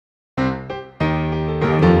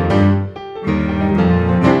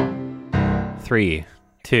3,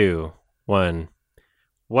 2, 1.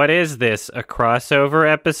 What is this? A crossover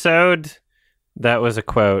episode? That was a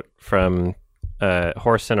quote from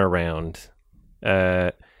Horsing Around.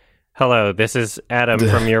 Hello, this is Adam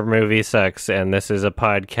from Your Movie Sucks, and this is a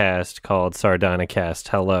podcast called Sardonicast.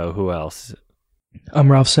 Hello, who else? I'm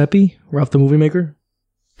Ralph Seppi, Ralph the Movie Maker.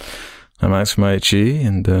 I'm Max from IHE,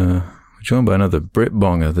 and we're joined by another Brit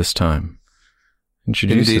Bonger this time.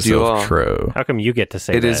 Introduce Indeed yourself, Tro. How come you get to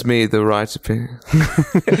say It that? is me, the right opinion. Am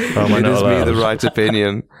I It not is me, allowed? the right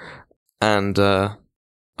opinion. And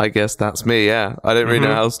I guess that's me, yeah. I don't really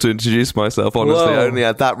know how else to introduce myself, honestly. Whoa. I only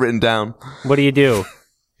had that written down. What do you do?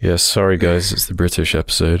 Yes, sorry guys, it's the British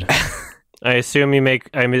episode. I assume you make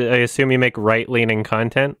right-leaning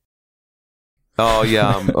content. Oh,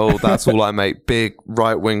 yeah. That's all I make. Big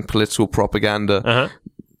right-wing political propaganda. Uh-huh.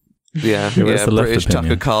 Yeah, where's the left British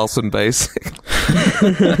opinion? Tucker Carlson, basically.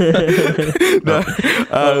 No,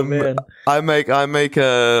 Oh, man. I make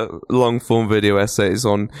long form video essays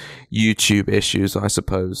on YouTube issues, I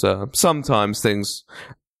suppose. Sometimes things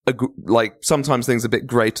a bit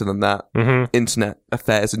greater than that. Mm-hmm. Internet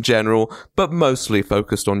affairs in general, but mostly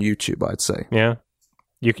focused on YouTube, I'd say. Yeah.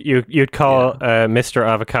 You'd call Mr.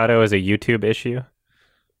 Avocado as a YouTube issue?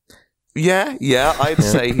 Yeah, I'd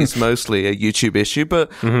say he's mostly a YouTube issue,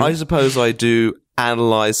 but I suppose I do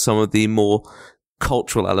analyze some of the more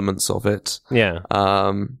cultural elements of it. Yeah.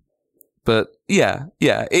 But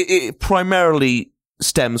it primarily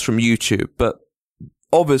stems from YouTube, but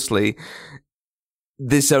obviously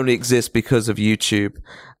this only exists because of YouTube,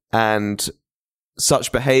 and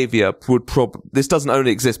such behavior this doesn't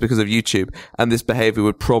only exist because of YouTube, and this behavior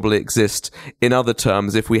would probably exist in other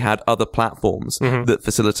terms if we had other platforms that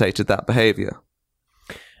facilitated that behavior.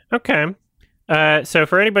 Okay. So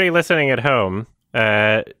for anybody listening at home,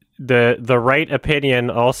 the right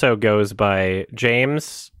opinion also goes by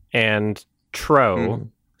James and Tro,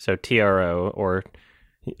 so TRO, or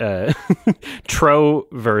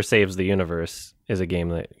Trover Saves the Universe is a game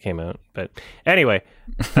that came out. But anyway,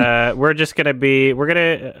 we're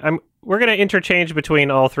gonna interchange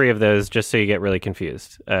between all three of those just so you get really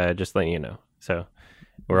confused. Just letting you know. So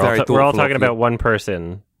we're all talking about one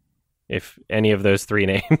person if any of those three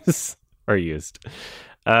names are used.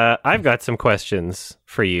 I've got some questions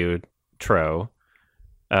for you, Tro.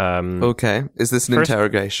 Okay, is this an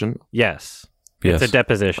interrogation? Yes. Yes. It's a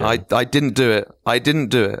deposition. I didn't do it. You didn't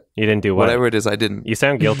do what? Whatever it is, I didn't. You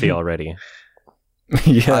sound guilty already.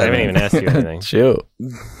 Yeah, I haven't even asked you anything. Chill.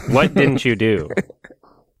 What didn't you do?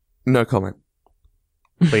 No comment.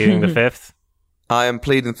 Pleading the fifth? I am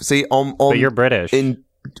pleading. See, on But you're British. but do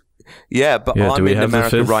I'm we in have the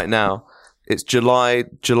America fifth? right now. It's July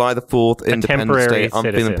the 4th, Independence temporary Day. I'm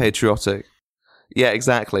citizen. feeling patriotic. Yeah,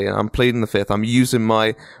 exactly. I'm pleading the fifth. I'm using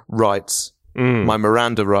my rights, my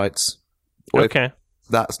Miranda rights. Or if- Okay.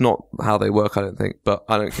 That's not how they work, I don't think, but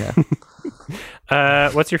I don't care.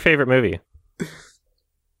 What's your favorite movie?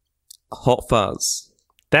 Hot Fuzz.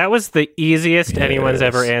 That was the easiest anyone's Yes.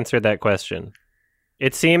 ever answered that question.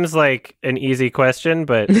 It seems like an easy question,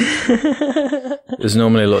 but There's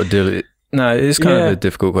normally a lot of dilly. No, it's kind of a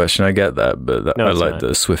difficult question. I get that, but No, I it's like not.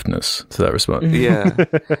 the swiftness to that response. Yeah.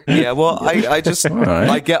 Yeah, well, I just, right.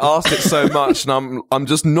 I get asked it so much, and I'm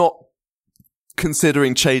just not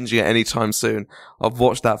considering changing it anytime soon. I've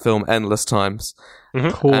watched that film endless times,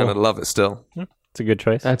 Cool. and I love it still. it's a good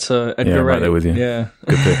choice. That's Yeah, Edgar I'm right Wright. there with you.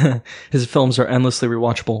 Yeah. His films are endlessly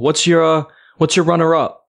rewatchable. What's your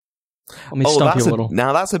runner-up? Let me stump you a little.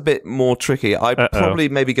 Now that's a bit more tricky. I'd probably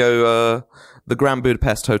maybe go the Grand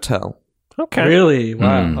Budapest Hotel. Okay. Really?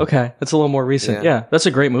 Wow. Mm. Okay. That's a little more recent. Yeah. Yeah. That's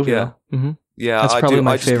a great movie, Yeah. though. Mm-hmm. Yeah, That's I probably do.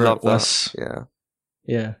 my I just favorite love that. Wes. Yeah.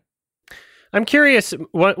 Yeah. I'm curious,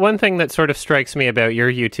 one thing that sort of strikes me about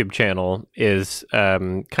your YouTube channel is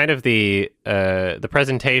kind of the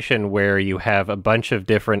presentation where you have a bunch of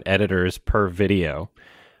different editors per video.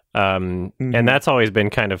 And that's always been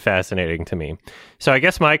kind of fascinating to me. So I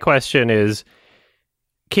guess my question is,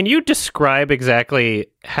 can you describe exactly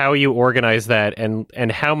how you organize that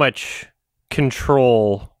and how much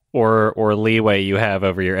control or leeway you have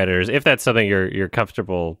over your editors, if that's something you're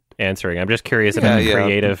comfortable answering? I'm just curious about the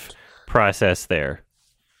creative process there.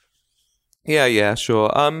 Yeah,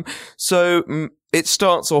 sure. So it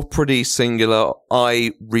starts off pretty singular.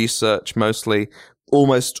 I research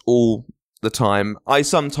almost all the time. I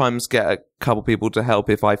sometimes get a couple people to help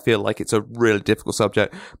if I feel like it's a really difficult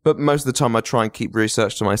subject, but most of the time I try and keep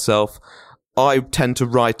research to myself. I tend to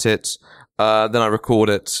write it, then I record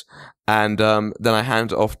it, and then I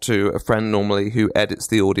hand it off to a friend normally who edits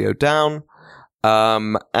the audio down.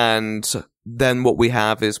 And then what we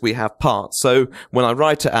have parts. So when I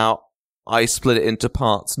write it out, I split it into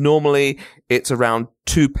parts. Normally, it's around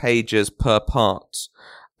 2 pages per part.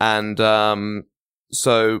 And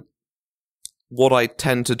so what I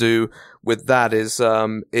tend to do with that is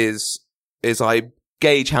I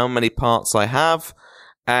gauge how many parts I have,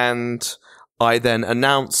 and I then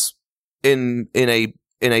announce in a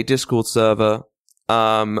Discord server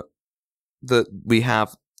that we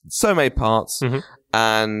have so many parts,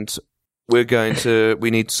 and we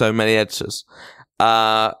need so many editors.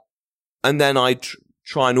 And then I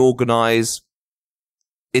try and organize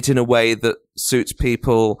it in a way that suits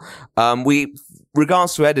people.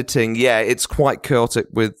 Regards to editing, it's quite chaotic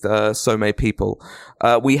with so many people.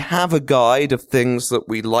 We have a guide of things that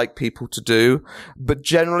we like people to do, but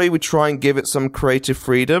generally we try and give it some creative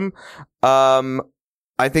freedom.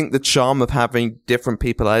 I think the charm of having different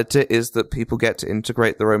people edit it is that people get to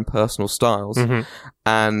integrate their own personal styles.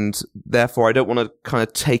 And therefore I don't want to kind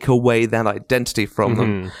of take away that identity from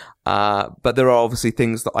them. But there are obviously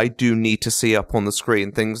things that I do need to see up on the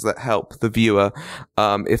screen, things that help the viewer,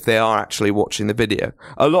 if they are actually watching the video.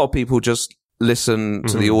 A lot of people just listen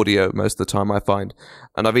to the audio most of the time, I find.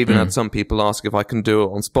 And I've even had some people ask if I can do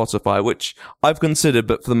it on Spotify, which I've considered,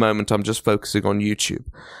 but for the moment I'm just focusing on YouTube.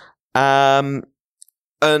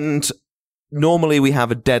 And normally we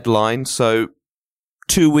have a deadline, so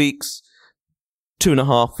 2 weeks,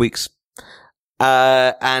 2.5 weeks,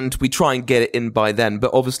 and we try and get it in by then.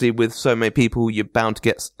 But obviously with so many people, you're bound to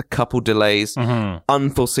get a couple delays,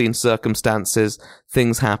 unforeseen circumstances,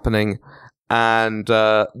 things happening, and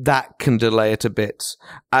that can delay it a bit.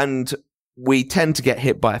 And we tend to get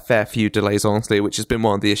hit by a fair few delays, honestly, which has been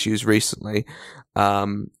one of the issues recently.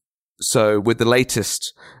 So with the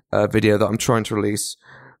latest video that I'm trying to release,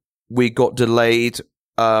 we got delayed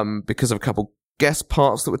because of a couple guest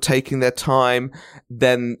parts that were taking their time.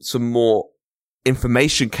 Then some more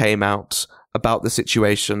information came out about the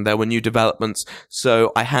situation. There were new developments,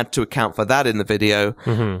 so I had to account for that in the video,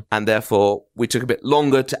 and therefore we took a bit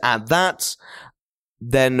longer to add that.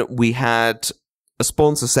 Then we had a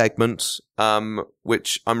sponsor segment,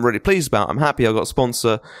 which I'm really pleased about. I'm happy I got a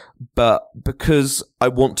sponsor, but because I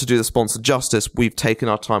want to do the sponsor justice, we've taken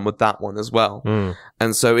our time with that one as well.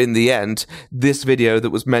 And so in the end, this video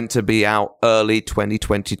that was meant to be out early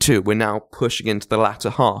 2022, we're now pushing into the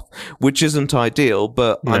latter half, which isn't ideal,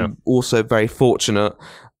 but I'm also very fortunate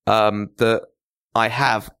that I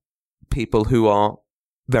have people who are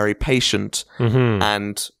very patient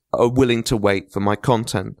and are willing to wait for my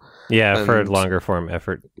content. Yeah, for longer form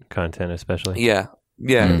effort content, especially. Yeah,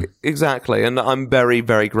 exactly. And I'm very,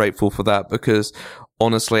 very grateful for that, because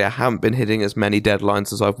honestly, I haven't been hitting as many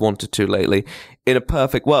deadlines as I've wanted to lately. In a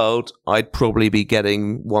perfect world, I'd probably be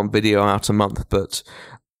getting one video out a month, but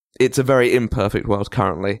it's a very imperfect world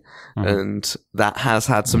currently, and that has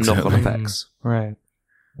had some knock-on effects. Right.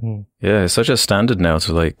 Yeah, it's such a standard now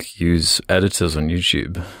to like use editors on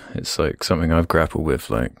YouTube. It's like something I've grappled with,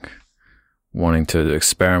 like wanting to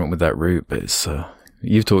experiment with that route. But it's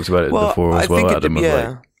you've talked about it before as well, Adam. Of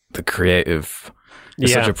like the creative,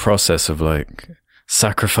 it's such a process of like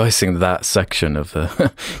sacrificing that section of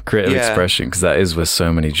the creative expression, because that is where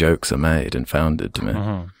so many jokes are made and founded to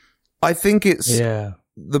me. I think it's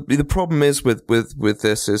the problem is with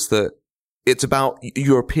this is that it's about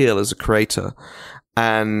your appeal as a creator.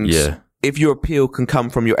 And if your appeal can come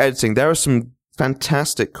from your editing, there are some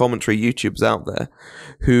fantastic commentary YouTubers out there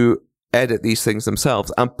who edit these things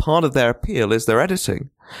themselves, and part of their appeal is their editing.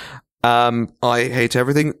 I Hate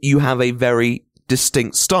Everything, you have a very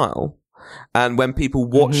distinct style. And when people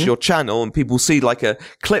watch your channel and people see like a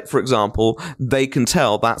clip, for example, they can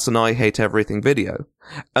tell that's an I Hate Everything video.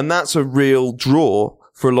 And that's a real draw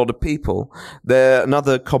for a lot of people.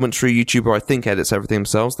 Another commentary YouTuber I think edits everything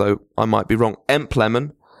themselves, though I might be wrong.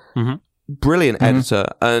 Emplemon, brilliant editor,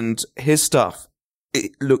 and his stuff,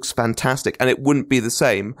 it looks fantastic, and it wouldn't be the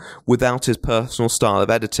same without his personal style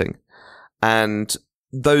of editing. And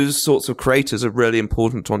those sorts of creators are really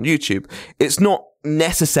important on YouTube. It's not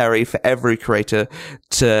necessary for every creator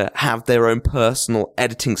to have their own personal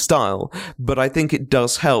editing style, but I think it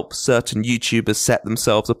does help certain YouTubers set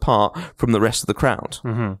themselves apart from the rest of the crowd.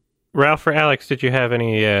 Ralph or Alex, did you have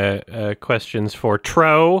any questions for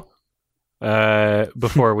Tro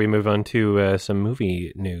before we move on to some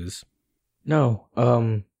movie news? No.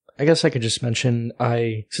 I guess I could just mention,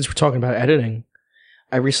 since we're talking about editing,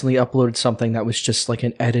 I recently uploaded something that was just like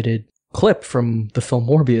an edited clip from the film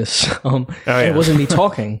Morbius. It wasn't me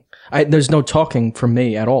talking. There's no talking from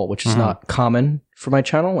me at all, which is not common for my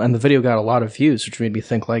channel, and the video got a lot of views, which made me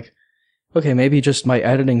think like, okay, maybe just my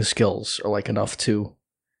editing skills are like enough to,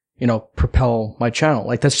 propel my channel.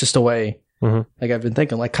 Like that's just a way, like I've been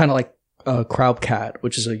thinking, like kind of like Crowdcat,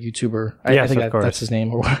 which is a YouTuber. Yes, I think of course. that's his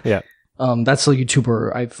name. Yeah. That's a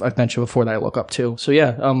YouTuber I've mentioned before that I look up to. So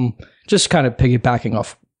yeah, just kind of piggybacking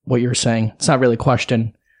off what you're saying. It's not really a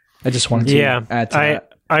question. I just wanted to add to that.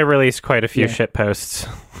 I released quite a few shit posts.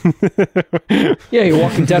 Yeah, your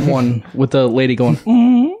Walking Dead one with the lady going,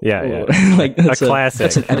 Yeah. like that's a classic.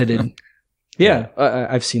 That's an edited. Yeah,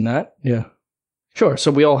 I've seen that. Yeah, sure.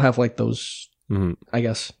 So we all have like those, I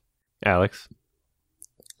guess. Alex,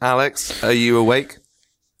 are you awake?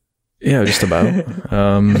 Yeah, just about.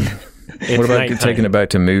 What about taking it back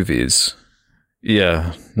to movies?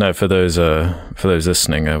 Yeah, no. For those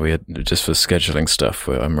listening, we had just for scheduling stuff.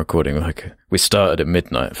 Where I'm recording, we started at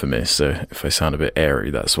midnight for me, so if I sound a bit airy,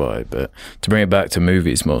 that's why. But to bring it back to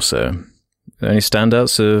movies more so, any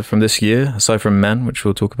standouts from this year aside from Men, which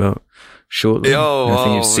we'll talk about shortly?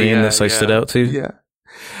 Anything you've seen that stood out to you?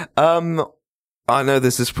 Yeah. I know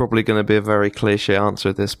this is probably going to be a very cliche answer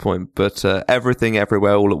at this point, but Everything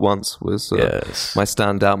Everywhere All at Once was my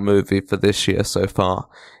standout movie for this year so far.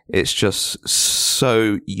 It's just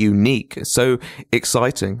so unique, so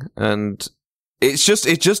exciting, and it's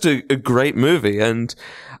just a great movie. And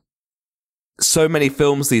so many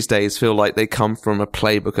films these days feel like they come from a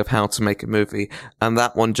playbook of how to make a movie, and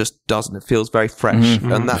that one just doesn't. It feels very fresh,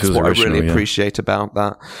 and that's what original, I really appreciate about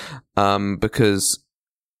that, because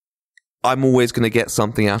I'm always going to get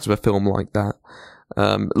something out of a film like that.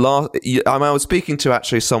 I was speaking to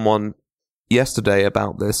actually someone yesterday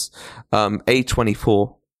about this.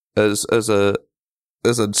 A24 as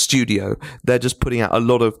a studio, they're just putting out a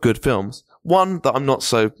lot of good films. One that I'm not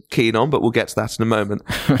so keen on, but we'll get to that in a moment.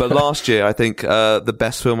 But last year, I think the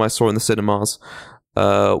best film I saw in the cinemas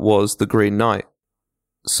was The Green Knight.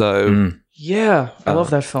 So yeah, I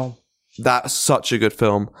love that film. That's such a good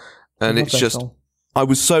film, and it's just. Film. I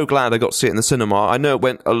was so glad I got to see it in the cinema. I know it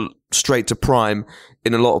went straight to Prime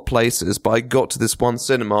in a lot of places, but I got to this one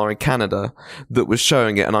cinema in Canada that was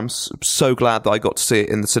showing it, and I'm so glad that I got to see it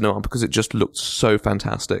in the cinema because it just looked so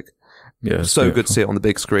fantastic. Yeah, so beautiful. Good to see it on the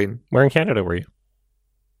big screen. Where in Canada were you?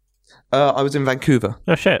 I was in Vancouver.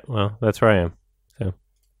 Oh shit! Well, that's where I am. So.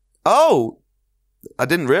 Oh, I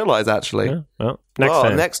didn't realize actually. Yeah,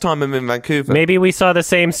 well, next time I'm in Vancouver. Maybe we saw the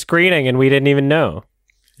same screening and we didn't even know.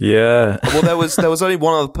 Yeah. Well, there was only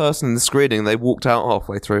one other person in the screening. And they walked out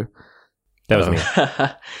halfway through. That was me.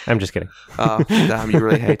 I'm just kidding. Oh, damn! You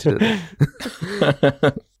really hated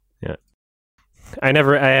it. Yeah. I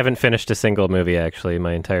haven't finished a single movie. Actually,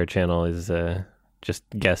 my entire channel is just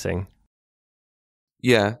guessing.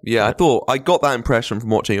 Yeah. I thought I got that impression from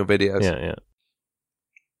watching your videos. Yeah.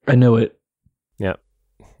 I know it. Yeah.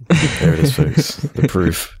 There it is, folks. The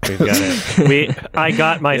proof. We've got it. I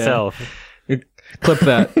got myself. Yeah. Clip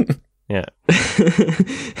that. Yeah.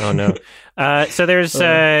 Oh no. So there's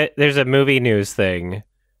a movie news thing.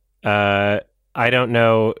 I don't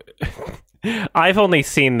know. I've only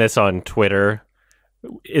seen this on Twitter.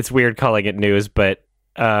 It's weird calling it news, but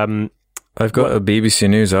I've got a BBC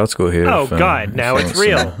News article here. Oh God! Now it's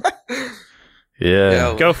real.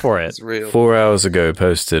 Yeah, go for it. It's real. 4 hours ago,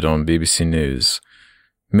 posted on BBC News.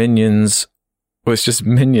 Minions. Well, it's just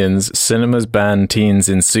Minions. Cinemas ban teens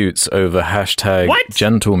in suits over hashtag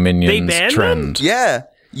Gentleminions trend. Them?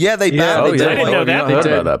 Yeah, they banned. I didn't know that. I heard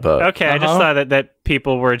about that part. Okay, I just thought that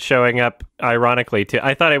people were showing up ironically too.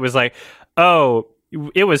 I thought it was like, oh,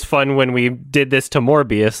 it was fun when we did this to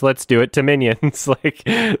Morbius. Let's do it to Minions. Like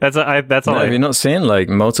that's all. Have you not seen like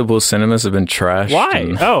multiple cinemas have been trashed?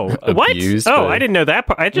 Why? Oh, what? Oh, I didn't know that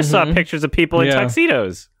part. I just saw pictures of people in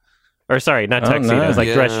tuxedos. Or sorry, not tuxedos,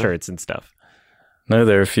 like dress shirts and stuff. No,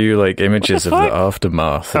 there are a few like images of the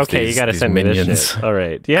aftermath. Of okay, these, you got to send me this shit. All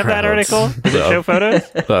right, do you have that article? Does it show photos?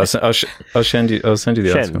 I'll send you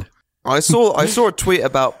the article. I saw a tweet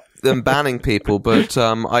about them banning people, but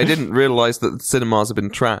I didn't realize that the cinemas have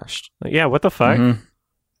been trashed. Yeah, what the fuck? Mm-hmm.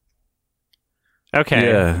 Okay.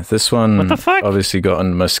 Yeah, this one what the fuck? Obviously got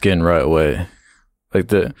under my skin right away. Like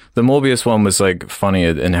the Morbius one was like funny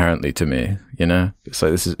inherently to me, you know? It's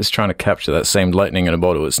like it's trying to capture that same lightning in a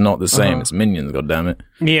bottle. It's not the same. It's Minions, goddammit.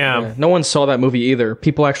 Yeah. No one saw that movie either.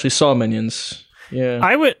 People actually saw Minions. Yeah.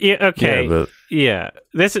 I would okay. Yeah,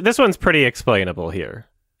 but This one's pretty explainable here.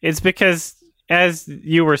 It's because as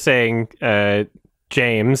you were saying,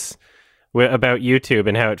 James, about YouTube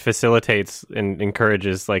and how it facilitates and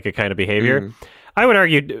encourages like a kind of behavior. I would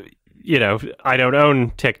argue, you know, I don't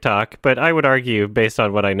own TikTok, but I would argue, based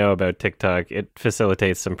on what I know about TikTok, it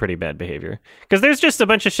facilitates some pretty bad behavior. Because there's just a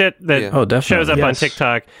bunch of shit that shows up on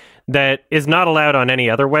TikTok that is not allowed on any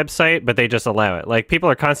other website, but they just allow it. Like, people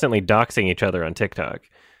are constantly doxing each other on TikTok.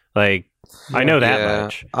 Like, I know that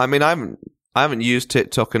much. I mean, I haven't used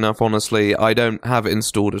TikTok enough, honestly. I don't have it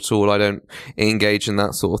installed at all. I don't engage in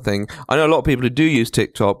that sort of thing. I know a lot of people who do use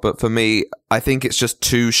TikTok, but for me, I think it's just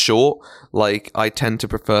too short. Like, I tend to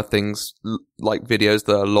prefer things like videos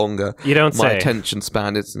that are longer. You don't say. My attention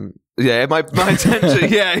span isn't... Yeah, my attention...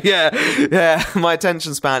 yeah. My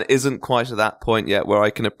attention span isn't quite at that point yet where I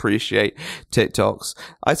can appreciate TikToks.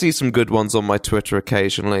 I see some good ones on my Twitter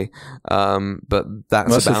occasionally, but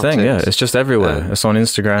that's about the thing, it. yeah. It's just everywhere. It's on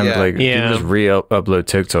Instagram. Yeah. Like, you just re-upload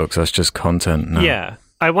TikToks. That's just content now. Yeah.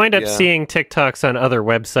 I wind up seeing TikToks on other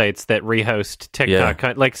websites that rehost TikTok.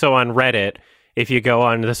 Yeah. Like, so on Reddit, if you go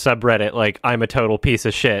on the subreddit, like, I'm a total piece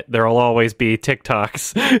of shit, there'll always be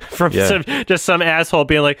TikToks from just some asshole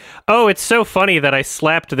being like, oh, it's so funny that I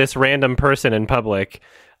slapped this random person in public.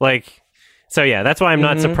 Like, so yeah, that's why I'm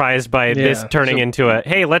not surprised by this turning into a,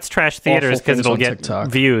 hey, let's trash theaters because it'll get TikTok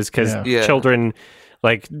views, because children,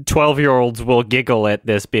 like 12-year-olds will giggle at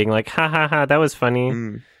this being like, ha ha ha, that was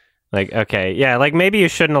funny. Like, okay, yeah, like maybe you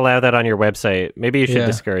shouldn't allow that on your website. Maybe you should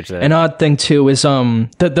discourage that. An odd thing too is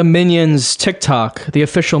the Minions TikTok, the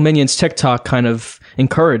official Minions TikTok, kind of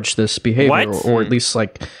encouraged this behavior, or at least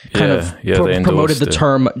like kind of promoted the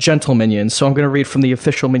term Gentleminions. So I'm going to read from the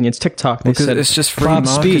official Minions TikTok. They said it's just free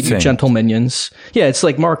Godspeed, you Gentleminions. Yeah, it's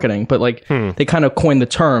like marketing, but like they kind of coined the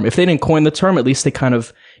term. If they didn't coin the term, at least they kind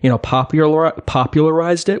of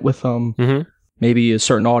popularized it with maybe a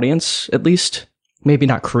certain audience at least. Maybe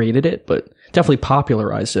not created it, but definitely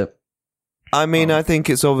popularized it. I mean, I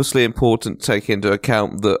think it's obviously important to take into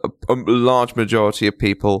account that a large majority of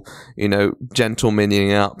people,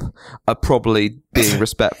 gentlemanning up, are probably being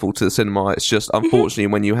respectful to the cinema. It's just, unfortunately,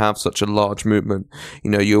 when you have such a large movement,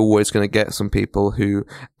 you're always going to get some people who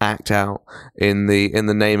act out in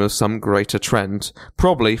the name of some greater trend,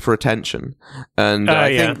 probably for attention. And I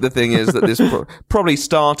think the thing is that this probably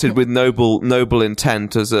started with noble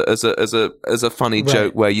intent as a funny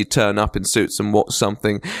joke where you turn up in suits and watch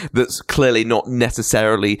something that's clearly not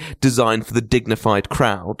necessarily designed for the dignified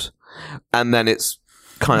crowd, and then it's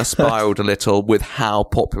kind of spiraled a little with how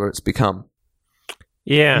popular it's become.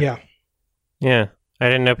 Yeah. I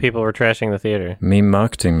didn't know people were trashing the theater. Meme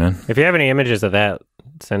marketing, man. If you have any images of that,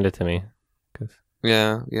 send it to me.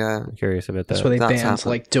 Yeah. I'm curious about that. That's where they banned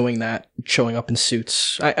like doing that, showing up in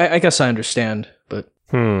suits. I guess I understand, but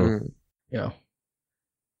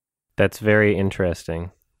that's very interesting.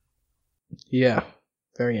 Yeah.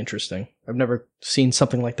 Very interesting. I've never seen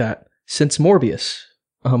something like that since Morbius.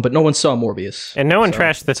 But no one saw Morbius. And no one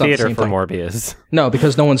trashed the theater for Morbius. No,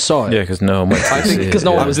 because no one saw it. Yeah, because no one went to see it. Because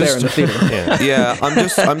no one was there in the theater. Yeah,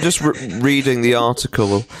 I'm just reading the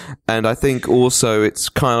article, and I think also it's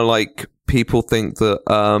kind of like people think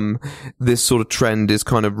that this sort of trend is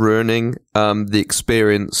kind of ruining the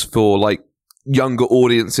experience for like younger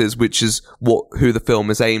audiences, which is who the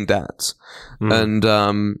film is aimed at.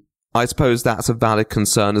 And I suppose that's a valid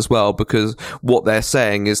concern as well, because what they're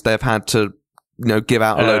saying is they've had to, give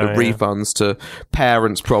out a load of refunds to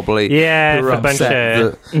parents probably. Yeah, who are a bunch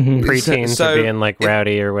of preteens are being like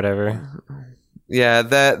rowdy or whatever. Yeah,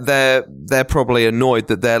 they're probably annoyed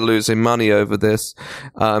that they're losing money over this,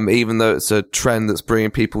 even though it's a trend that's bringing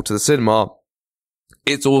people to the cinema.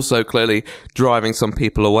 It's also clearly driving some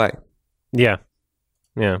people away. Yeah.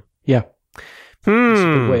 It's a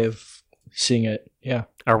good way of seeing it. Yeah.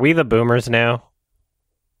 Are we the boomers now?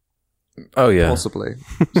 Oh yeah, possibly.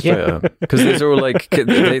 Because these are all like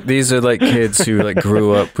these are like kids who like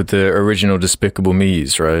grew up with the original Despicable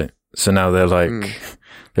Me's, right? So now they're like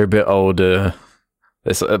they're a bit older.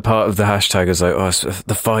 It's a part of the hashtag is like, oh,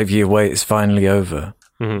 the 5-year wait is finally over.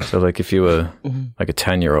 So like if you were like a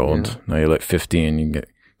 10-year-old, now you're like 15, you can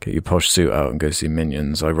get your posh suit out and go see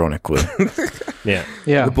Minions. Ironically, yeah.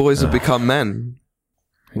 The boys have become men.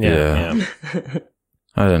 Yeah.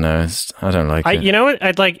 I don't know. I don't like it. You know what?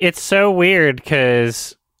 It's so weird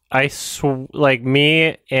because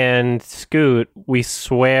me and Scoot, we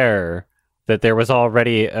swear that there was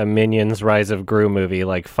already a Minions Rise of Gru movie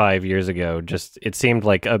like 5 years ago. Just it seemed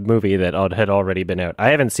like a movie that had already been out. I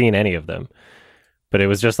haven't seen any of them, but it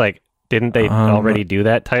was just like, didn't they already do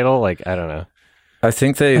that title? Like, I don't know. I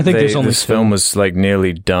think this film was like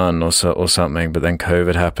nearly done or something, but then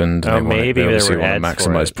COVID happened. And maybe they want to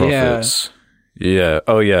maximize profits. Yeah.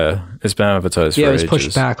 Oh, yeah. It's been advertised for ages. Yeah, it was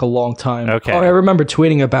pushed back a long time. Okay. Oh, I remember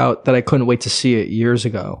tweeting about that I couldn't wait to see it years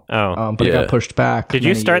ago. Oh. But it got pushed back. Did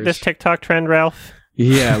you start this TikTok trend, Ralph?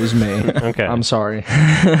 Yeah, it was me. Okay. I'm sorry.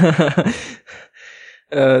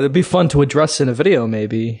 It'd be fun to address in a video,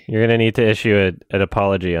 maybe. You're going to need to issue an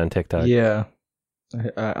apology on TikTok. Yeah.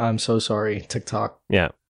 I'm so sorry, TikTok. Yeah.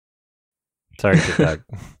 Sorry, TikTok.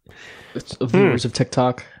 Viewers of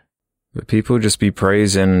TikTok. But people just be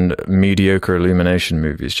praising mediocre Illumination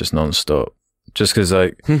movies just non-stop. Just because,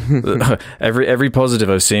 like, every positive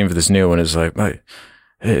I've seen for this new one is like, mate,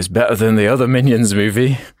 it's better than the other Minions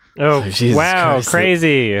movie. Oh, wow, Christ.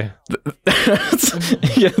 Crazy. Yeah,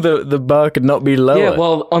 the bar could not be lower. Yeah,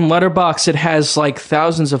 well, on Letterboxd, it has, like,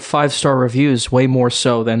 thousands of 5-star reviews, way more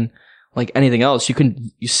so than, like, anything else.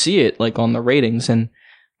 You see it, like, on the ratings, and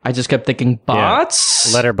I just kept thinking,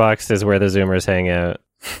 bots? Yeah. Letterboxd is where the Zoomers hang out.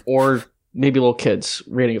 Or maybe little kids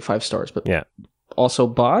rating it 5 stars, but yeah. Also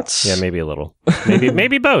bots? Yeah, maybe a little.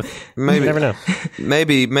 Maybe both. Maybe. You never know.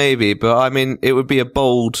 Maybe, but I mean, it would be a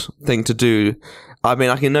bold thing to do. I mean,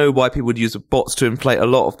 I can know why people would use bots to inflate a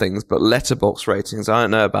lot of things, but letterbox ratings, I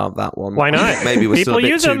don't know about that one. Why not? Maybe we're still a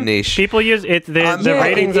bit too niche. People use it. The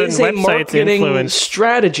ratings on websites influence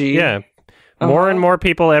strategy. Yeah. More and more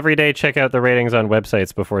people every day check out the ratings on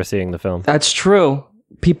websites before seeing the film. That's true.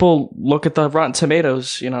 People look at the Rotten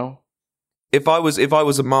Tomatoes, you know. If I was a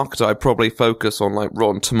marketer, I'd probably focus on like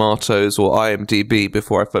Rotten Tomatoes or IMDb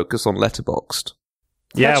before I focus on Letterboxd.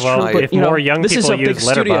 Yeah, that's well, true, if more young people use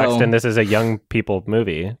Letterboxd, and this is a young people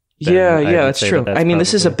movie. Yeah, that's true. I mean,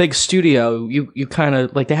 this is a big studio. You kind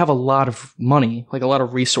of, like, they have a lot of money, like a lot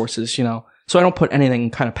of resources, you know. So I don't put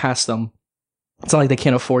anything kind of past them. It's not like they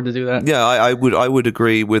can't afford to do that. Yeah, I would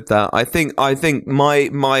agree with that. I think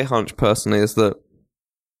my hunch personally is that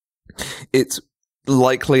it's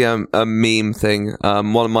likely a meme thing.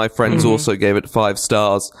 One of my friends also gave it 5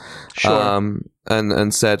 stars. Sure.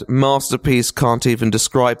 And said, masterpiece, can't even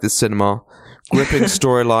describe this cinema. Gripping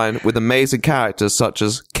storyline with amazing characters such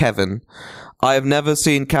as Kevin. I have never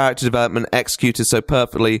seen character development executed so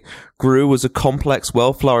perfectly. Gru was a complex,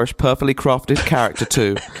 well-flourished, perfectly crafted character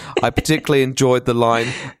too. I particularly enjoyed the line,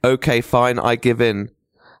 okay, fine, I give in.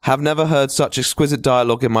 Have never heard such exquisite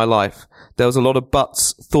dialogue in my life. There was a lot of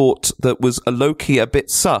buts, thought that was a low-key a bit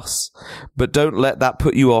sus. But don't let that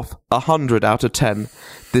put you off. 100 out of 10.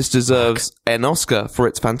 This deserves an Oscar for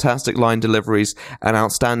its fantastic line deliveries and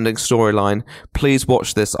outstanding storyline. Please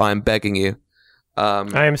watch this, I am begging you.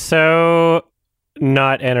 I am so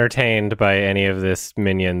not entertained by any of this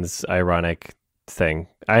Minions ironic thing.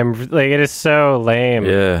 I'm like, it is so lame.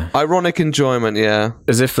 Yeah. Ironic enjoyment, yeah.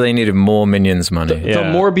 As if they needed more Minions money. The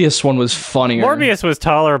Morbius one was funnier. Morbius was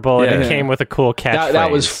tolerable and it came with a cool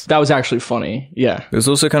catchphrase. That was actually funny. Yeah. It was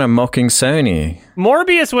also kind of mocking Sony.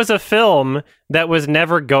 Morbius was a film that was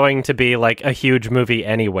never going to be like a huge movie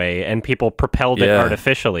anyway, and people propelled it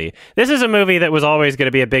artificially. This is a movie that was always going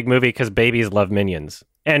to be a big movie because babies love Minions.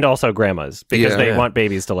 And also grandmas, because they want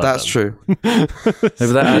babies to love them. That's true. But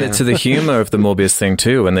that added to the humor of the Morbius thing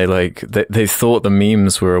too, when they thought the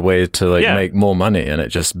memes were a way to make more money, and it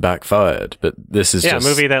just backfired. But this is just a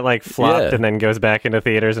movie that like flopped and then goes back into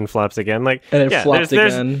theaters and flops again. Like, and it flopped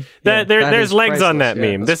again. There's legs on that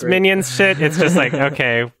meme. This great. Minions shit, it's just like,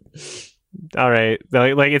 okay, all right,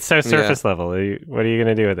 like it's so surface level. What are you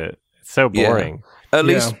gonna do with it? It's so boring. At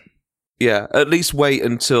least wait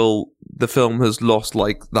until the film has lost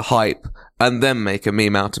like the hype and then make a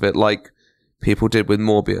meme out of it, like people did with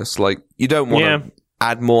Morbius. Like, you don't want to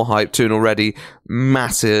add more hype to an already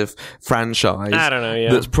massive franchise. I don't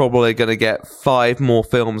know, that's probably going to get 5 more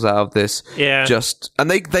films out of this. Yeah.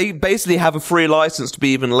 And they basically have a free license to be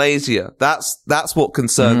even lazier. That's what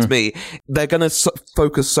concerns me. They're going to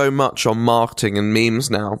focus so much on marketing and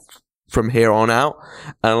memes now from here on out,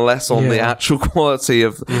 and less on the actual quality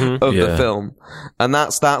of the film. And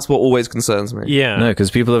that's what always concerns me. Yeah. No,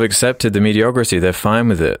 because people have accepted the mediocrity. They're fine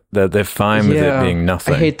with it. They're fine with it being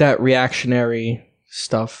nothing. I hate that reactionary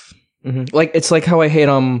stuff. Like, it's like how I hate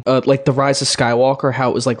like The Rise of Skywalker, how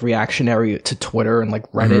it was like reactionary to Twitter and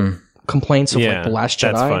like Reddit complaints of like The Last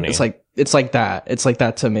Jedi. That's funny. It's like that. It's like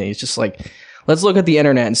that to me. It's just like, let's look at the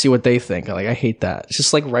internet and see what they think. Like, I hate that. It's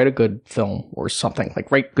just like, write a good film or something.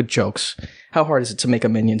 Like, write good jokes. How hard is it to make a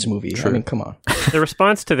Minions movie? True. I mean, come on. The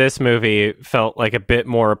response to this movie felt like a bit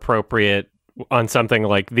more appropriate on something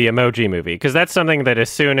like the Emoji Movie, because that's something that as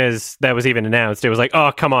soon as that was even announced, it was like,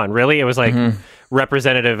 oh, come on, really? It was like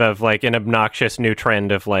representative of like an obnoxious new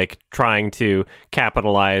trend of like trying to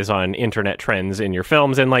capitalize on internet trends in your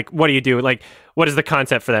films. And like, what do you do? Like, what is the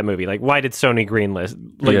concept for that movie? Like, why did Sony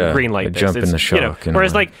greenlight this? Jump in the shark.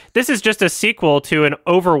 Whereas like, this is just a sequel to an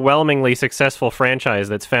overwhelmingly successful franchise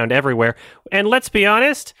that's found everywhere. And let's be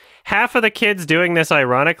honest, half of the kids doing this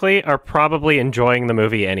ironically are probably enjoying the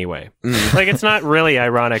movie anyway. Like, it's not really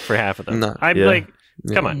ironic for half of them. No.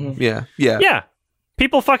 Come on. Yeah.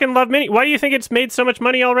 People fucking love Mini. Why do you think it's made so much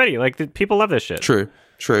money already? Like, people love this shit. True.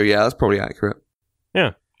 Yeah, that's probably accurate.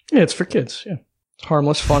 Yeah, it's for kids. Yeah, it's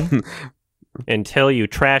harmless fun. Until you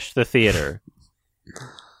trash the theater,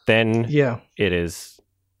 then it is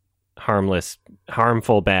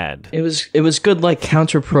harmful bad. It was good, like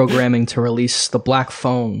counter programming to release The Black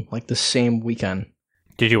Phone like the same weekend.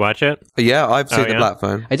 Did you watch it? Yeah, I've seen The Black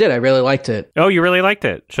Phone. I did. I really liked it. Oh, you really liked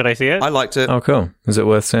it? Should I see it? I liked it. Oh, cool. Is it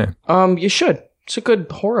worth seeing? You should. It's a good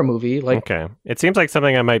horror movie. Like, okay. It seems like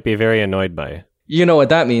something I might be very annoyed by. You know what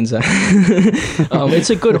that means. It's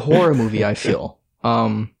a good horror movie, I feel.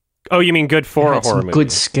 Oh, you mean good for a horror movie?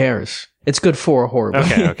 Good scares. It's good for a horror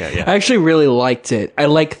movie. Okay, yeah. I actually really liked it. I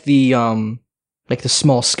like the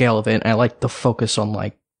small scale of it. I like the focus on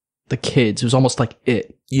like the kids. It was almost like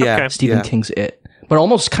It. Yeah. Okay. Stephen King's It. But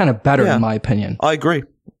almost kind of better in my opinion. I agree.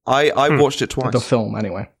 I watched it twice. The film,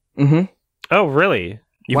 anyway. Mm-hmm. Oh, really?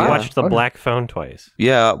 You've watched The Black Phone twice?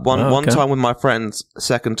 Yeah, one time with my friends,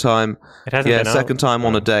 second time. It hasn't been second time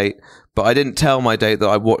on a date. But I didn't tell my date that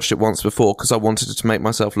I watched it once before because I wanted to make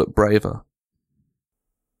myself look braver.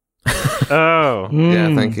 Oh.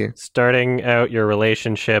 Yeah, thank you. Starting out your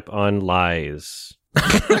relationship on lies.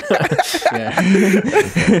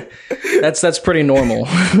 Yeah. That's pretty normal.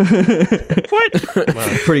 What?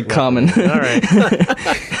 Well, pretty common. All right. Okay.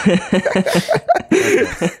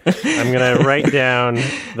 I'm going to write down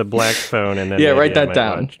The Black Phone and then write that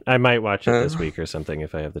down. I might watch it this week or something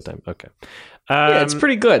if I have the time. Okay. Yeah, it's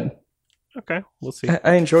pretty good. Okay, we'll see.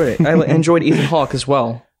 I enjoyed it. I enjoyed Ethan Hawke as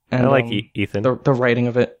well. And, I like Ethan. The writing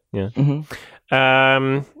of it. Yeah.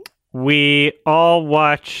 Mm-hmm. We all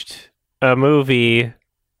watched a movie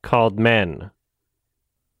called Men.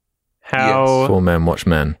 How For Men Watch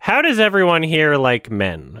Men. How does everyone here like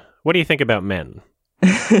Men? What do you think about Men?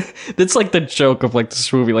 That's like the joke of like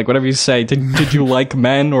this movie. Like whatever you say, did you like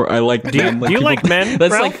Men or I like Men? Do you like Men?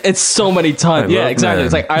 That's Ralph? like it's so many times. Yeah, exactly. Men.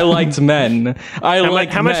 It's like I liked Men.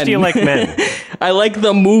 How much do you like Men? I like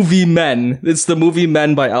the movie Men. It's the movie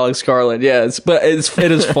Men by Alex Garland. Yeah,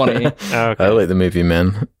 it is funny. Okay. I like the movie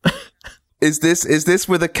Men. Is this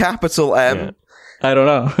with a capital M? Yeah. I don't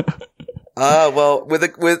know. Well, with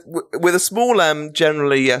a small M,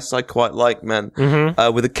 generally, yes, I quite like Men.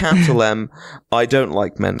 Mm-hmm. With a capital M, I don't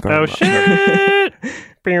like Men very much. Shit!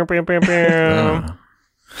 Pew, pew, pew, pew.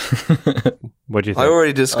 What'd you think? I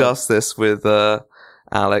already discussed this with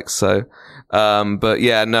Alex, so but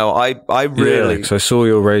yeah, no, I really Alex, I saw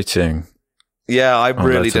your rating. Yeah, I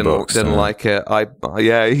really Letterboxd, didn't like it.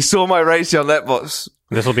 He saw my rating on Letterboxd.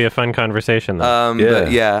 This will be a fun conversation, though.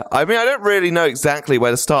 But yeah, I mean, I don't really know exactly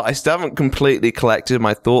where to start. I still haven't completely collected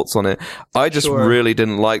my thoughts on it. I just really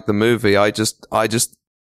didn't like the movie. I just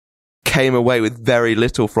came away with very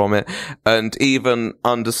little from it. And even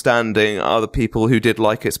understanding other people who did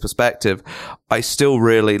like its perspective, I still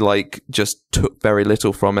really just took very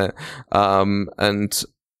little from it. And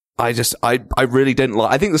I really didn't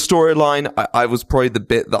like. I think the storyline, I was probably the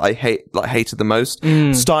bit that I hated the most.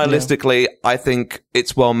 Stylistically, I think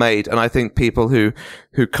it's well made, and I think people who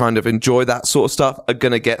kind of enjoy that sort of stuff are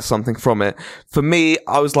gonna get something from it. For me,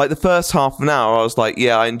 I was like the first half of an hour, I was like,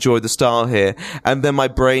 yeah, I enjoyed the style here, and then my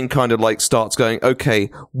brain kind of starts going,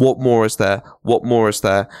 okay, what more is there? What more is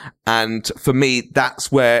there? And for me,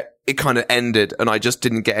 that's where it kind of ended, and I just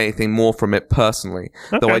didn't get anything more from it personally.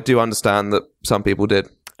 Okay. Though I do understand that some people did.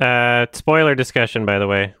 Spoiler discussion, by the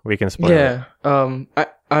way. We can spoil it.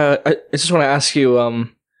 I just want to ask you,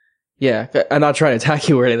 I'm not trying to attack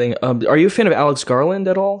you or anything. Are you a fan of Alex Garland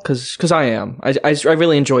at all? Because I am. I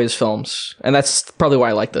really enjoy his films, and that's probably why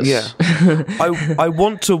I like this. Yeah. I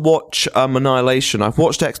want to watch Annihilation. I've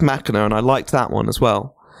watched Ex Machina, and I liked that one as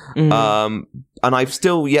well. Mm-hmm. And I've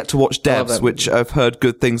still yet to watch Devs, which I've heard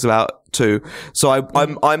good things about too. So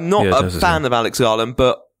I'm not a fan of Alex Garland,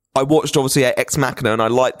 but I watched obviously Ex Machina and I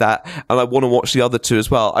like that, and I want to watch the other two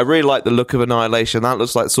as well. I really like the look of Annihilation. That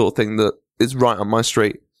looks like the sort of thing that is right on my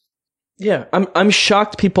street. Yeah, I'm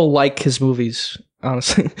shocked people like his movies,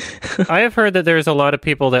 honestly. I have heard that there's a lot of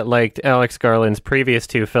people that liked Alex Garland's previous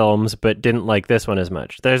two films but didn't like this one as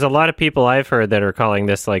much. There's a lot of people I've heard that are calling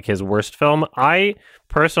this like his worst film. I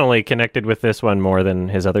personally connected with this one more than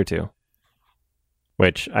his other two,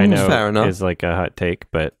 which I know is like a hot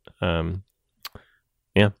take, but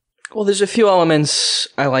yeah. Well, there's a few elements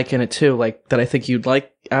I like in it too, like that I think you'd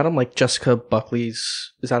like, Adam, like Jessica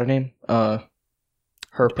Buckley's, is that her name? Her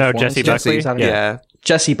performance. Oh, Jessie Buckley? Yeah.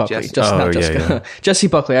 Jessie Buckley. Not Jessica. Yeah. Jessie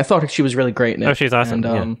Buckley. I thought she was really great in it. Oh, she's awesome.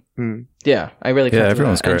 And, yeah, I really connected with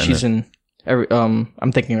everyone's that. great. And she's in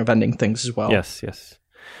I'm thinking of Ending Things as well. Yes.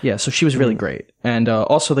 Yeah, so she was really great. And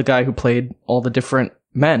also the guy who played all the different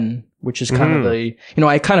men, which is kind of the,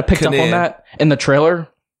 I kind of picked up on that in the trailer,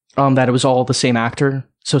 that it was all the same actor.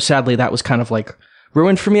 So sadly, that was kind of like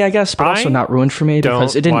ruined for me, I guess, but also not ruined for me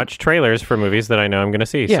because it didn't watch trailers for movies that I know I'm going to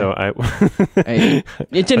see. Yeah. So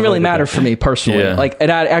it didn't really matter for me personally. Yeah. Like it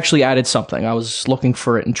actually added something. I was looking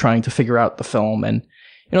for it and trying to figure out the film, and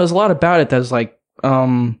there's a lot about it that's like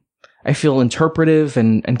I feel interpretive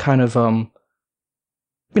and kind of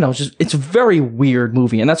just it's a very weird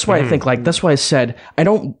movie, and that's why I think that's why I said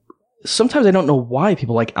sometimes I don't know why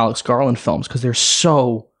people like Alex Garland films because they're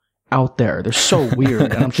so out there. They're so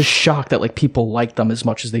weird. And I'm just shocked that like people like them as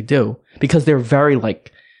much as they do because they're very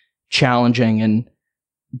like challenging and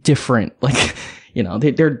different. Like,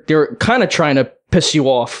 they're kind of trying to piss you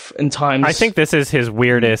off in times. I think this is his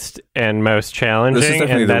weirdest and most challenging.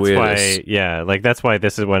 And that's why, that's why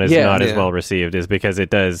this one is not as well received, is because it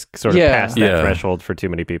does sort of pass that threshold for too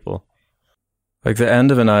many people. Like the end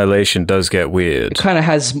of Annihilation does get weird. It kind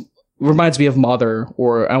of reminds me of Mother,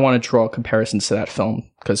 or I want to draw comparisons to that film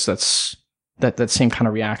because that's that same kind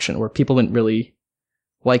of reaction where people didn't really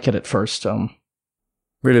like it at first.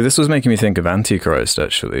 Really, this was making me think of Antichrist,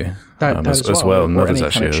 actually. That as well. Mother's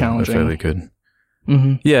actually a fairly good.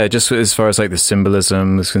 Mm-hmm. Yeah, just as far as like the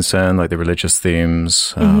symbolism is concerned, like the religious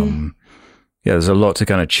themes. There's a lot to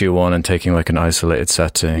kind of chew on and taking like an isolated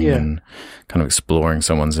setting and kind of exploring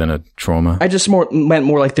someone's inner trauma. I just meant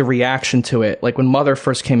more like the reaction to it. Like when Mother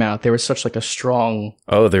first came out, there was such like a strong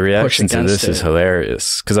the reaction to this is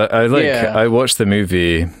hilarious. Because I watched the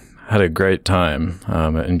movie, had a great time,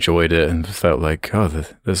 enjoyed it, and felt like,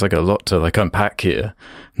 there's like a lot to like unpack here.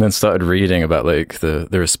 And then started reading about like the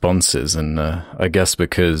responses, and I guess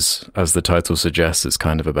because, as the title suggests, it's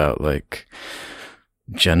kind of about like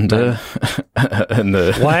gender and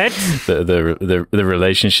the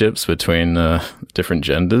relationships between different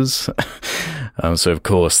genders. So of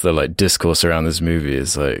course the like discourse around this movie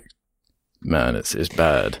is like, man, it's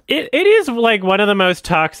bad. It is like one of the most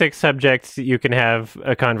toxic subjects you can have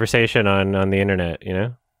a conversation on the internet,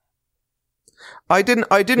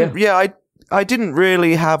 I didn't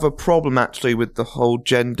really have a problem actually with the whole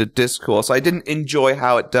gender discourse. I didn't enjoy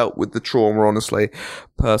how it dealt with the trauma, honestly,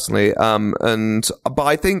 personally. But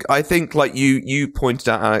I think like you pointed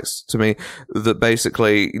out, Alex, to me that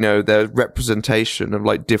basically, their representation of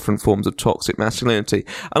like different forms of toxic masculinity.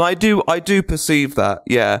 And I do perceive that.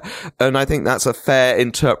 Yeah. And I think that's a fair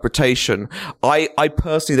interpretation. I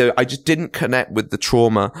personally though, I just didn't connect with the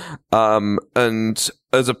trauma. And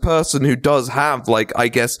as a person who does have like, I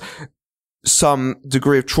guess, some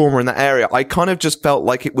degree of trauma in that area, I kind of just felt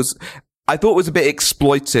like I thought it was a bit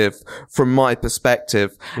exploitive from my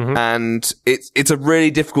perspective. Mm-hmm. And it's a really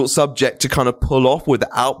difficult subject to kind of pull off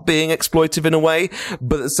without being exploitive in a way.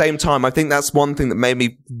 But at the same time, I think that's one thing that made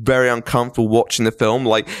me very uncomfortable watching the film.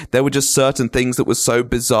 Like there were just certain things that were so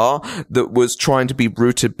bizarre that was trying to be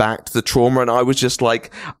rooted back to the trauma. And I was just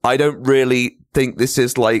like, I don't really think this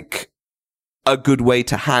is like a good way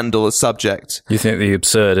to handle a subject. You think the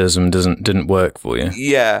absurdism didn't work for you?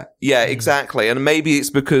 Yeah, exactly. And maybe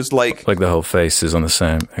it's because like the whole face is on the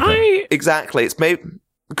same. Exactly. It's maybe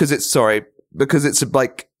because it's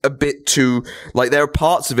like a bit too like there are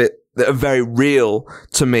parts of it that are very real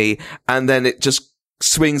to me, and then it just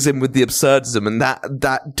swings in with the absurdism, and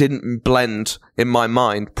that didn't blend in my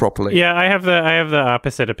mind properly. Yeah, I have the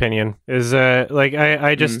opposite opinion. Is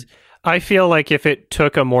I just. I feel like if it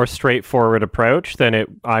took a more straightforward approach,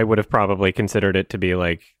 then I would have probably considered it to be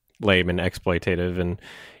like lame and exploitative. And,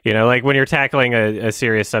 like when you're tackling a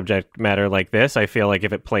serious subject matter like this, I feel like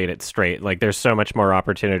if it played it straight, like there's so much more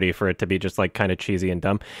opportunity for it to be just like kind of cheesy and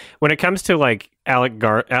dumb. When it comes to like Alex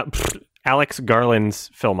Garland's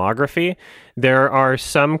filmography, there are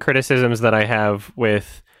some criticisms that I have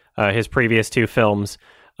with his previous two films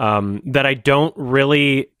that I don't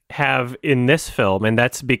really have in this film, and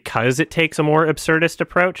that's because it takes a more absurdist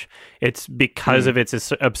approach. It's because of its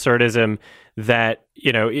absurdism that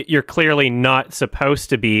you're clearly not supposed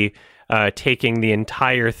to be taking the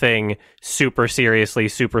entire thing super seriously,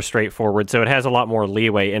 super straightforward. So it has a lot more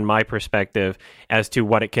leeway in my perspective as to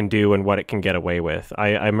what it can do and what it can get away with.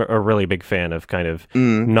 I'm a really big fan of kind of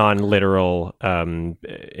non-literal,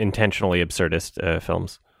 intentionally absurdist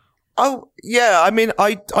films. Oh, yeah, I mean,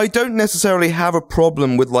 I don't necessarily have a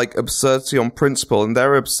problem with, like, absurdity on principle, and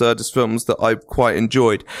there are absurdist films that I've quite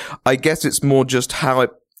enjoyed. I guess it's more just how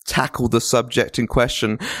it tackled the subject in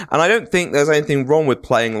question. And I don't think there's anything wrong with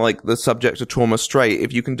playing, like, the subject of trauma straight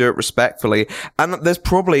if you can do it respectfully. And there's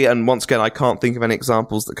probably, and once again, I can't think of any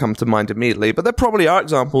examples that come to mind immediately, but there probably are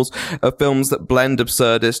examples of films that blend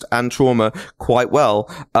absurdist and trauma quite well.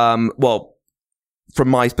 from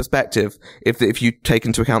my perspective, if you take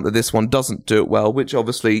into account that this one doesn't do it well, which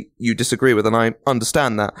obviously you disagree with, and I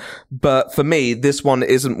understand that. But for me, this one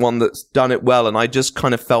isn't one that's done it well, and I just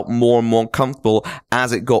kind of felt more and more comfortable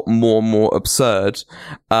as it got more and more absurd,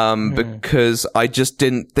 because I just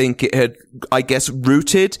didn't think it had, I guess,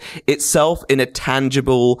 rooted itself in a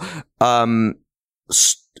tangible,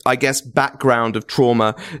 I guess, background of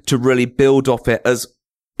trauma to really build off it as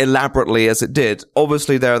elaborately as it did.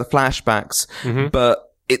 Obviously there are the flashbacks, but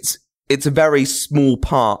it's a very small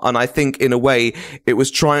part, and I think in a way it was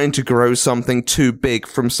trying to grow something too big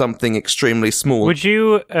from something extremely small. Would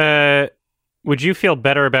you feel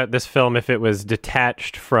better about this film if it was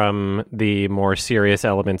detached from the more serious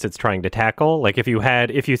elements it's trying to tackle? Like if you had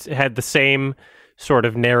the same sort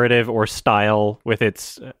of narrative or style with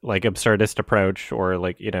its like absurdist approach, or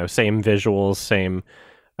like, you know, same visuals, same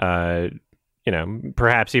you know,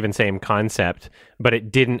 perhaps even same concept, but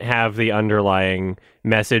it didn't have the underlying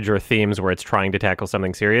message or themes where it's trying to tackle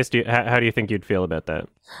something serious. How do you think you'd feel about that?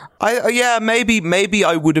 Maybe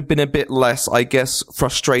I would have been a bit less, I guess,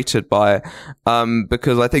 frustrated by it,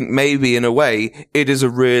 because I think maybe in a way it is a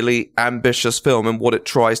really ambitious film in what it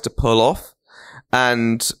tries to pull off.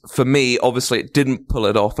 And for me, obviously it didn't pull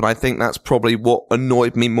it off, and I think that's probably what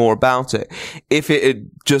annoyed me more about it. If it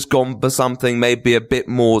had just gone for something maybe a bit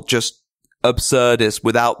more just absurdist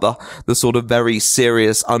without the sort of very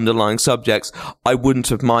serious underlying subjects, I wouldn't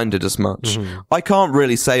have minded as much. I can't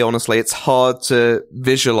really say, honestly. It's hard to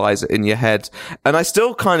visualize it in your head, and I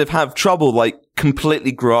still kind of have trouble like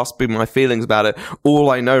completely grasping my feelings about it. All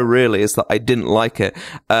I know really is that I didn't like it,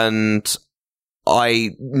 and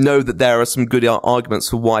I know that there are some good arguments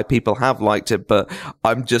for why people have liked it, but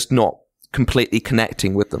I'm just not completely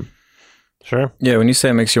connecting with them. Sure. Yeah, when you say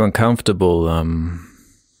it makes you uncomfortable,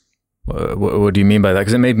 what do you mean by that?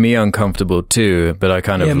 Because it made me uncomfortable too, but I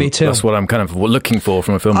kind of, me too. That's what I'm kind of looking for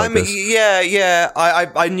from a film like this. Yeah.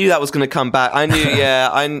 I knew that was going to come back. I knew,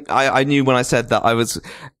 I knew when I said that I was,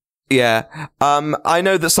 I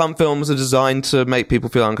know that some films are designed to make people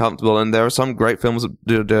feel uncomfortable, and there are some great films that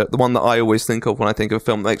do it. The one that I always think of when I think of a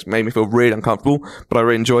film that made me feel really uncomfortable, but I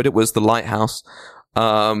really enjoyed it, was The Lighthouse.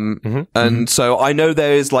 And so I know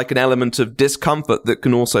there is like an element of discomfort that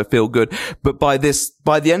can also feel good, but by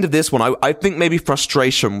the end of this one, I think maybe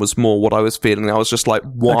frustration was more what I was feeling. I was just like,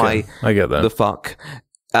 why? Okay, I get that. The fuck?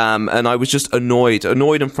 And I was just annoyed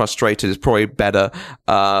and frustrated is probably better.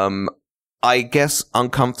 I guess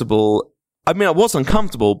uncomfortable. I mean, I was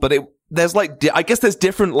uncomfortable, but there's like, I guess there's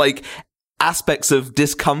different like aspects of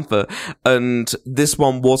discomfort, and this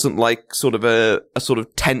one wasn't like sort of a sort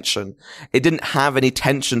of tension. It didn't have any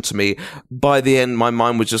tension to me. By the end, my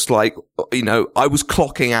mind was just like, you know, I was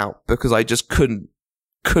clocking out because I just couldn't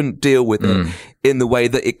deal with it in the way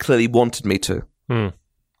that it clearly wanted me to.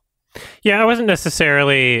 Yeah, I wasn't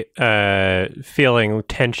necessarily feeling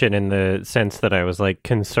tension in the sense that I was like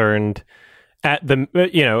concerned at the,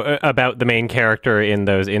 you know, about the main character in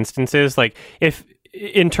those instances. Like if,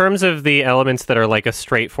 in terms of the elements that are like a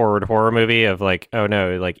straightforward horror movie of like, oh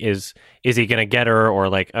no, like is he gonna get her, or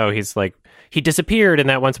like, oh, he's like, he disappeared in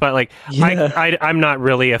that one spot. Like, I'm not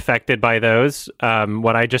really affected by those.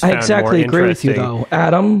 What I just found exactly more agree with you though,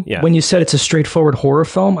 Adam. Yeah. When you said it's a straightforward horror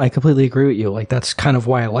film, I completely agree with you. Like that's kind of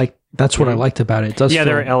why that's what I liked about it. It does feel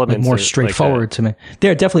there are elements like more like straightforward to me. There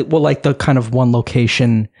are definitely, well, like the kind of one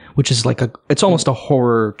location, which is like it's almost a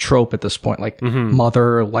horror trope at this point, like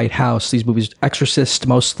Mother, Lighthouse, these movies, Exorcist,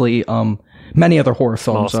 mostly, many other horror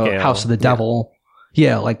films, House of the Devil.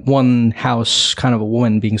 Yeah, like one house, kind of a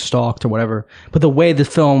woman being stalked or whatever. But the way the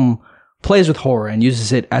film plays with horror and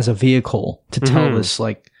uses it as a vehicle to tell this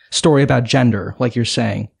like story about gender, like you're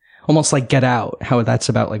saying, almost like Get Out, how that's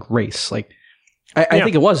about like race, like, I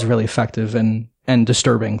think it was really effective and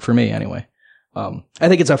disturbing for me anyway. I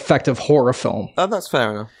think it's an effective horror film. Oh, that's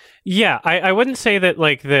fair enough. Yeah, I wouldn't say that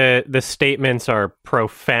like the statements are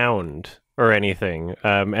profound or anything,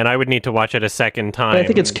 and I would need to watch it a second time. But I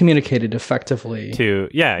think it's communicated effectively.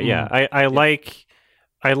 I like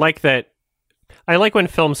that. I like when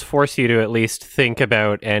films force you to at least think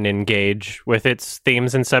about and engage with its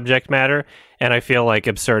themes and subject matter, and I feel like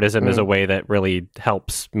absurdism is a way that really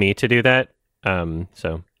helps me to do that.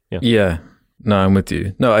 Yeah. No, I'm with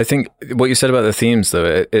you. No, I think what you said about the themes,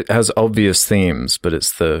 though, it has obvious themes, but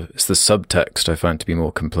it's the subtext I find to be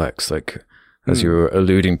more complex. Like as you were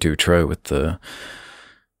alluding to, Tro, with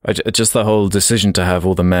just the whole decision to have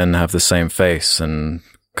all the men have the same face, and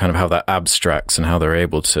kind of how that abstracts and how they're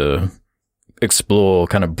able to explore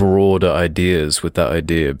kind of broader ideas with that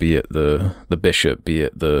idea, be it the bishop, be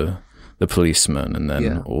it the policeman, and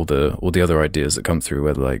then all the other ideas that come through,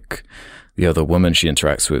 where like the other women she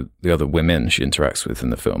interacts with in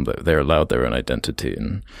the film, that they're allowed their own identity,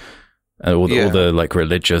 and all the like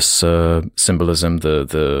religious symbolism,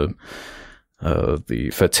 the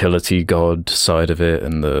fertility god side of it,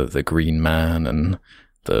 and the green man, and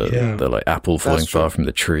the like apple falling far from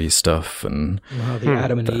the tree stuff, and the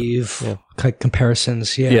Adam and Eve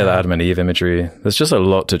comparisons. The Adam and Eve imagery. There's just a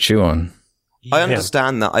lot to chew on. I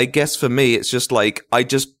understand that. I guess for me, it's just like, I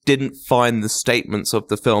just didn't find the statements of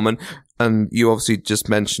the film, and you obviously just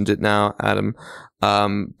mentioned it now, Adam.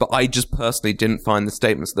 But I just personally didn't find the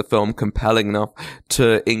statements of the film compelling enough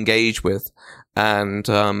to engage with. And,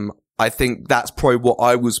 I think that's probably what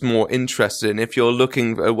I was more interested in. If you're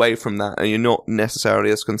looking away from that and you're not necessarily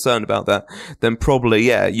as concerned about that, then probably,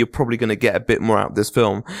 you're probably going to get a bit more out of this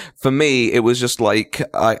film. For me, it was just like,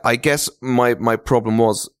 I guess my problem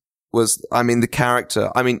was, I mean, the character.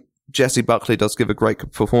 I mean, Jessie Buckley does give a great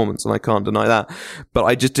performance, and I can't deny that. But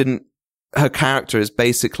I just didn't. Her character is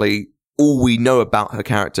basically, all we know about her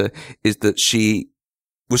character is that she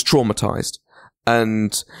was traumatized,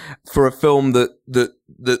 and for a film that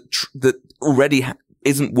already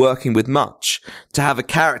isn't working with much, to have a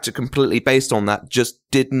character completely based on that just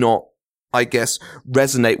did not, I guess,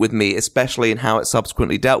 resonate with me, especially in how it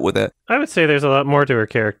subsequently dealt with it. I would say there's a lot more to her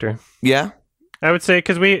character. Yeah. I would say,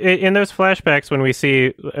 because in those flashbacks, when we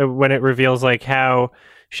see, when it reveals like how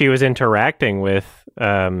she was interacting with,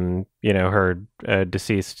 her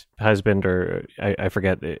deceased husband, or I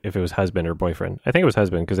forget if it was husband or boyfriend. I think it was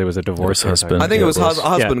husband, because there was a divorce. Husband. I think it was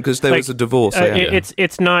husband, because there was a divorce.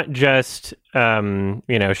 It's not just she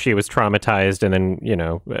was traumatized, and then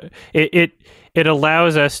it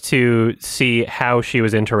allows us to see how she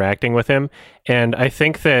was interacting with him, and I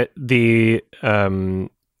think that the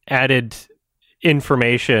added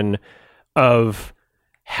information of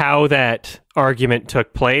how that argument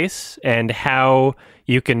took place, and how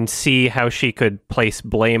you can see how she could place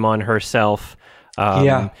blame on herself,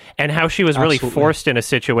 and how she was really forced in a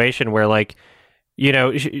situation where, like,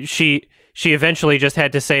 she eventually just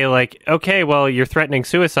had to say, like, okay, well, you're threatening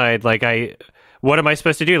suicide, like, what am I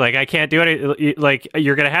supposed to do? Like, I can't do it. Like,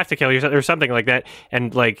 you're gonna have to kill yourself or something like that.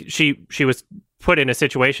 And like, she was put in a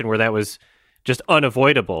situation where that was just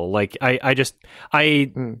unavoidable. Like, I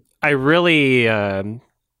really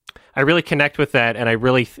connect with that, and I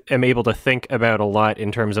really am able to think about a lot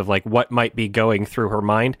in terms of like what might be going through her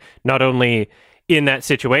mind, not only in that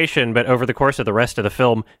situation, but over the course of the rest of the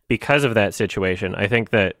film because of that situation. I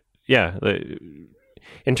think that,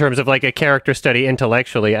 in terms of like a character study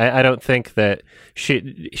intellectually, I don't think that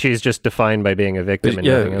she's just defined by being a victim.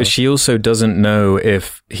 But she also doesn't know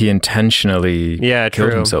if he intentionally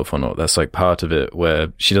killed himself or not. That's like part of it,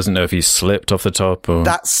 where she doesn't know if he slipped off the top or...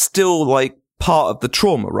 That's still like part of the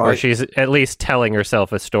trauma, right? Or she's at least telling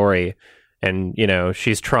herself a story, and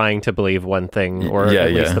she's trying to believe one thing, or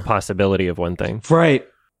at least the possibility of one thing. Right.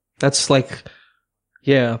 That's like...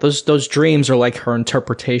 Yeah, those dreams are like her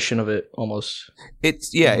interpretation of it, almost. It's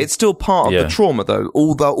still part of the trauma, though.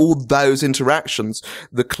 All those interactions,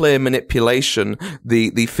 the clear manipulation,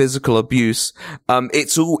 the physical abuse,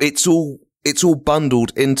 it's all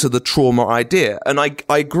bundled into the trauma idea. And I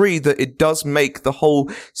agree that it does make the whole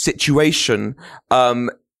situation,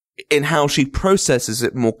 in how she processes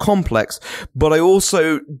it, more complex. But I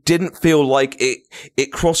also didn't feel like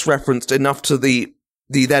it cross-referenced enough to the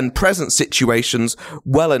then present situations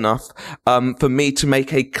well enough for me to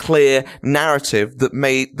make a clear narrative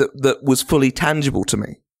that was fully tangible to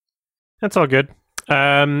me. That's all good.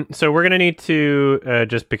 So we're going to need to,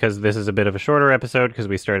 just because this is a bit of a shorter episode because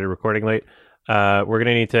we started recording late, we're going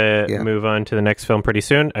to need to move on to the next film pretty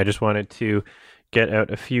soon. I just wanted to get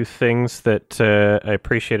out a few things that I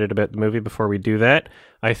appreciated about the movie before we do that.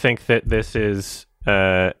 I think that this is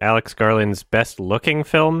Alex Garland's best looking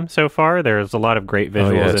film so far. There's a lot of great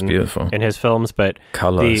visuals in his films, but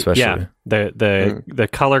color especially. The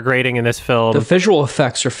color grading in this film, the visual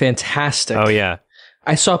effects are fantastic. Oh yeah.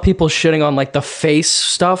 I saw people shitting on like the face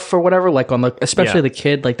stuff or whatever, like on especially the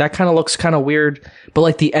kid, like that kind of looks kind of weird. But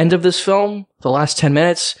like the end of this film, the last 10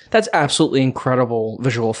 minutes, that's absolutely incredible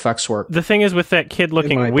visual effects work. The thing is with that kid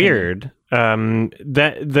looking weird,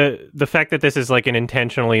 that the fact that this is like an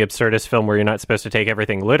intentionally absurdist film where you're not supposed to take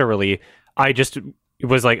everything literally, I just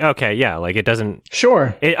was like, okay, yeah, like it doesn't...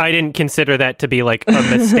 Sure. I didn't consider that to be like a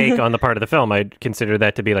mistake on the part of the film. I consider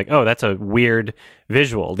that to be like, oh, that's a weird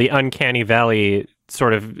visual. The uncanny valley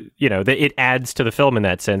sort of, it adds to the film in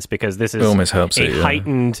that sense, because this is almost helps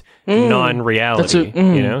heightened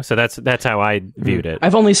non-reality, so that's how I viewed it.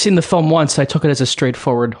 I've only seen the film once. I took it as a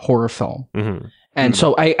straightforward horror film. And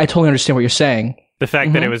so I totally understand what you're saying. The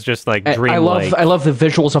fact that it was just like dreamlike. I love the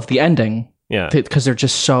visuals of the ending. Yeah. Because they're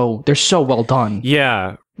so well done.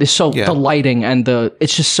 Yeah. The lighting and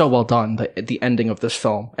it's just so well done, the ending of this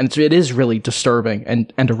film. And it is really disturbing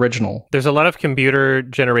and original. There's a lot of computer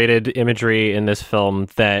generated imagery in this film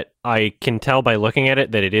that I can tell by looking at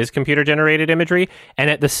it that it is computer generated imagery. And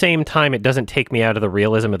at the same time, it doesn't take me out of the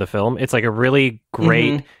realism of the film. It's like a really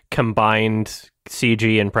great combined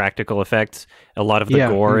CG and practical effects. A lot of the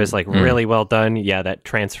gore is like really well done. Yeah, that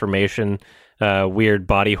transformation, weird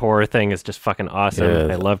body horror thing is just fucking awesome.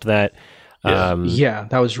 Yeah. I loved that. Yeah,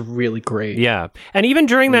 that was really great. Yeah. And even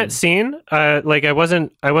during that scene, like I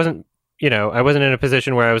wasn't in a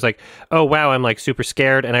position where I was like, oh wow, I'm like super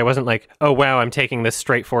scared, and I wasn't like, oh wow, I'm taking this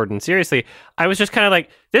straightforward and seriously. I was just kind of like,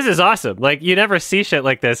 this is awesome. Like, you never see shit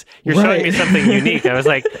like this. You're showing me something unique. I was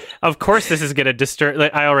like, of course this is gonna disturb.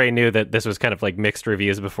 Like, I already knew that this was kind of like mixed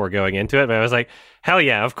reviews before going into it, but I was like, hell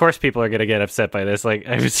yeah, of course people are gonna get upset by this. Like,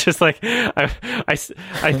 I was just like, I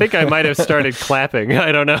think I might have started clapping.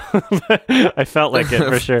 I don't know. I felt like it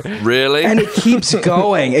for sure. Really? And it keeps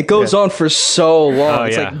going. It goes on for so long.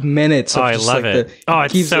 It's like minutes. I love it.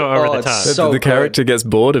 It's so over the top. The character gets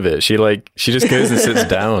bored of it. She just goes and sits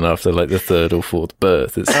down after like the third or fourth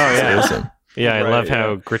birth. It's awesome. Yeah, I love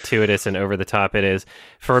how gratuitous and over the top it is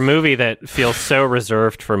for a movie that feels so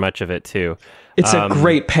reserved for much of it too. It's a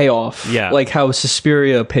great payoff. Yeah. Like how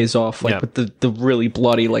Suspiria pays off, like with the really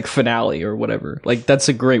bloody like finale or whatever. Like that's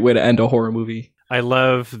a great way to end a horror movie. I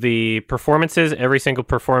love the performances. Every single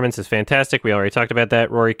performance is fantastic. We already talked about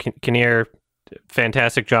that. Rory Kinnear,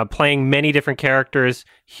 fantastic job playing many different characters,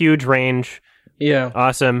 huge range. Yeah.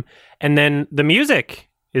 Awesome. And then the music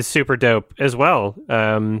is super dope as well.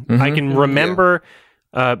 I can remember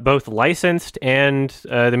both licensed and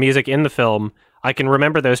the music in the film. I can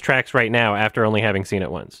remember those tracks right now after only having seen it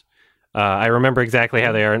once. I remember exactly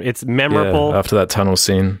how they are. It's memorable. Yeah, after that tunnel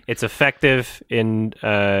scene. It's effective in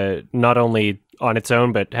not only on its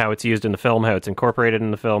own, but how it's used in the film, how it's incorporated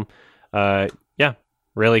in the film.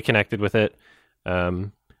 Really connected with it.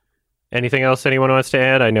 Anything else anyone wants to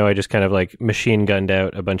add? I know I just kind of like machine gunned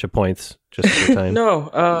out a bunch of points just for time. No,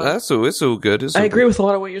 it's all good. I agree with a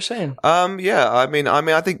lot of what you're saying. I mean,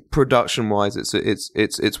 I think production wise,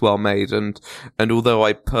 it's well made, and although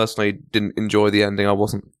I personally didn't enjoy the ending, I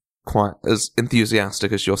wasn't quite as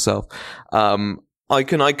enthusiastic as yourself. I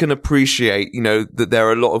can appreciate, that there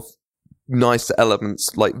are a lot of nice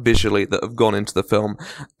elements, like visually, that have gone into the film,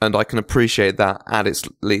 and I can appreciate that at its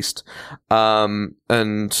least.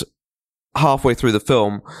 And halfway through the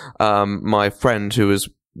film, my friend who was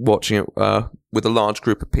watching it with a large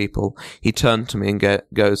group of people, he turned to me and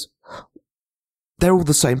goes, "They're all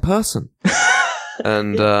the same person."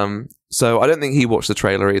 And so I don't think he watched the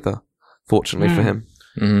trailer either, fortunately for him.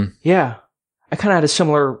 Mm-hmm. Yeah, I kind of had a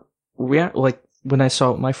similar like when I saw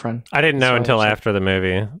it with my friend. I didn't know until after the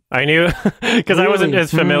movie. I knew because I wasn't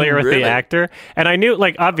as familiar with the actor, and I knew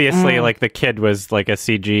like obviously like the kid was like a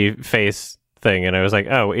CG face thing, and I was like,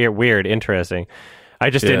 oh, weird, interesting.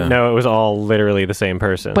 I just didn't know it was all literally the same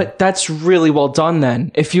person. But that's really well done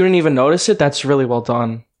then. If you didn't even notice it, that's really well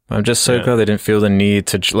done. I'm just so glad they didn't feel the need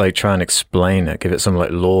to like try and explain it, give it some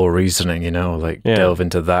like lore reasoning, delve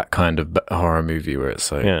into that kind of horror movie where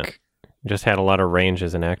it's like just had a lot of range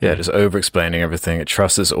as an actor. Yeah, just over-explaining everything. It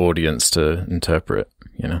trusts its audience to interpret,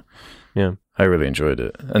 Yeah. I really enjoyed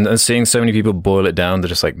it. And seeing so many people boil it down to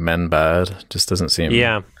just like men bad just doesn't seem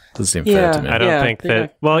fair to me. I don't think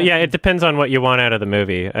that... Well, it depends on what you want out of the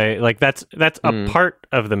movie. That's a part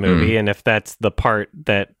of the movie, and if that's the part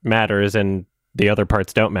that matters and the other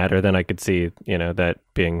parts don't matter, then I could see, that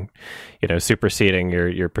being, superseding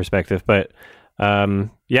your perspective. But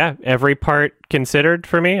every part considered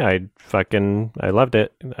for me, I loved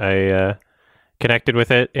it. I connected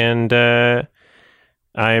with it, and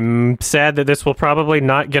I'm sad that this will probably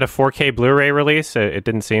not get a 4K Blu-ray release. It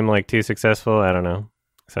didn't seem like too successful. I don't know.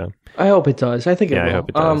 So I hope it does. I think it will. I hope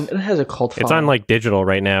it does. It has a cult following. It's on like digital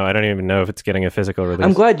right now. I don't even know if it's getting a physical release.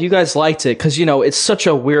 I'm glad you guys liked it because it's such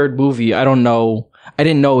a weird movie. I don't know. I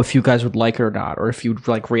didn't know if you guys would like it or not, or if you'd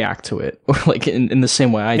like react to it, or like in the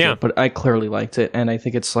same way I did. But I clearly liked it, and I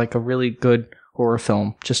think it's like a really good horror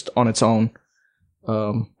film just on its own.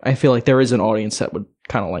 I feel like there is an audience that would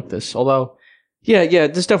kind of like this. Although,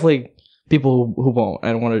 there's definitely people who won't.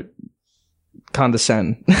 I don't want to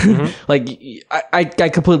condescend. Like I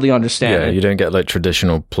completely understand. Yeah, you don't get like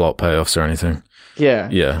traditional plot payoffs or anything.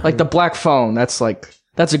 Yeah. Like The Black Phone, that's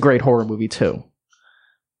a great horror movie too.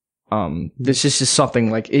 This is just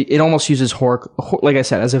something like it almost uses horror, like I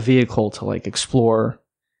said, as a vehicle to like explore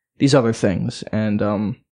these other things. And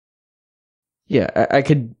I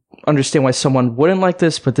could understand why someone wouldn't like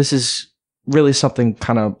this, but this is really something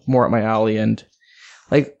kind of more up my alley. And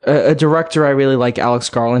Like a director, I really like Alex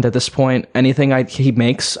Garland at this point. Anything he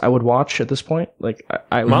makes, I would watch at this point. Like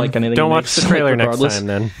I would like anything. Don't he watch makes, the trailer like, next time,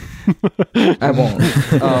 then. I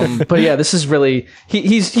won't. But yeah, this is really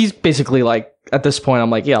he's basically like at this point. I'm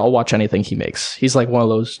like, yeah, I'll watch anything he makes. He's like one of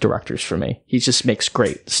those directors for me. He just makes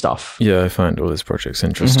great stuff. Yeah, I find all his projects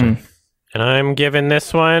interesting. Mm-hmm. And I'm giving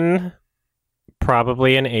this one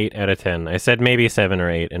probably an 8 out of 10. I said maybe 7 or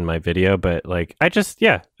 8 in my video, but like I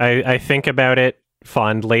think about it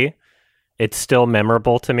fondly. It's still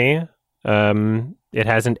memorable to me. It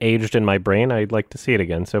hasn't aged in my brain. I'd like to see it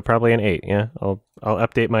again, so probably an 8. Yeah, I'll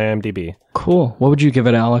update my IMDb. Cool. What would you give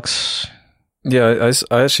it, Alex? Yeah,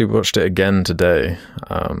 I actually watched it again today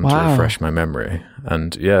to refresh my memory,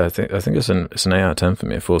 and yeah, I think it's an 8 out of 10 for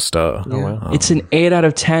me, a 4-star. Yeah. Oh, wow. It's an 8 out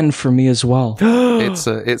of 10 for me as well. It's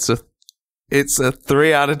a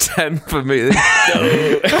 3 out of 10 for me.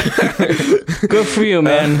 Good for you,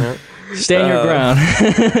 man. Stand your ground.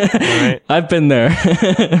 Right. I've been there.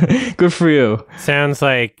 Good for you. Sounds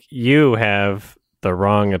like you have the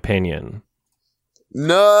wrong opinion.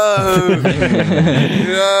 No,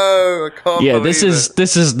 I can't. Yeah, this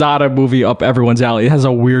is not a movie up everyone's alley. It has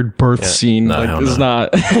a weird birth scene. No, it's not.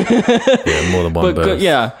 Yeah, more than one birth.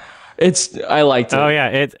 Yeah, I liked it. Oh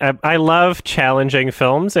yeah, I love challenging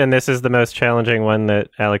films, and this is the most challenging one that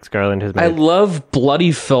Alex Garland has made. I love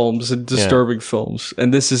bloody films and disturbing films,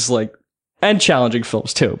 and this is like, and challenging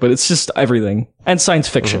films too. But it's just everything and science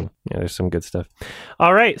fiction. Mm-hmm. Yeah, there's some good stuff.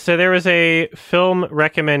 All right, so there was a film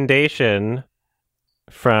recommendation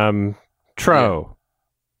from Tro.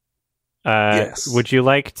 Yes. Would you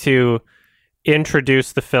like to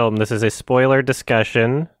introduce the film? This is a spoiler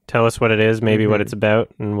discussion. Tell us what it is, maybe what it's about,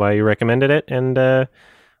 and why you recommended it, and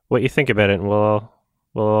what you think about it, and we'll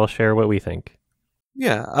all share what we think.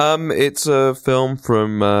 Yeah, it's a film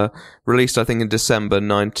from released, I think, in December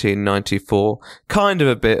 1994. Kind of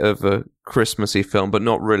a bit of a Christmassy film, but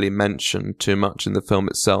not really mentioned too much in the film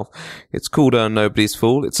itself. It's called Nobody's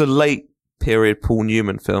Fool. It's a late period Paul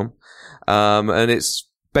Newman film, and it's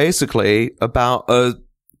basically about a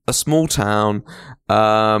small town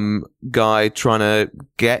guy trying to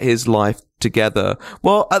get his life together.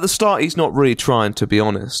 Well, at the start, he's not really trying, to be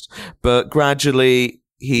honest, but gradually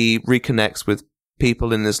he reconnects with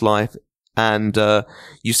people in his life, and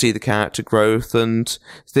you see the character growth, and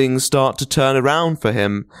things start to turn around for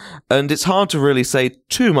him. And it's hard to really say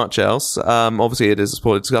too much else. Obviously, it is a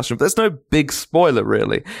spoiler discussion, but there's no big spoiler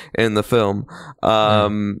really in the film.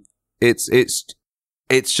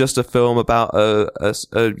 It's just a film about a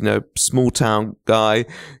small town guy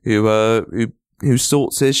who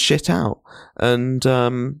sorts his shit out, and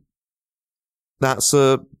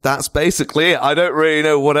that's basically it. I don't really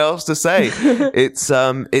know what else to say.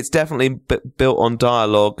 It's definitely built on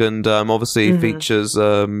dialogue, and obviously features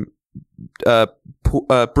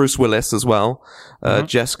Bruce Willis as well,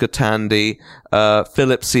 Jessica Tandy,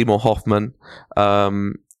 Philip Seymour Hoffman,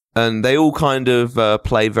 and they all kind of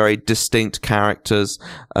play very distinct characters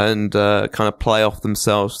and kind of play off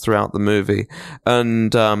themselves throughout the movie.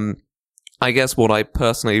 And I guess what I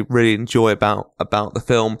personally really enjoy about the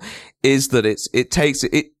film is that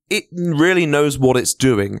it really knows what it's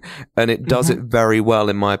doing, and it does it very well,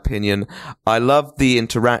 in my opinion. I love the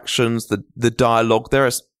interactions, the dialogue. There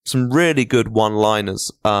are some really good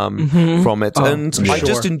one-liners from it, and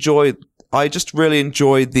I just really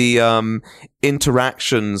enjoy the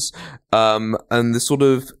interactions and the sort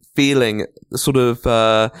of feeling,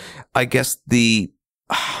 I guess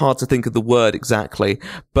hard to think of the word exactly,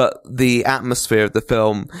 but the atmosphere of the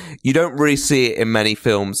film, you don't really see it in many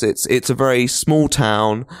films. It's a very small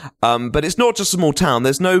town, but it's not just a small town.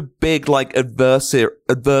 There's no big like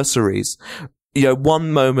adversaries. You know,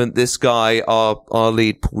 one moment this guy, our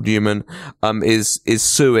lead Paul Newman, is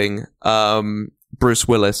suing Bruce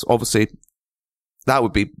Willis. Obviously, that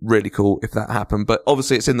would be really cool if that happened, but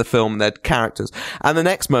obviously it's in the film and they're characters. And the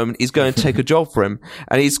next moment he's going to take a job for him,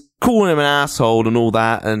 and he's calling him an asshole and all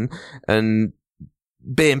that, and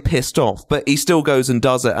being pissed off, but he still goes and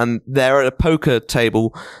does it, and they're at a poker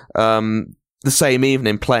table the same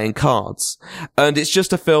evening playing cards. And it's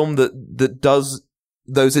just a film that does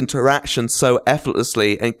those interactions so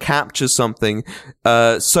effortlessly and captures something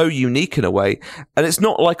so unique in a way. And it's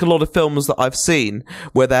not like a lot of films that I've seen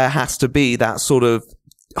where there has to be that sort of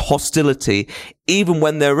hostility. Even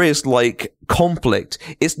when there is like conflict,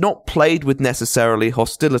 it's not played with necessarily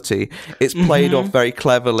hostility. It's played off very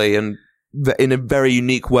cleverly, and in a very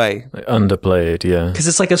unique way. Like underplayed, yeah. Because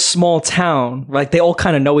it's like a small town. Like, they all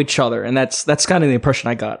kind of know each other, and that's kind of the impression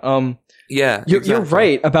I got. Yeah, you're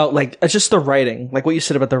right about, like, just the writing. Like, what you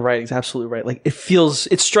said about the writing is absolutely right. Like,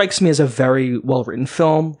 it strikes me as a very well-written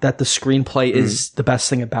film, that the screenplay is the best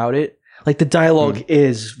thing about it. Like, the dialogue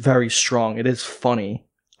is very strong. It is funny,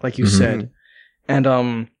 like you said.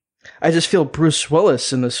 And, I just feel Bruce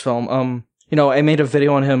Willis in this film. You know, I made a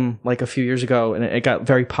video on him, like, a few years ago, and it got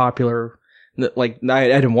very popular. Like, I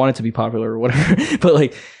didn't want it to be popular or whatever, but,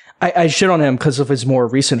 like, I shit on him because of his more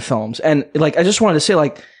recent films. And, like, I just wanted to say,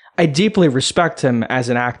 like, I deeply respect him as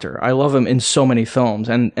an actor. I love him in so many films.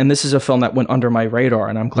 And this is a film that went under my radar,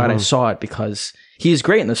 and I'm glad I saw it because he's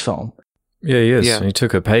great in this film. Yeah, he is. Yeah. He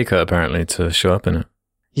took a pay cut, apparently, to show up in it.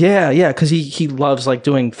 Yeah, because he loves, like,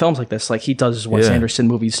 doing films like this. Like, he does Wes Anderson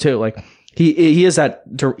movies, too. Like, he is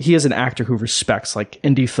an actor who respects, like,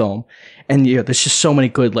 indie film. And, yeah, there's just so many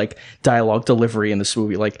good, like, dialogue delivery in this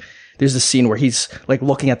movie. Like, there's a scene where he's, like,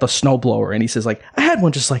 looking at the snowblower, and he says, like, I had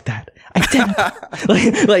one just like that. Identical.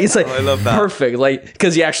 like it's like, I love that. Perfect. Like,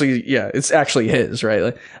 because it's actually his, right?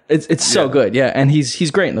 Like, it's so good. Yeah, and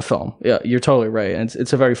he's great in the film. Yeah, you're totally right. And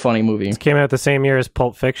it's a very funny movie. It came out the same year as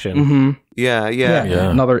Pulp Fiction. Mm-hmm. Yeah.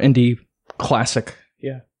 Another indie classic.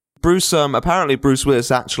 Yeah. Bruce, apparently Bruce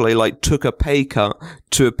Willis actually, like, took a pay cut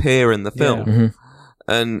to appear in the film.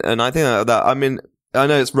 And I think that, I mean, I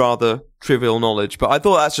know it's rather trivial knowledge, but I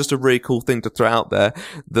thought that's just a really cool thing to throw out there,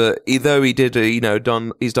 that although he did, he's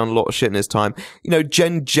done a lot of shit in his time,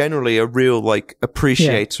 generally a real, like,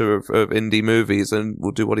 appreciator of indie movies, and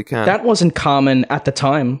will do what he can. That wasn't common at the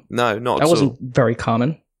time. No, not at all. That wasn't very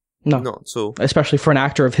common. No. Not at all. Especially for an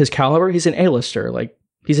actor of his caliber. He's an A-lister. Like,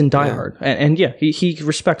 he's in Die Hard. And he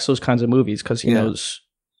respects those kinds of movies because he knows.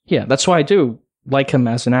 Yeah, that's why I do like him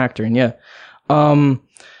as an actor. And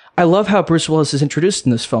I love how Bruce Willis is introduced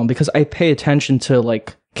in this film because I pay attention to,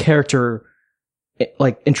 like, character,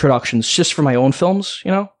 like, introductions just for my own films,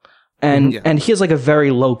 you know? And he has, like, a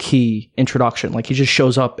very low key introduction. Like, he just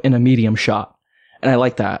shows up in a medium shot. And I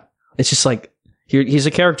like that. It's just like, he's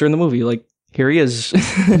a character in the movie. Like, here he is.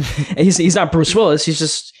 And he's not Bruce Willis.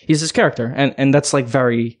 He's his character. And that's, like,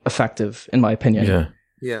 very effective in my opinion.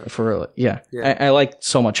 Yeah. Yeah. I liked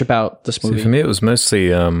so much about this movie. See, for me, it was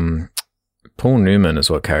mostly, Paul Newman is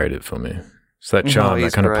what carried it for me. It's that charm,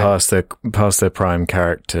 that kind of past their prime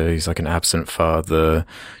character. He's like an absent father,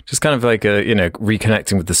 just kind of like a,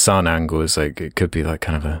 reconnecting with the son angle is like, it could be like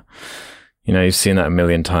kind of a, you've seen that a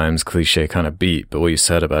million times, cliche kind of beat, but what you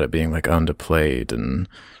said about it being like underplayed, and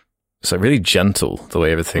it's like really gentle the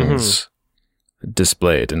way everything's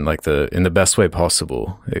displayed in like in the best way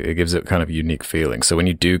possible. It gives it kind of a unique feeling. So when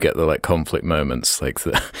you do get the like conflict moments, like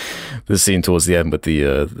the scene towards the end with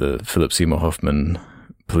the Philip Seymour Hoffman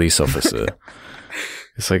police officer,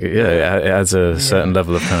 it's like, it adds a certain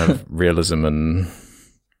level of kind of realism, and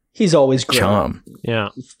he's always great. Charm. Yeah.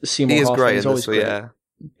 Seymour he is Hoffman great is in always this, great. yeah.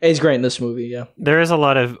 He's great in this movie, yeah. There is a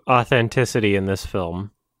lot of authenticity in this film.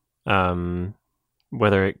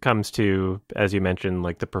 Whether it comes to, as you mentioned,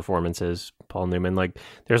 like the performances, Paul Newman, like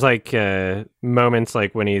there's like moments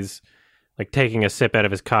like when he's like taking a sip out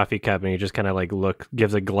of his coffee cup and he just kind of like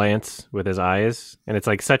gives a glance with his eyes, and it's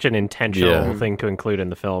like such an intentional thing to include in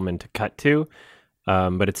the film and to cut to,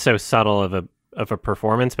 but it's so subtle of a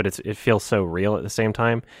performance, but it feels so real at the same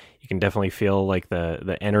time. You can definitely feel like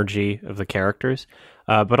the energy of the characters,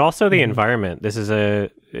 but also the environment. This is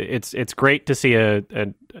it's great to see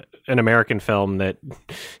an American film that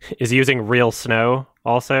is using real snow.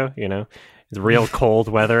 Also, it's real cold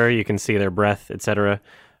weather. You can see their breath, etc.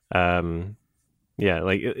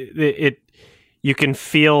 Like it. You can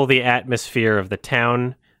feel the atmosphere of the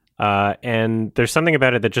town. And there's something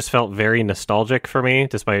about it that just felt very nostalgic for me,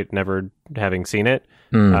 despite never having seen it.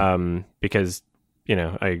 Because,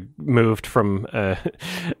 I moved from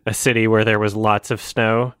a city where there was lots of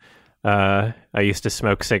snow. I used to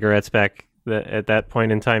smoke cigarettes back at that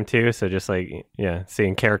point in time too. So just like,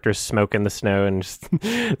 seeing characters smoke in the snow and just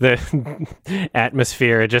the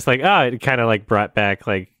atmosphere, just like, it kind of like brought back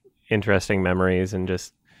like interesting memories, and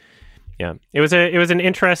just, it was an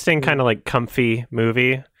interesting kind of like comfy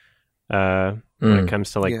movie. When it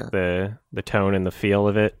comes to like the tone and the feel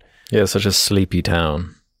of it. Yeah, such a sleepy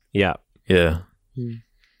town. Yeah.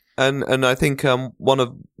 And I think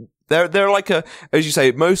they're like as you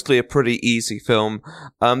say, mostly a pretty easy film.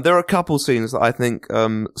 There are a couple scenes that I think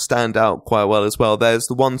stand out quite well as well. There's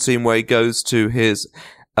the one scene where he goes to his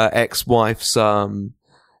ex-wife's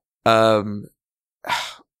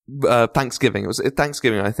Thanksgiving. It was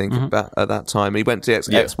Thanksgiving, I think, at that time. He went to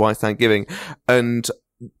ex-wife Thanksgiving, and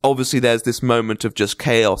obviously there's this moment of just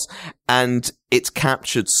chaos, and it's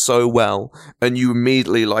captured so well, and you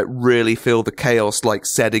immediately like really feel the chaos like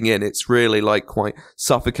setting in. It's really like quite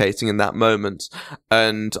suffocating in that moment.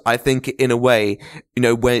 And I think in a way, you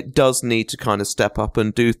know, when it does need to kind of step up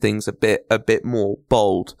and do things a bit more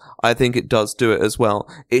bold, I think it does do it as well.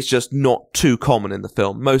 It's just not too common in the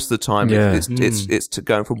film. Most of the time, it's to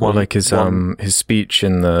going from one. Well, like his speech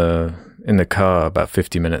in the car about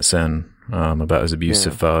 50 minutes in, about his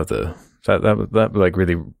abusive father. That like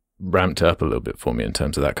really ramped up a little bit for me in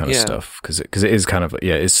terms of that kind of stuff, because it is kind of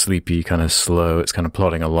it's sleepy, kind of slow. It's kind of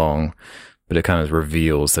plodding along, but it kind of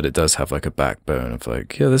reveals that it does have like a backbone of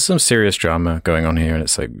like there's some serious drama going on here, and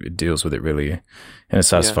it's like it deals with it really in a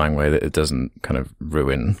satisfying way that it doesn't kind of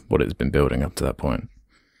ruin what it's been building up to that point.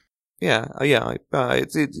 It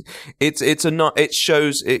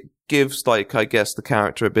shows, it gives like, I guess, the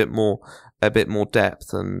character a bit more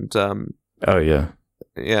depth, and and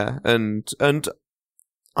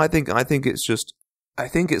I think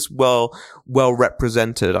it's well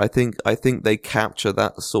represented. I think they capture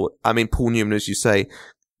that sort. I mean, Paul Newman, as you say,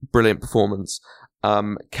 brilliant performance,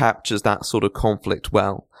 captures that sort of conflict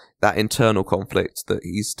well, that internal conflict that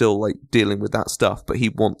he's still like dealing with that stuff, but he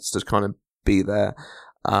wants to kind of be there.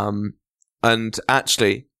 And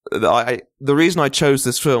actually, the reason I chose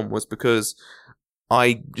this film was because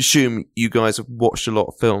I assume you guys have watched a lot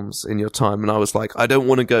of films in your time, and I was like, I don't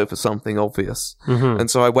want to go for something obvious. Mm-hmm. And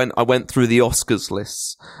so I went through the Oscars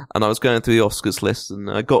lists, and I was going through the Oscars lists, and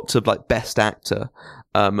I got to like Best Actor,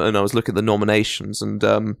 and I was looking at the nominations,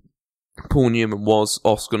 and Paul Newman was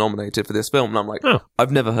Oscar nominated for this film, and I'm like,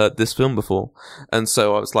 I've never heard this film before. And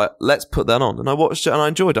so I was like, let's put that on. And I watched it and I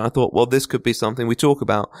enjoyed it. I thought, well, this could be something we talk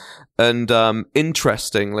about. And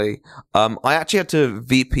interestingly, I actually had to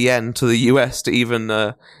VPN to the US to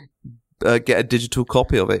even get a digital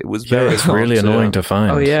copy of it. It was it's really annoying to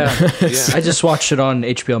find. Oh yeah. I just watched it on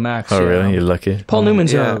HBO Max. Oh really? You're lucky. Paul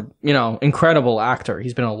Newman's a incredible actor.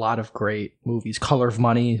 He's been in a lot of great movies. Color of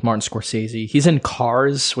Money, Martin Scorsese. He's in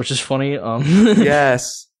Cars, which is funny.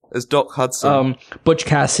 Yes, as Doc Hudson. Butch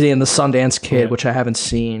Cassidy and the Sundance Kid, which I haven't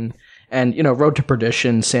seen. And Road to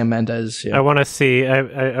Perdition, Sam Mendes. Yeah. I want to see.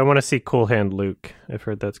 I want to see Cool Hand Luke. I've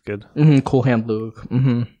heard that's good. Mm-hmm, Cool Hand Luke.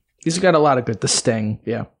 Mm-hmm. He's got a lot of good. The Sting.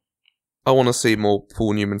 Yeah. I want to see more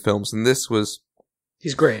Paul Newman films, and this was.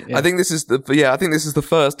 He's great. Yeah. I think this is the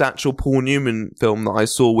first actual Paul Newman film that I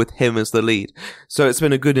saw with him as the lead. So it's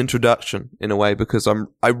been a good introduction in a way, because one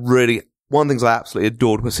of the things I absolutely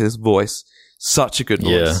adored was his voice. Such a good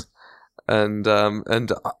voice. And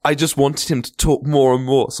I just wanted him to talk more and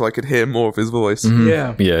more so I could hear more of his voice.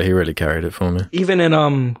 Mm-hmm. Yeah, he really carried it for me. Even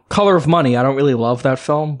in Color of Money, I don't really love that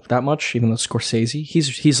film that much, even though Scorsese.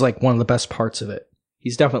 He's like one of the best parts of it.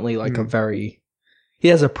 He's definitely like he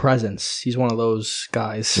has a presence. He's one of those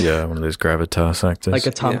guys. Yeah, one of those gravitas actors. Like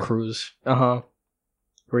a Tom Cruise. Where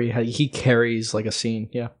he carries like a scene.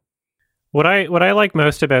 Yeah. What I like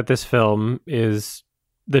most about this film is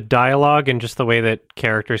the dialogue and just the way that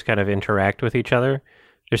characters kind of interact with each other.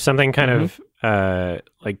 There's something kind of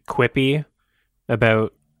like quippy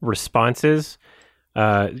about responses.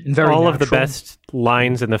 All of the best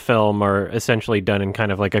lines in the film are essentially done in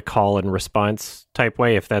kind of like a call and response type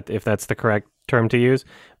way, if that's the correct term to use.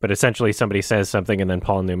 But essentially somebody says something and then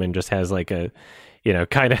Paul Newman just has like a,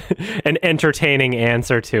 kind of an entertaining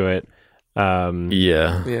answer to it. Or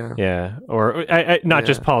not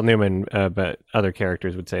just Paul Newman, but other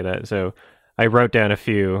characters would say that. So I wrote down a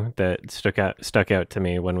few that stuck out to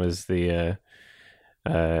me. One was the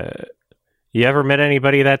you ever met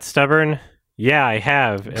anybody that's stubborn? Yeah, I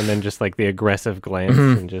have. And then just like the aggressive glance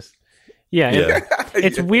and just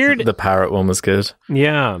it's weird. The parrot one was good.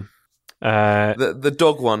 Yeah. The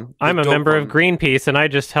dog one. I'm a member of Greenpeace and I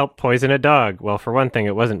just helped poison a dog. Well, for one thing,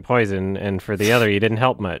 it wasn't poison, and for the other, you didn't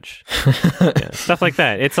help much. Stuff like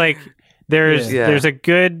that. It's like there's a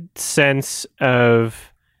good sense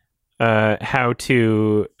of how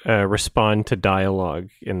to respond to dialogue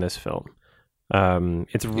in this film.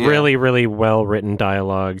 It's really, really well written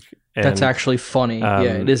dialogue. And, that's actually funny.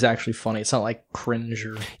 It is actually funny. It's not like cringe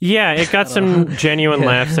or... Yeah, it got some genuine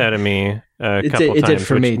laughs out of me a couple times, did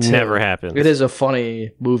for which me too. Never happens. It is a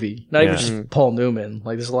funny movie. Not even just Paul Newman.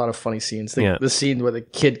 Like, there's a lot of funny scenes. The scene where the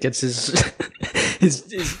kid gets his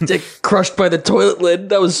dick crushed by the toilet lid.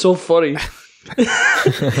 That was so funny. And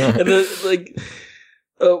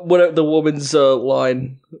the woman's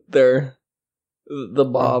line there, the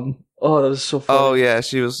mom. Oh, that was so funny. Oh yeah,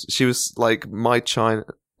 she was like my China.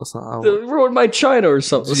 Ruined my China or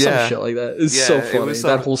something, some shit like that. It's so funny,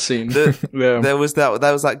 that whole scene. There was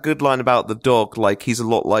that good line about the dog, like, he's a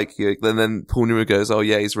lot like you, and then Paul Newman goes, oh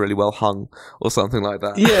yeah, he's really well hung, or something like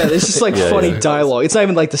that. Yeah, it's just like funny dialogue. It's not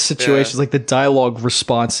even like the situations, like the dialogue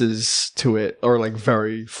responses to it are like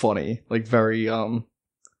very funny, like very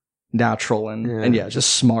natural and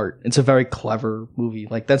just smart. It's a very clever movie.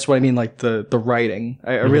 Like, that's what I mean, like the writing.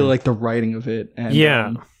 I really like the writing of it.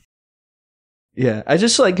 And I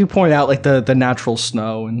just, like you point out, like the natural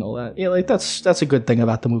snow and all that. Yeah, like that's a good thing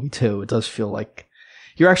about the movie too. It does feel like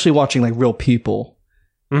you're actually watching like real people,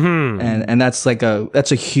 and that's like a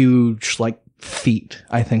huge like feat,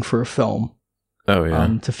 I think, for a film. Oh yeah,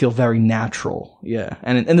 to feel very natural. Yeah,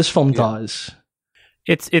 and this film does.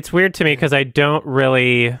 It's weird to me because I don't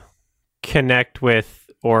really connect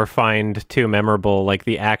with or find too memorable like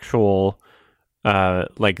the actual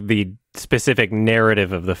like the specific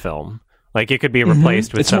narrative of the film. Like, it could be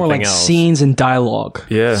replaced with something else. It's more like scenes and dialogue.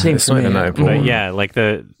 Yeah, it's not even that important. But yeah, like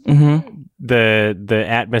the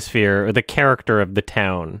atmosphere or the character of the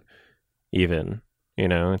town, even. You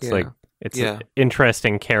know, it's like it's an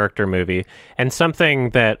interesting character movie, and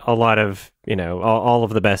something that a lot of all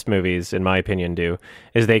of the best movies, in my opinion, do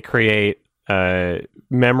is they create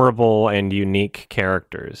memorable and unique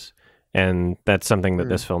characters, and that's something that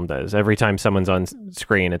this film does. Every time someone's on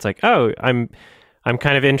screen, it's like, oh, I'm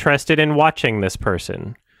kind of interested in watching this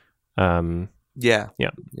person.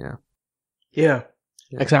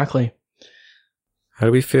 Exactly. How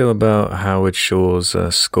do we feel about Howard Shore's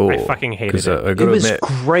score? I fucking hated it. It was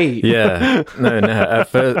great. Yeah. No. At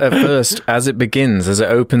first, as it begins, as it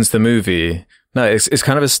opens the movie, it's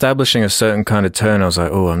kind of establishing a certain kind of tone. I was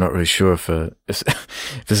like, oh, I'm not really sure if this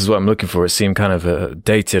is what I'm looking for. It seemed kind of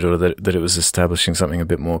dated, or that it was establishing something a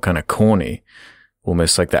bit more kind of corny,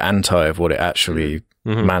 almost like the anti of what it actually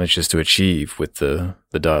manages to achieve with the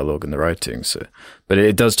dialogue and the writing. So, but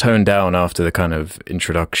it does tone down after the kind of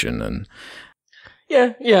introduction and.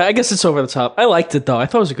 Yeah, I guess it's over the top. I liked it though. I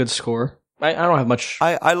thought it was a good score. I don't have much.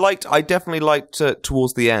 I definitely liked it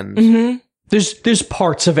towards the end. Mm-hmm. There's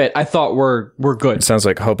parts of it I thought were good. It sounds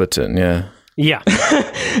like Hobbiton, yeah. Yeah.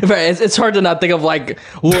 It's hard to not think of like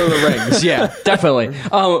Lord of the Rings. Yeah, definitely.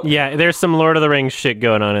 Yeah, there's some Lord of the Rings shit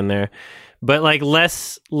going on in there. But like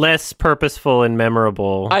less purposeful and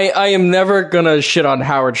memorable. I am never gonna shit on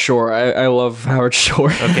Howard Shore. I love Howard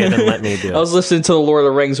Shore. Okay, then let me do it. I was listening to the Lord of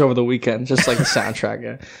the Rings over the weekend, just like the soundtrack.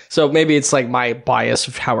 Yeah. So maybe it's like my bias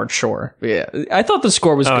of Howard Shore. But yeah, I thought the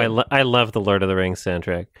score was good. I love the Lord of the Rings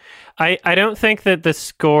soundtrack. I don't think that the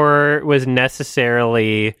score was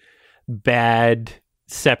necessarily bad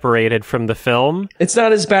separated from the film. It's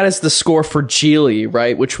not as bad as the score for Geely,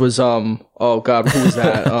 right? Which was oh god, who was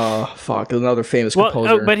that? Fuck, another famous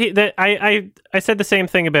composer. But I said the same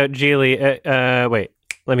thing about Geely. Wait,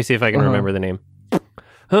 let me see if I can remember the name.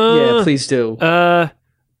 Yeah, please do.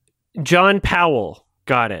 John Powell.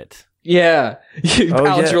 Got it. Yeah.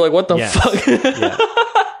 Powell's, you're like, what the fuck? Yeah.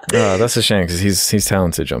 Oh, that's a shame because he's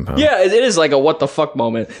talented, John Powell. Yeah, it is like a what the fuck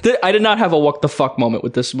moment. I did not have a what the fuck moment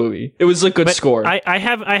with this movie. It was a good score. I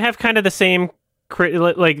have kind of the same,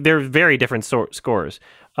 like they're very different scores.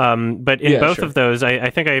 But in both of those, I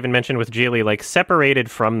think I even mentioned with Geely, like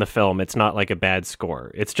separated from the film, it's not like a bad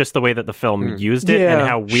score. It's just the way that the film used it and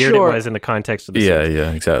how weird it was in the context of the scene.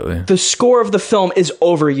 Yeah, exactly. The score of the film is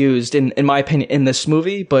overused, in my opinion, in this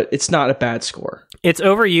movie, but it's not a bad score. It's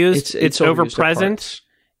overused. It's overpresent.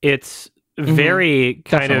 It's very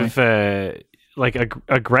kind of like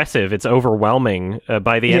aggressive. It's overwhelming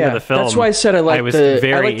by the end of the film. That's why I said I like the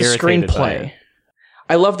screenplay.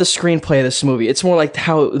 I love the screenplay of this movie. It's more like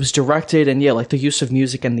how it was directed, and like the use of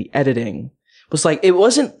music and the editing was like it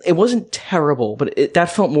wasn't terrible, but that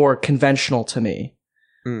felt more conventional to me.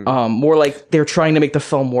 More like they're trying to make the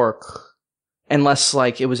film work, and less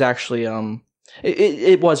like it was actually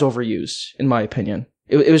it was overused in my opinion.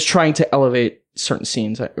 It was trying to elevate certain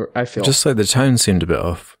scenes, I feel. Just like the tone seemed a bit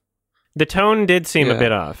off. The tone did seem a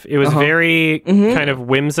bit off. It was very kind of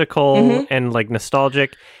whimsical and like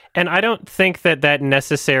nostalgic. And I don't think that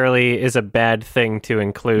necessarily is a bad thing to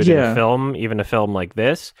include in a film, even a film like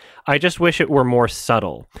this. I just wish it were more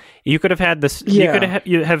subtle. You could have had this. You could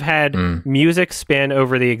have had music span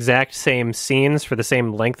over the exact same scenes for the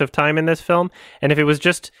same length of time in this film. And if it was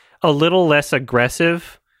just a little less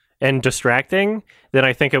aggressive and distracting, then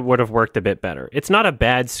I think it would have worked a bit better. It's not a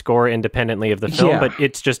bad score independently of the film, but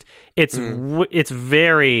it's just it's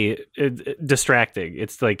very distracting.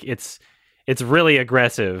 It's like it's It's really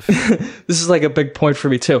aggressive. This is like a big point for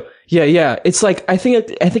me too. Yeah. It's like I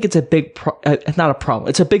think it's a big not a problem.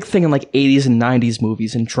 It's a big thing in like 80s and 90s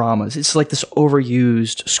movies and dramas. It's like this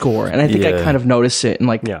overused score, and I think I kind of notice it in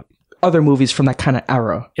like other movies from that kind of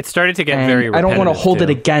era. It started to get very repetitive. I don't want to hold it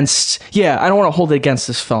against. Yeah, I don't want to hold it against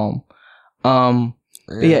this film.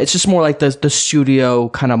 It's just more like the studio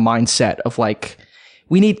kind of mindset of like,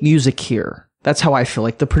 we need music here. That's how I feel.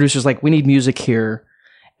 Like the producer's like, we need music here.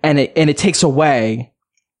 And it takes away,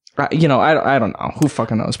 I don't know, who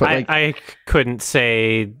fucking knows, but like, I couldn't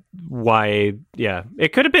say why. Yeah,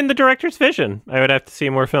 it could have been the director's vision. I would have to see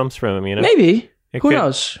more films from him. Maybe. Who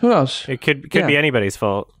knows? It could be anybody's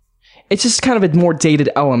fault. It's just kind of a more dated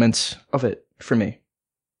element of it for me.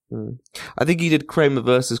 I think he did Kramer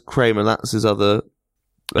versus Kramer. That's his other,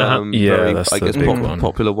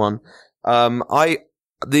 popular one. I'm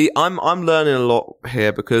learning a lot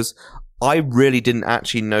here because I really didn't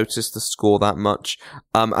actually notice the score that much.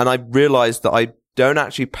 And I realized that I don't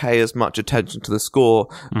actually pay as much attention to the score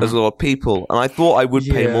as a lot of people. And I thought I would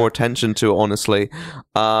pay more attention to it, honestly.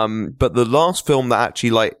 But the last film that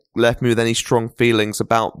actually like left me with any strong feelings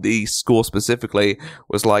about the score specifically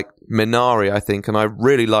was like Minari, I think. And I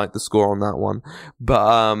really liked the score on that one.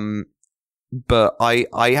 But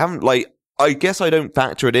I haven't like, I guess I don't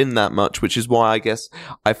factor it in that much, which is why I guess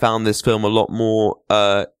I found this film a lot more,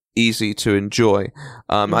 easy to enjoy.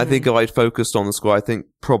 I think if I'd focused on the score, I think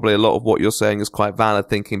probably a lot of what you're saying is quite valid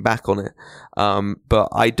thinking back on it. But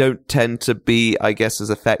I don't tend to be, I guess, as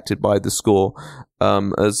affected by the score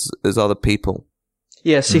as other people.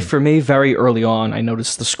 Yeah, see, for me, very early on, I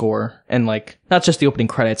noticed the score, and like, not just the opening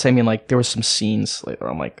credits, I mean, like, there were some scenes later.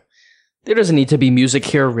 I'm like, there doesn't need to be music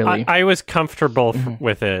here, really. I was comfortable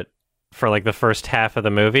with it for like the first half of the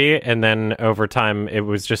movie, and then over time, it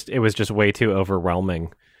was just way too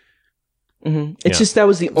overwhelming. It's just that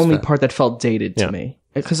was the only part that felt dated to me,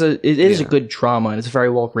 because it is a good drama and it's very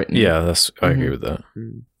well written. Yeah, I agree with that.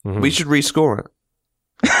 We should rescore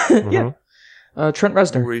it. Trent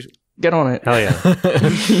Reznor, get on it. Hell yeah!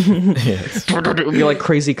 It would be like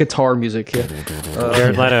crazy guitar music. Yeah.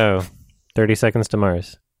 Jared Leto, 30 Seconds to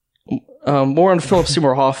Mars. More on Philip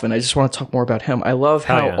Seymour Hoffman. I just want to talk more about him. I love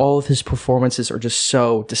how all of his performances are just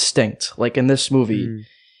so distinct. Like in this movie.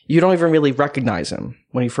 You don't even really recognize him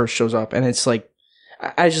when he first shows up. And it's like,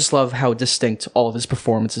 I just love how distinct all of his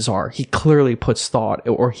performances are. He clearly puts thought,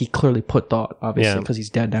 or he clearly put thought, obviously, because he's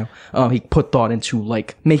dead now. He put thought into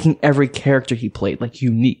like making every character he played like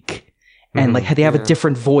unique. And like, they have a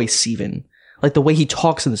different voice even. Like the way he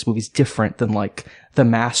talks in this movie is different than like The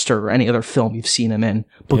Master or any other film you've seen him in.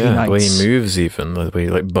 Boogie Nights. The way he moves even, the way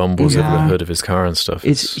he like bumbles over the hood of his car and stuff.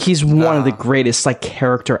 He's one of the greatest like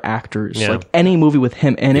character actors. Like any movie with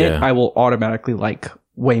him in it, I will automatically like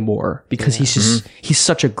way more because he's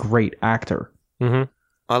such a great actor.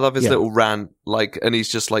 I love his little rant, like, and he's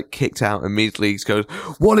just like kicked out immediately. He goes,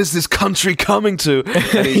 "What is this country coming to?"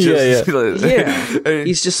 And he's just,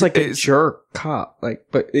 he's just like a jerk cop, like,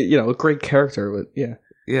 but a great character. But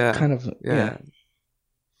kind of,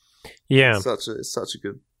 It's such a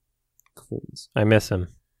good performance. I miss him.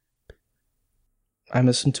 I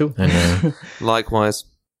miss him too. I know. Likewise.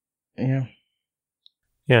 Yeah.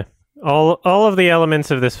 All of the elements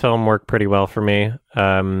of this film work pretty well for me.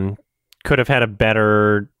 Could have had a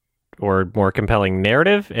better or more compelling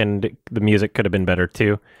narrative, and the music could have been better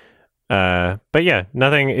too. But yeah,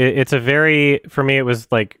 nothing. It's a for me, it was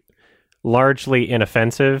like largely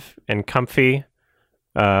inoffensive and comfy.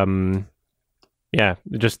 Just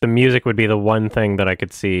the music would be the one thing that I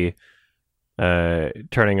could see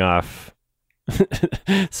turning off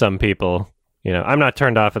some people. I'm not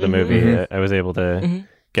turned off of the movie. I was able to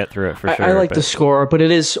get through it for sure. I like the score, but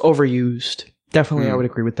it is overused. Definitely, I would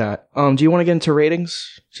agree with that. Do you want to get into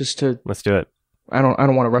ratings? Let's do it. I don't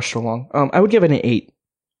want to rush so long. I would give it an 8.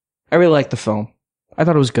 I really liked the film. I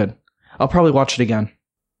thought it was good. I'll probably watch it again.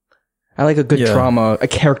 I like a good drama, a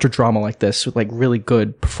character drama like this with like really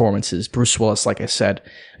good performances. Bruce Willis, like I said,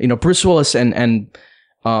 Bruce Willis and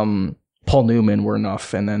Paul Newman were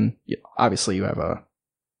enough, and then obviously you have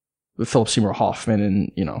with Philip Seymour Hoffman,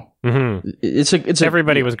 and it's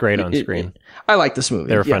everybody was great on screen. I like this movie.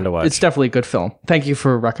 They were fun to watch. It's definitely a good film. Thank you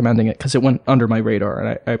for recommending it because it went under my radar,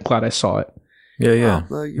 and I'm glad I saw it. Yeah.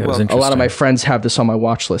 It was a lot of my friends have this on my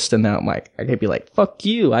watch list, and now I'm like, I could be like, "Fuck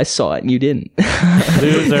you! I saw it and you didn't."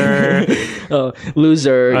 Loser.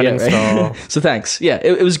 Loser. Uninstall. So thanks. Yeah,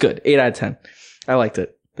 it was good. 8 out of 10. I liked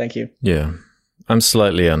it. Thank you. Yeah, I'm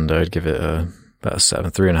slightly under. I'd give it about a 7,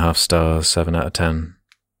 3.5 stars, 7 out of 10.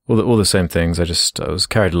 All the same things. I was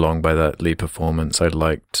carried along by that lead performance. I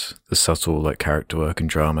liked the subtle like character work and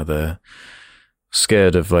drama there.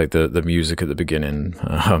 scared of like the music at the beginning,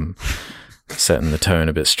 setting the tone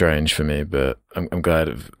a bit strange for me. But I'm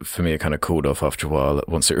glad for me it kind of cooled off after a while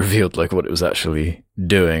once it revealed like what it was actually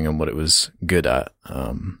doing and what it was good at.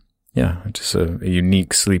 Just a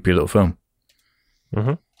unique, sleepy little film.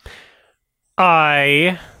 Mm-hmm.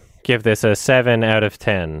 I give this a 7 out of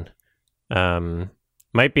 10.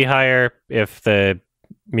 Might be higher if the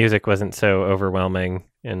music wasn't so overwhelming,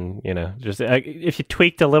 and just if you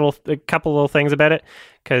tweaked a couple little things about it,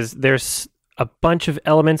 because there's a bunch of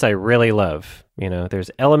elements I really love.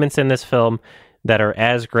 There's elements in this film that are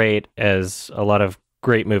as great as a lot of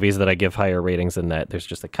great movies that I give higher ratings than that. There's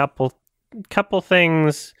just a couple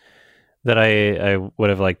things that I would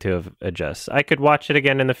have liked to have adjusted. I could watch it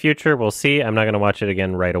again in the future. We'll see. I'm not going to watch it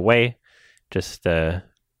again right away. Just 7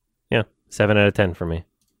 out of 10 for me.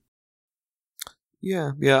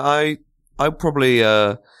 Yeah. I'd probably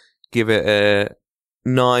give it a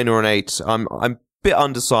 9 or an 8. I'm a bit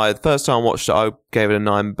undecided. The first time I watched it, I gave it a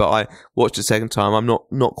 9, but I watched it a second time. I'm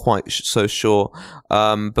not quite so sure.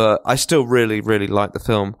 But I still really, really like the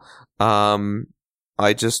film.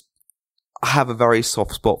 I just have a very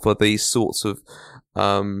soft spot for these sorts of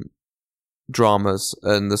dramas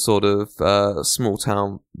and the sort of small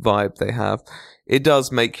town vibe they have. It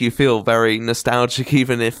does make you feel very nostalgic,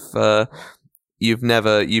 even if you've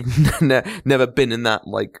never been in that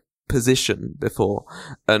like position before.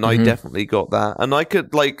 And I definitely got that. And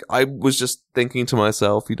I was just thinking to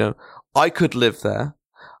myself, I could live there.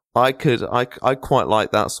 I quite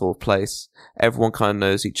like that sort of place. Everyone kind of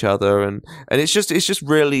knows each other, and it's just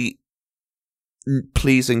really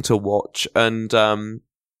pleasing to watch. And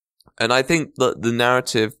I think that the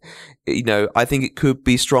narrative, I think it could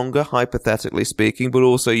be stronger, hypothetically speaking, but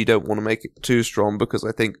also you don't want to make it too strong, because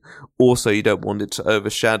I think also you don't want it to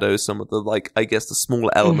overshadow some of the, the smaller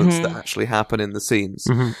elements that actually happen in the scenes.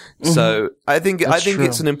 So I think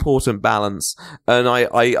it's an important balance, and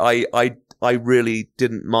I really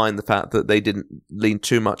didn't mind the fact that they didn't lean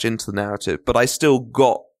too much into the narrative, but I still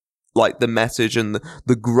got like the message and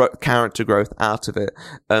the character growth out of it.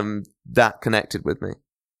 That connected with me.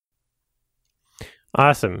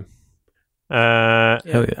 Awesome. Hell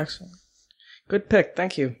yeah. Excellent. Good pick.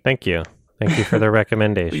 Thank you. Thank you for the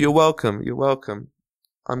recommendation. You're welcome.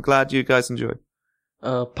 I'm glad you guys enjoyed.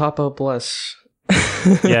 Papa bless.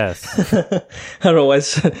 Yes. I don't know why I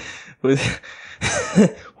said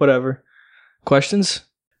whatever. Questions?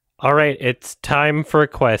 All right, it's time for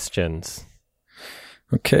questions.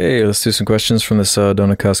 Okay, let's do some questions from the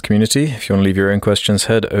Sardonicast community. If you want to leave your own questions,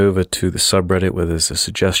 head over to the subreddit where there's a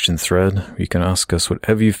suggestion thread where you can ask us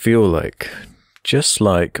whatever you feel like, just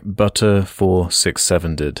like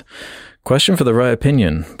Butter467 did. Question for the right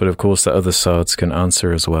opinion, but of course that other Sards can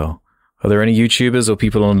answer as well. Are there any YouTubers or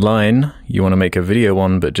people online you want to make a video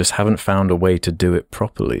on but just haven't found a way to do it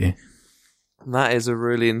properly? That is a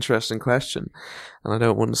really interesting question, and I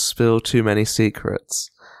don't want to spill too many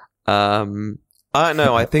secrets. I don't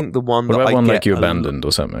know. I think the one what that about I one get like you abandoned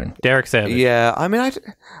or something? Derek Savage. Yeah, I mean,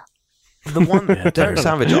 the one Derek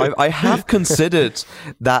Savage. I have considered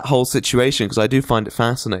that whole situation because I do find it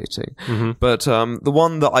fascinating. But the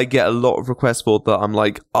one that I get a lot of requests for that I'm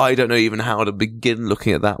like, I don't know even how to begin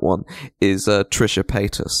looking at that one is Trisha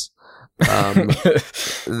Paytas.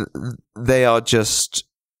 They are just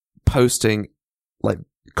posting like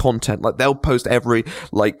content. Like they'll post every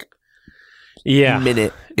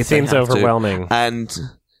minute. It seems overwhelming. And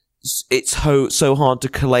it's so hard to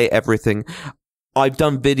collate everything. I've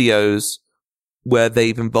done videos where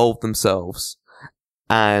they've involved themselves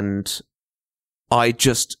and I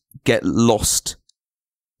just get lost.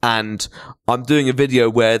 And I'm doing a video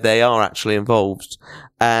where they are actually involved.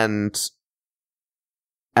 And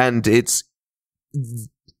it's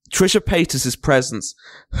Trisha Paytas' presence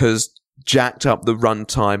has jacked up the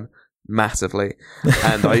runtime massively.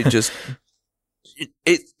 And I just...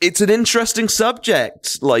 It's an interesting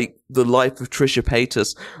subject, like the life of Trisha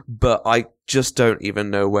Paytas, but I just don't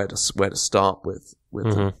even know where to start with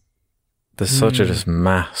them. There's such a just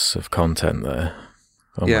mass of content there.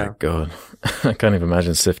 Oh my god, I can't even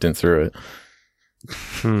imagine sifting through it.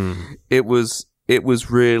 It was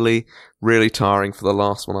really, really tiring for the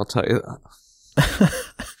last one. I'll tell you that.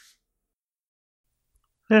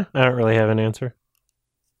 Yeah, I don't really have an answer.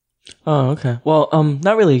 Oh, okay. Well,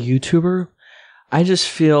 not really a YouTuber. I just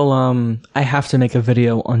feel I have to make a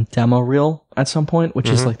video on Demo Reel at some point, which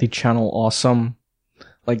is like the Channel Awesome.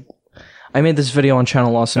 Like, I made this video on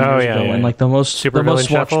Channel Awesome years ago, and like the most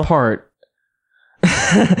watched part,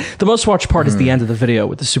 the most watched part is the end of the video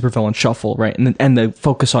with the Supervillain Shuffle, right? And the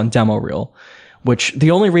focus on Demo Reel, which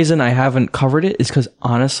the only reason I haven't covered it is because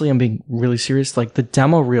honestly, I'm being really serious. Like the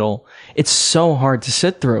demo reel, it's so hard to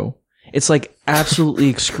sit through. It's like absolutely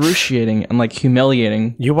excruciating and like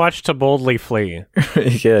humiliating. You watched To Boldly Flee.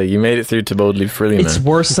 Yeah, you made it through To Boldly Flee, man. It's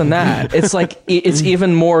worse than that. It's like, it's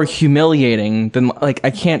even more humiliating than, like,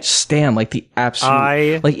 I can't stand, like, the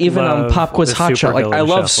absolute, like, even on Pop Quiz Hot Shot, like, I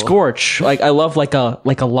love Scorch. Like, I love, like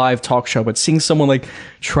a live talk show, but seeing someone, like,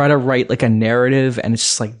 try to write, like, a narrative, and it's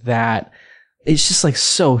just like that, it's just, like,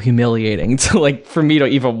 so humiliating to, like, for me to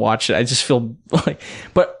even watch it. I just feel like,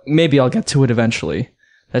 but maybe I'll get to it eventually.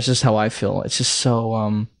 That's just how I feel. It's just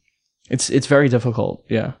so, it's very difficult,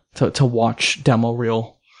 yeah, to watch demo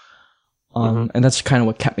reel. And that's kind of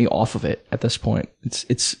what kept me off of it at this point.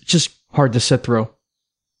 It's just hard to sit through.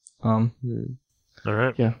 All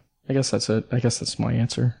right. Yeah, I guess that's it. I guess that's my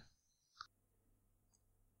answer.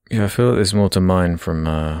 Yeah, I feel like there's more to mine from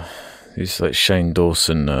these like Shane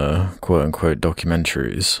Dawson quote unquote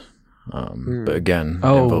documentaries. But again, it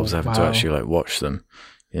involves having to actually like watch them.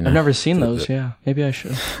 You know, I've never seen those. Yeah, maybe I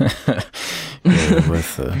should. Yeah,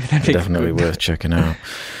 definitely worth checking out.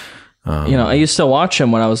 I used to watch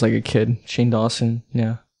him when I was like a kid. Shane Dawson,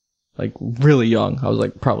 yeah, like really young. I was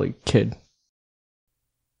like probably a kid.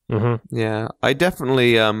 Yeah, I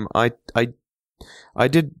definitely I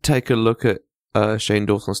did take a look at Shane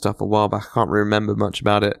Dawson stuff a while back. I can't really remember much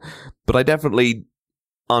about it, but I definitely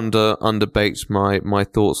underbaked my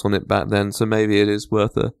thoughts on it back then. So maybe it is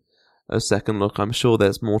worth a second look. I'm sure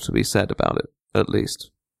there's more to be said about it, at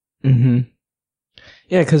least. Yeah,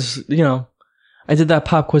 because, I did that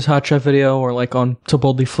Pop Quiz Hot Shot video or like on To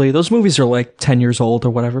Boldly Flee. Those movies are like 10 years old or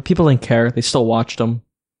whatever. People didn't care. They still watched them.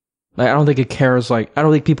 Like, I don't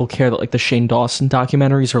think people care that like the Shane Dawson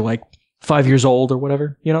documentaries are like 5 years old or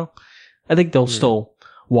whatever, I think they'll still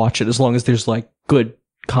watch it as long as there's like good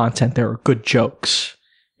content there or good jokes.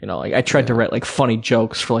 Like I tried to write like funny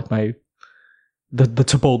jokes for like the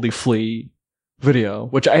To Boldly Flee video,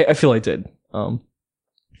 which I feel I did. I'm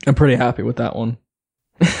pretty happy with that one.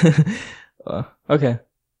 Okay.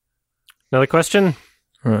 Another question?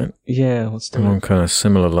 All right. Yeah, let's do it. On kind of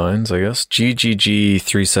similar lines, I guess.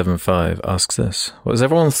 GGG375 asks this. What is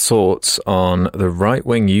everyone's thoughts on the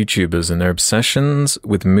right-wing YouTubers and their obsessions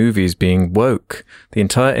with movies being woke? The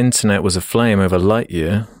entire internet was aflame over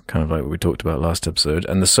Lightyear, kind of like what we talked about last episode,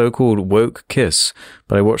 and the so-called woke kiss.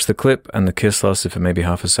 But I watched the clip and the kiss lasted for maybe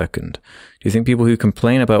half a second. Do you think people who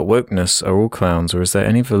complain about wokeness are all clowns, or is there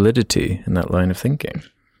any validity in that line of thinking?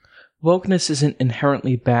 Wokeness isn't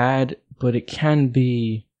inherently bad, but it can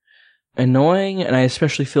be annoying, and I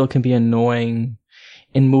especially feel it can be annoying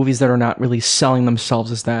in movies that are not really selling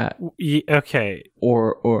themselves as that. Okay.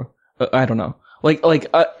 Or I don't know. Like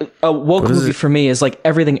a woke movie for me is like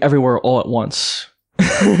Everything Everywhere All at Once.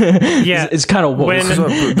 Yeah, it's kind of woke.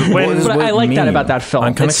 But I like that about that film.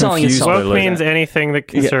 I'm kind of confused. Woke means anything that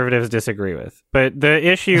conservatives disagree with. But the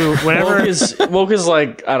issue, whenever woke is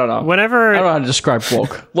like, I don't know. I don't know how to describe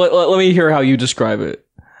woke. Let me hear how you describe it.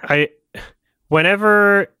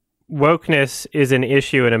 Whenever wokeness is an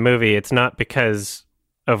issue in a movie, it's not because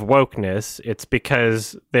of wokeness. It's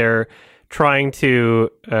because they're trying to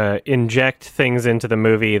inject things into the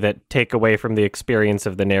movie that take away from the experience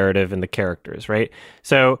of the narrative and the characters, right?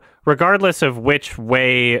 So regardless of which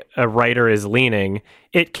way a writer is leaning,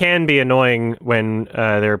 it can be annoying when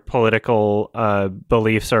their political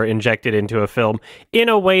beliefs are injected into a film in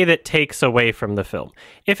a way that takes away from the film.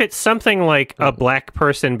 If it's something like a black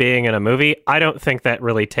person being in a movie, I don't think that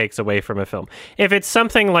really takes away from a film. If it's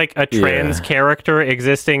something like a trans character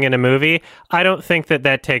existing in a movie, I don't think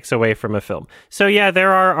that takes away from a film. So yeah,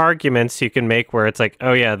 there are arguments you can make where it's like,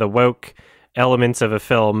 oh yeah, the woke elements of a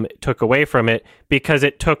film took away from it because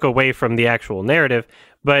it took away from the actual narrative.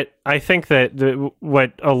 But I think that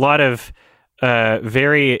what a lot of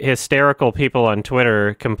very hysterical people on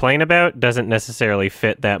Twitter complain about doesn't necessarily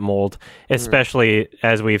fit that mold, especially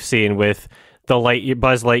as we've seen with the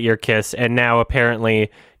Buzz Lightyear kiss, and now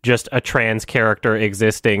apparently just a trans character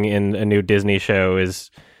existing in a new Disney show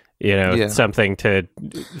is, something to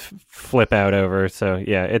flip out over. So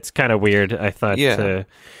yeah, it's kind of weird. I thought, yeah.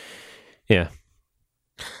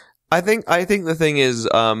 I think the thing is,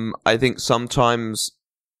 I think sometimes,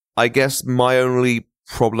 I guess my only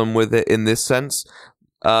problem with it in this sense,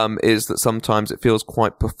 is that sometimes it feels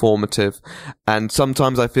quite performative, and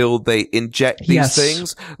sometimes I feel they inject these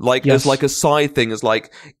things as like a side thing, as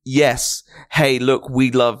like, yes, hey, look,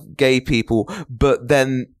 we love gay people, but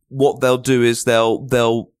then what they'll do is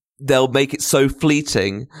they'll make it so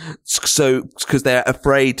fleeting, so because they're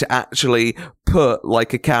afraid to actually put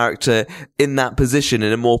like a character in that position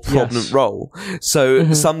in a more prominent role.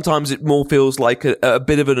 So sometimes it more feels like a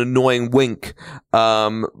bit of an annoying wink,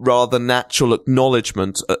 rather than natural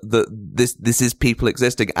acknowledgement that this is people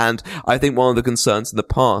existing. And I think one of the concerns in the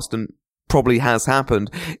past, and probably has happened,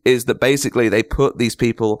 is that basically they put these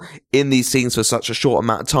people in these scenes for such a short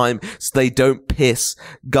amount of time so they don't piss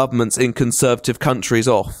governments in conservative countries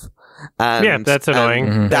off. And, that's annoying.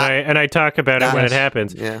 And I talk about it when it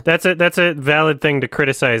happens. Yeah. That's a valid thing to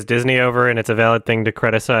criticize Disney over, and it's a valid thing to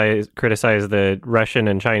criticize the Russian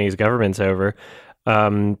and Chinese governments over.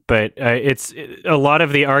 But it's a lot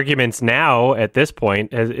of the arguments now at this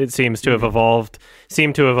point, it seems to have evolved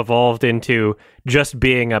into just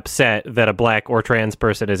being upset that a black or trans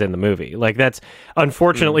person is in the movie. Like, that's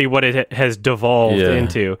unfortunately what it has devolved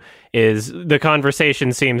into. Is the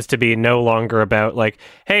conversation seems to be no longer about like,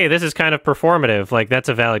 hey, this is kind of performative. Like, that's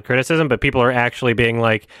a valid criticism, but people are actually being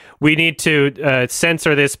like, we need to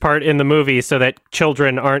censor this part in the movie so that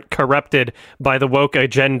children aren't corrupted by the woke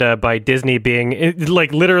agenda, by Disney being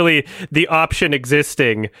like literally the option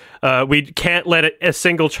existing. We can't let a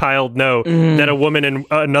single child know that a woman and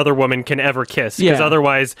another woman can ever kiss, because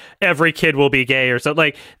otherwise every kid will be gay or something.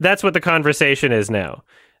 Like, that's what the conversation is now.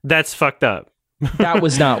 That's fucked up. That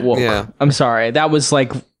was not woke. I'm sorry. That was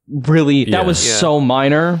like really, that was so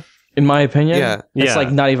minor, in my opinion. It's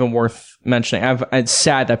like not even worth mentioning. It's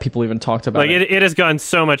sad that people even talked about it. It has gone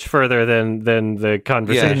so much further than the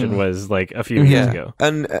conversation was like a few years ago.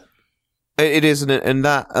 And it is, and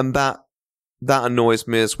that annoys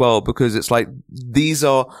me as well, because it's like, these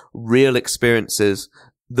are real experiences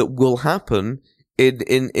that will happen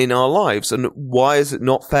in our lives, and why is it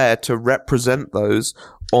not fair to represent those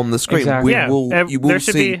on the screen? Exactly. You will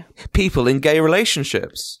see people in gay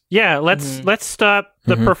relationships. Let's stop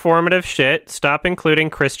the performative shit. Stop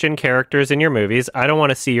including Christian characters in your movies. I don't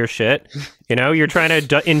want to see your shit. You know, you're trying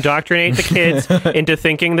to indoctrinate the kids into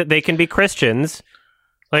thinking that they can be Christians.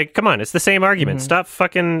 Like, come on, it's the same argument. Stop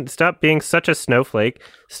being such a snowflake.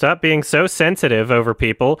 Stop being so sensitive over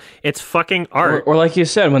people. It's fucking art. Or like you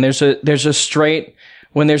said, when there's a straight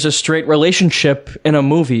relationship in a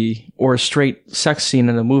movie, or a straight sex scene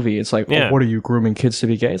in a movie, it's like, oh, what are you, grooming kids to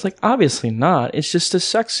be gay? It's like, obviously not. It's just a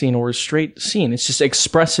sex scene or a straight scene. It's just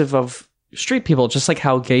expressive of straight people, just like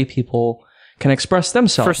how gay people can express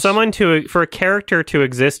themselves. For a character to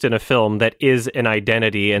exist in a film that is an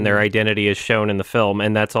identity, and their identity is shown in the film,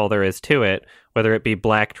 and that's all there is to it, whether it be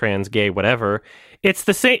black, trans, gay, whatever, it's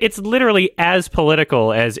the same. It's literally as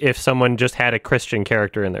political as if someone just had a Christian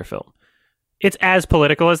character in their film. It's as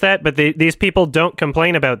political as that, but these people don't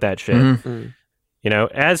complain about that shit. You know,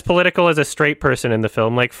 as political as a straight person in the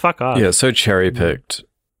film, like, fuck off. Yeah, so cherry-picked.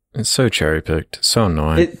 It's so cherry-picked. So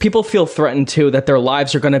annoying. People feel threatened, too, that their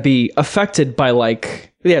lives are going to be affected by,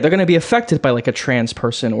 like... Yeah, they're going to be affected by, like, a trans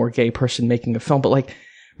person or gay person making a film. But, like,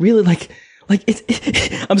 really,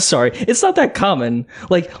 I'm sorry. It's not that common.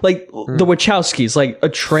 Like the Wachowskis, like, a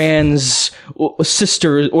trans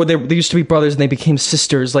sister... Or they used to be brothers and they became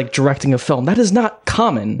sisters, like, directing a film. That is not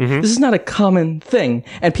common. This is not a common thing.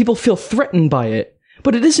 And people feel threatened by it.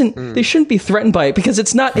 But it isn't. They shouldn't be threatened by it, because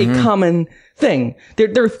it's not a common thing.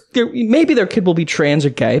 They're maybe their kid will be trans or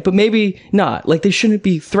gay, but maybe not. Like, they shouldn't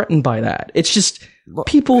be threatened by that. It's just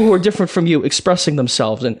people who are different from you expressing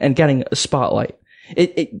themselves and getting a spotlight.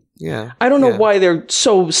 I don't know why they're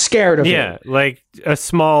so scared of it. Yeah, like a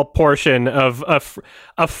small portion of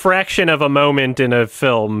a fraction of a moment in a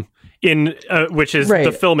film. Which is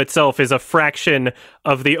the film itself is a fraction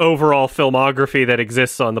of the overall filmography that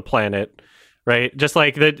exists on the planet. Right, just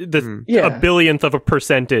like a billionth of a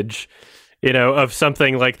percentage, you know, of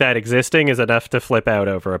something like that existing is enough to flip out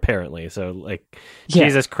over, apparently. So, like,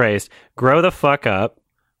 Jesus Christ, grow the fuck up,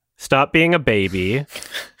 stop being a baby,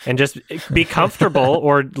 and just be comfortable,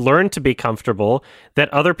 or learn to be comfortable that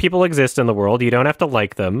other people exist in the world. You don't have to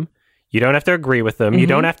like them. You don't have to agree with them. You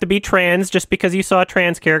don't have to be trans just because you saw a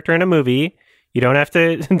trans character in a movie. You don't have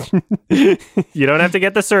to. You don't have to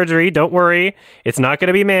get the surgery. Don't worry, it's not going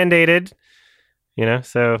to be mandated. You know,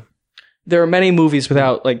 so there are many movies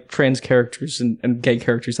without, like, trans characters and gay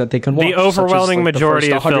characters that they can watch. The overwhelming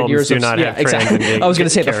majority of films do not have trans and gay. I was going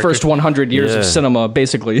to say the first 100 years of cinema,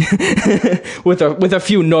 basically, with a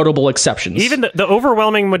few notable exceptions. Even the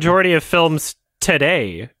overwhelming majority of films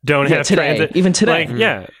today don't have trans. Even today,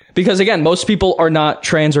 like, because again, most people are not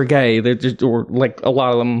trans or gay. They're just, or like a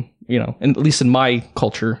lot of them, you know, at least in my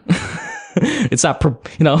culture, it's not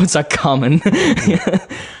it's not common.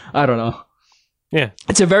 I don't know. Yeah,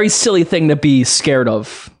 it's a very silly thing to be scared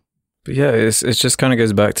of. But yeah, it just kind of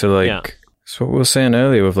goes back to, like, it's what we were saying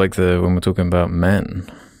earlier with, like, when we're talking about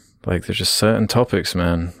men, Like, there's just certain topics,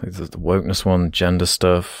 man. Like the wokeness one, gender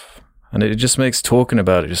stuff. And it just makes talking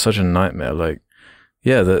about it just such a nightmare. Like,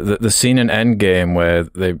 yeah, the scene in Endgame where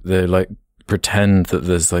they like pretend that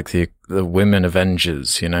there's like the women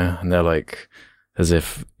Avengers, you know? And they're like, as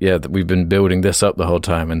if, yeah, that we've been building this up the whole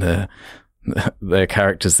time, and they're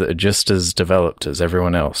characters that are just as developed as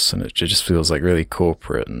everyone else. And it just feels like really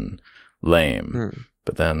corporate and lame.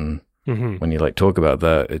 But then when you like talk about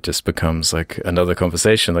that, it just becomes like another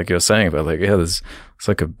conversation, like you're saying about like, yeah, it's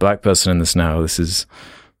like a black person in this now. This is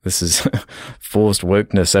forced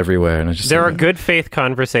wokeness everywhere. And there are good faith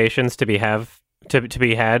conversations to be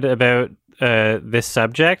had about this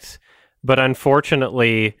subject, but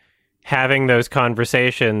unfortunately, having those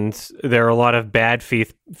conversations, there are a lot of bad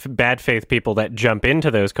faith people that jump into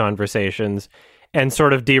those conversations and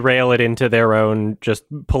sort of derail it into their own just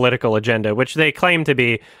political agenda, which they claim to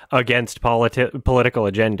be against political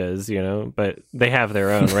agendas, you know, but they have their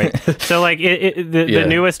own, right? So like the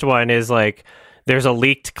newest one is like, there's a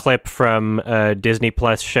leaked clip from a Disney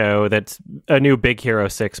Plus show that's a new Big Hero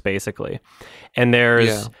 6, basically. And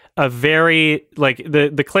there's a very, like,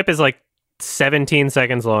 the clip is like 17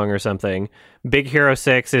 seconds long or something. Big Hero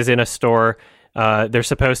 6 is in a store. They're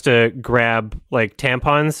supposed to grab like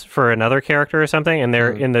tampons for another character or something, and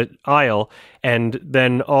they're in the aisle, and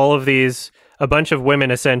then a bunch of women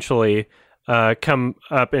essentially come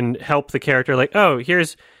up and help the character, like, oh,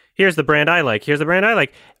 here's the brand I like, here's the brand I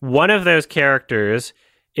like. One of those characters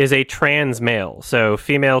is a trans male, so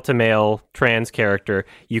female to male trans character.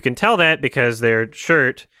 You can tell that because their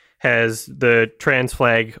shirt has the trans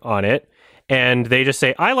flag on it, and they just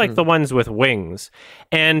say, I like the ones with wings.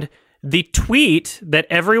 And the tweet that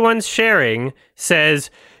everyone's sharing says,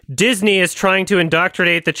 Disney is trying to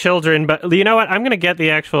indoctrinate the children, but you know what? I'm going to get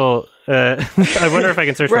the actual... I wonder if I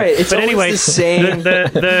can search right, for it. It's anyway, the same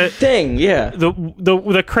the thing, yeah.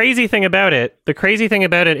 The crazy thing about it,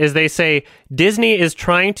 is they say Disney is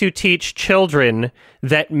trying to teach children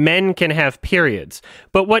that men can have periods.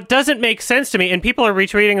 But what doesn't make sense to me, and people are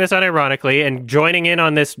retweeting this unironically and joining in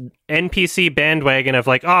on this NPC bandwagon of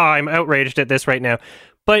like, oh, I'm outraged at this right now.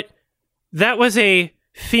 But that was a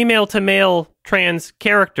female to male trans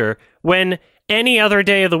character, when any other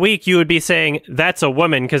day of the week you would be saying that's a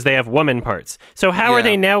woman because they have woman parts. So how are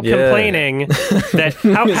they now complaining that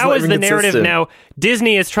how is the narrative now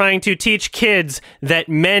Disney is trying to teach kids that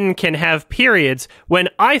men can have periods, when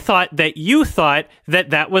I thought that you thought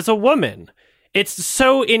that was a woman? It's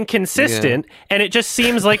so inconsistent, and it just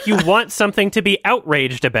seems like you want something to be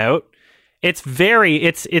outraged about. It's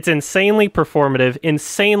insanely performative,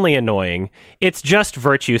 insanely annoying. It's just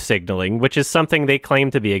virtue signaling, which is something they claim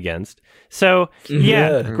to be against. So,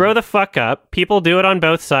 grow the fuck up. People do it on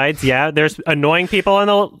both sides. Yeah, there's annoying people on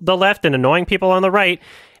the left and annoying people on the right.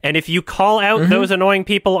 And if you call out those annoying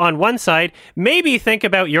people on one side, maybe think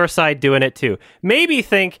about your side doing it too. Maybe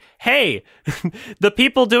think, hey, the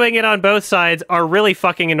people doing it on both sides are really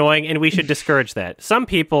fucking annoying and we should discourage that. Some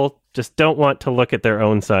people just don't want to look at their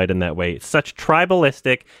own side in that way. It's such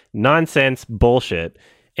tribalistic, nonsense bullshit,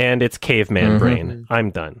 and it's caveman brain. I'm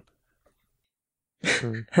done.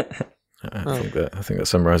 I think that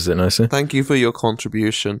summarizes it nicely. Thank you for your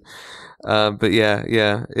contribution. But yeah,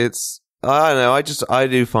 it's... I don't know. I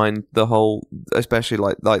do find the whole, especially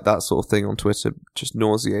like that sort of thing on Twitter, just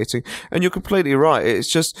nauseating. And you're completely right. It's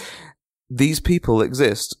just these people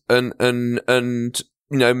exist, and you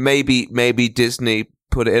know, maybe Disney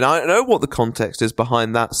put it in. I don't know what the context is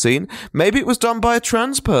behind that scene. Maybe it was done by a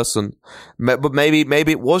trans person, but maybe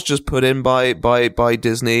it was just put in by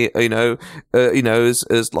Disney.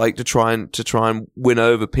 As like to try and win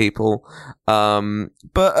over people.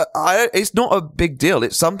 But it's not a big deal.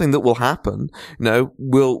 It's something that will happen. You know,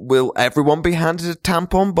 will everyone be handed a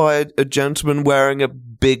tampon by a gentleman wearing a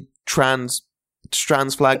big trans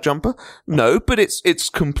flag jumper? No, but it's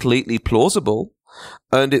completely plausible.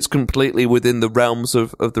 And it's completely within the realms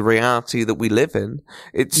of the reality that we live in.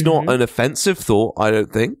 It's not an offensive thought, I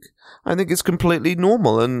don't think. I think it's completely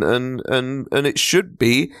normal, and it should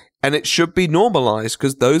be, and it should be normalized,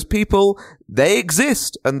 because those people, they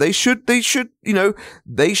exist, and they should be,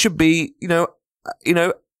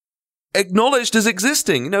 acknowledged as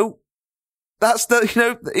existing. That's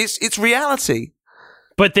it's reality.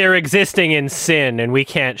 But they're existing in sin, and we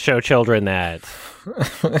can't show children that.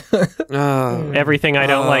 Everything I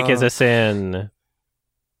don't like is a sin.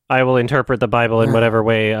 I will interpret the Bible in whatever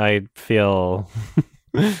way I feel.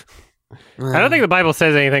 I don't think the Bible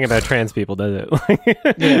says anything about trans people, does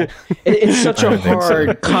it? It's such a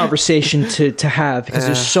hard conversation to have, because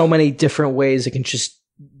there's so many different ways it can just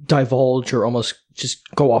divulge or almost just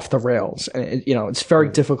go off the rails. And, it's very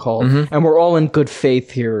difficult. And we're all in good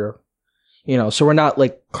faith here, so we're not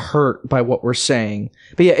like hurt by what we're saying.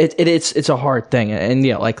 But yeah, it's a hard thing. And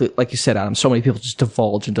yeah, like you said, Adam, so many people just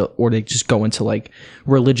divulge into, or they just go into like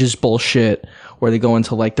religious bullshit, or they go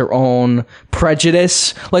into like their own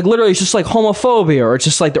prejudice. Like literally it's just like homophobia, or it's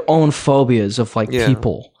just like their own phobias of like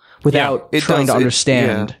people without trying to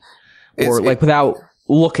understand or like without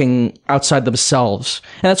looking outside themselves.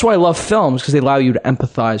 And that's why I love films, because they allow you to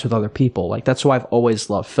empathize with other people. Like that's why I've always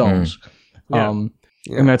loved films. And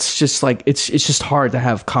that's just like, it's just hard to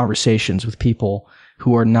have conversations with people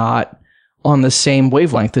who are not on the same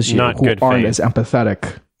wavelength as you, who aren't as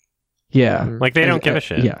empathetic. Yeah. Like they don't give a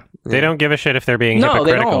shit. Yeah. They don't give a shit if they're being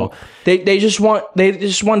hypocritical. They just want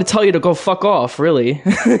to tell you to go fuck off, really.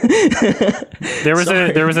 There was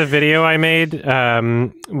a video I made,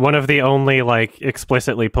 one of the only like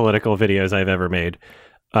explicitly political videos I've ever made.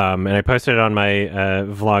 And I posted it on my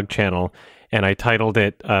vlog channel, and I titled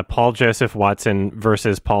it Paul Joseph Watson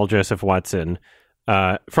versus Paul Joseph Watson.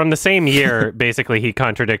 From the same year, basically, he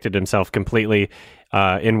contradicted himself completely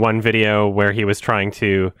in one video where he was trying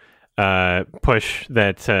to push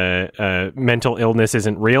that mental illness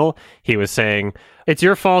isn't real. He was saying, it's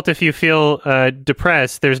your fault if you feel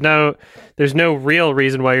depressed. There's no real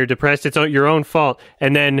reason why you're depressed. It's your own fault.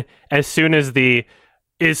 And then as soon as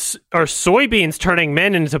are soybeans turning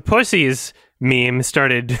men into pussies meme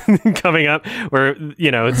started coming up, where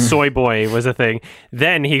soy boy was a thing,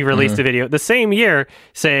 then he released a video the same year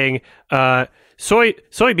saying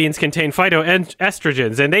soybeans contain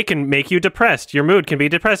phytoestrogens and they can make you depressed. Your mood can be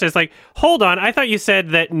depressed. It's like, hold on, I thought you said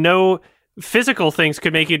that no physical things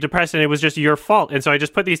could make you depressed and it was just your fault. And so I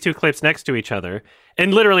just put these two clips next to each other,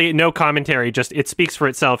 and literally no commentary, just it speaks for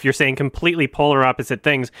itself. You're saying completely polar opposite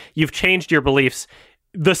things. You've changed your beliefs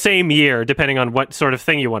the same year, depending on what sort of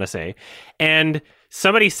thing you want to say. And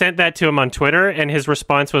somebody sent that to him on Twitter, and his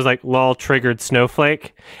response was like, lol, triggered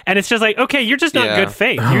snowflake. And it's just like, okay, you're just not good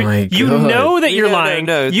faith. You know that you're lying.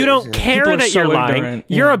 You don't care that you're lying.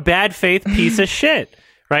 You're a bad faith piece of shit.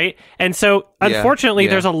 Right? And so, unfortunately,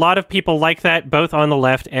 there's a lot of people like that, both on the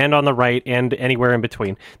left and on the right and anywhere in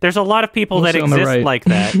between. There's a lot of people that exist like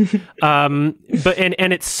that. But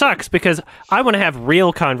it sucks, because I want to have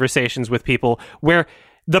real conversations with people where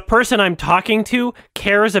the person I'm talking to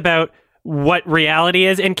cares about what reality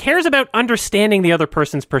is and cares about understanding the other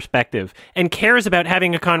person's perspective and cares about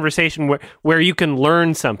having a conversation where you can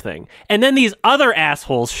learn something. And then these other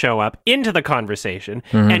assholes show up into the conversation,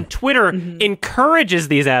 and Twitter encourages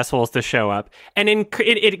these assholes to show up, and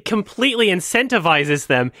it completely incentivizes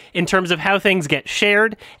them in terms of how things get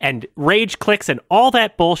shared and rage clicks and all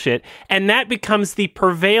that bullshit. And that becomes the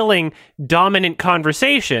prevailing dominant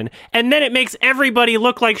conversation. And then it makes everybody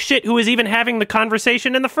look like shit who is even having the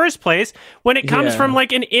conversation in the first place, when it comes from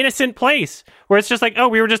like an innocent place where it's just like, oh,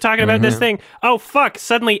 we were just talking about this thing. Oh, fuck.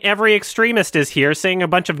 Suddenly every extremist is here saying a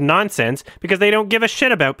bunch of nonsense because they don't give a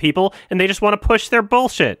shit about people and they just want to push their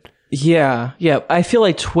bullshit. Yeah. I feel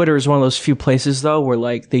like Twitter is one of those few places, though, where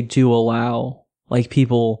like they do allow like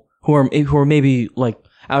people who are maybe like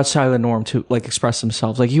outside of the norm to like express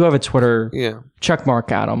themselves. Like you have a Twitter check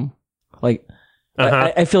mark, Adam. Like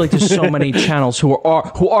I feel like there's so many channels who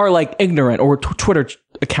are like ignorant, or Twitter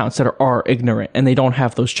accounts that are ignorant, and they don't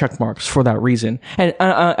have those check marks for that reason. And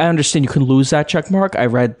I understand you can lose that check mark. I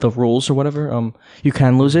read the rules or whatever. You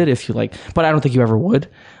can lose it if you like, but I don't think you ever would.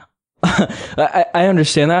 I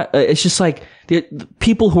understand that. It's just like the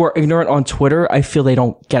people who are ignorant on Twitter, I feel they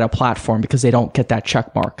don't get a platform because they don't get that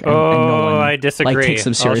check mark. And no one, I disagree. Like, takes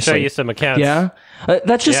them seriously. I'll show you some accounts. Yeah,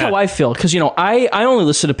 that's just how I feel. Because I only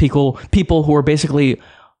listen to people who are basically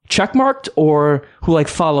checkmarked or who like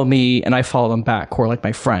follow me and I follow them back, who are like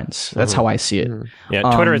my friends. That's how I see it. Yeah,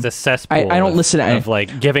 Twitter is a cesspool. I don't listen to any of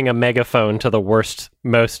like giving a megaphone to the worst,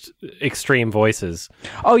 most extreme voices.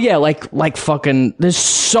 Oh yeah, like fucking. There's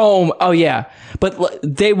so. Oh yeah, but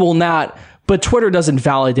they will not. But Twitter doesn't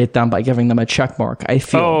validate them by giving them a check mark, I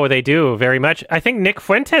feel. Oh, they do, very much. I think Nick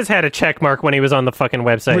Fuentes had a check mark when he was on the fucking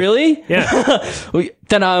website. Really? Yeah.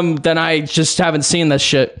 Then I just haven't seen this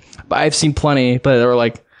shit. But I've seen plenty, but they're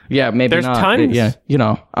like, yeah, maybe there's not. Tons. Yeah,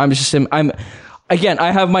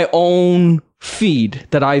 I have my own feed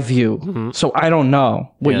that I view, so I don't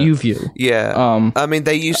know what you view. Yeah. I mean,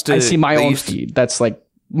 they used to. I see my own feed. That's like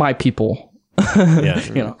my people.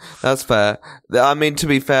 Yeah, that's fair. I mean, to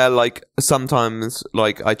be fair, like sometimes,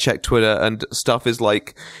 like I check Twitter and stuff is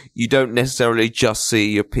like you don't necessarily just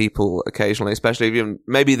see your people occasionally, especially if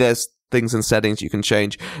maybe there's things and settings you can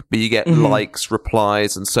change, but you get likes,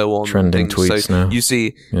 replies, and so on. Trending tweets now. You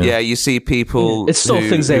see, you see people. It's still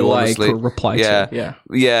things they like or reply to.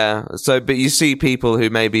 Yeah. So, but you see people who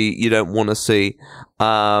maybe you don't want to see.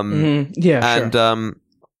 And sure.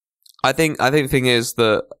 I think the thing is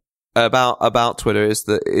that about Twitter is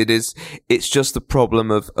that it's just the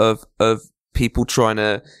problem of people trying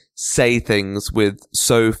to say things with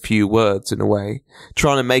so few words, in a way,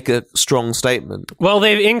 trying to make a strong statement. Well,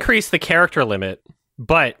 they've increased the character limit,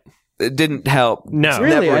 but it didn't help. No,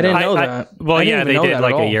 really, I didn't know that. Well, yeah, they did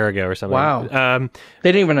like a year ago or something. Wow,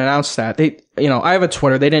 they didn't even announce that. I have a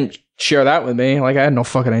Twitter. They didn't share that with me. Like, I had no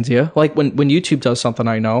fucking idea. Like when YouTube does something,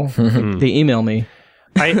 I know they email me.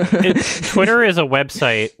 Twitter is a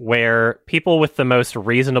website where people with the most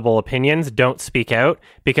reasonable opinions don't speak out,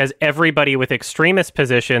 because everybody with extremist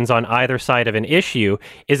positions on either side of an issue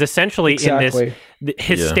is essentially in this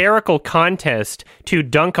hysterical contest to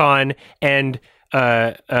dunk on and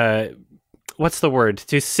what's the word?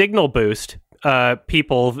 To signal boost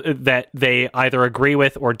people that they either agree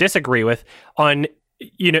with or disagree with on,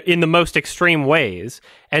 in the most extreme ways.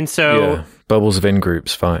 And so bubbles of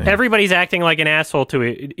in-groups, fine. Everybody's acting like an asshole to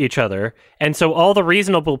each other. And so all the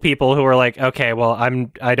reasonable people who are like, okay, well,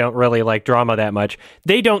 I don't really like drama that much,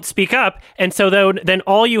 they don't speak up. And so then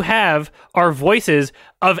all you have are voices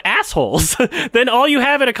of assholes. Then all you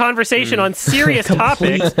have in a conversation on serious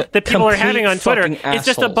topics that people are having on Twitter is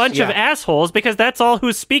just a bunch of assholes, because that's all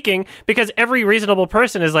who's speaking, because every reasonable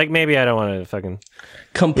person is like, maybe I don't want to fucking...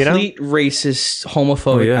 Complete racist,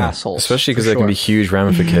 homophobic assholes. Especially because there can be huge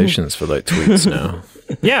ramifications for like tweets now.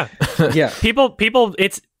 Yeah.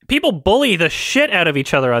 People bully the shit out of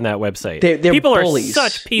each other on that website. People bullies. Are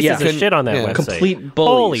such pieces of shit on that website. Complete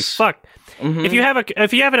bullies. Holy fuck. Mm-hmm. If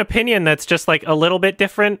you have an opinion that's just like a little bit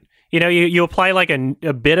different, you apply like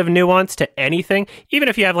a bit of nuance to anything, even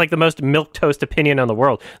if you have like the most milquetoast opinion in the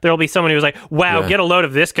world, there'll be someone who's like, wow, get a load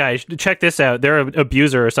of this guy. Check this out. They're an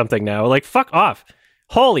abuser or something now. Like, fuck off.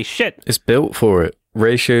 Holy shit. It's built for it.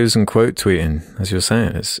 Ratios and quote tweeting, as you're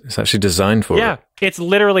saying. It's actually designed for it. Yeah, it's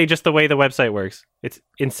literally just the way the website works. It's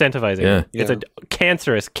incentivizing. Yeah. It's a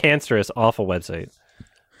cancerous, awful website.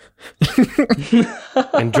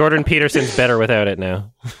 And Jordan Peterson's better without it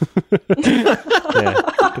now. Get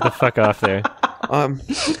the fuck off there.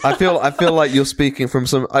 I feel like you're speaking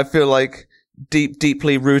from I feel like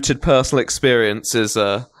deeply rooted personal experiences,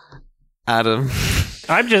 Adam.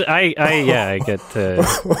 I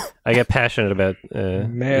get passionate about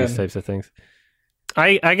these types of things.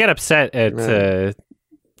 I get upset at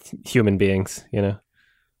human beings,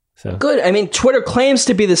 So good. I mean, Twitter claims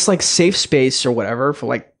to be this like safe space or whatever for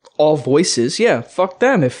like all voices. Yeah, fuck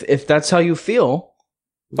them. If that's how you feel.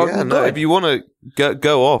 If you want to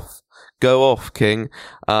go off, King.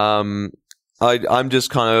 I'm just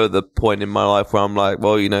kind of at the point in my life where I'm like,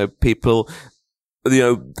 well, people,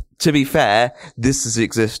 to be fair, this has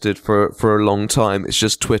existed for a long time. It's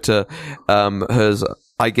just Twitter has,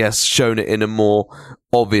 I guess, shown it in a more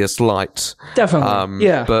obvious light. Definitely,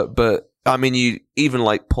 yeah. But I mean, you even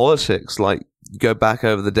like politics, like go back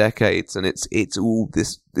over the decades, and it's all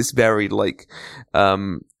this very like,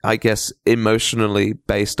 I guess, emotionally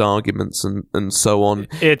based arguments and so on.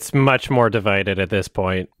 It's much more divided at this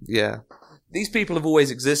point. Yeah. These people have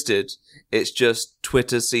always existed. It's just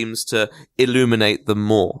Twitter seems to illuminate them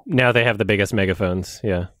more. Now they have the biggest megaphones.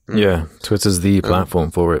 Yeah. Yeah. Twitter's the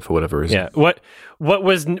platform for it, for whatever reason. Yeah. What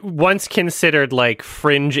was once considered like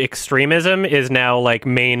fringe extremism is now like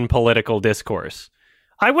main political discourse.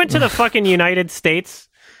 I went to the fucking United States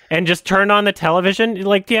and just turned on the television.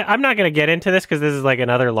 Like, yeah, I'm not going to get into this because this is like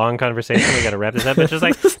another long conversation. We got to wrap this up. But just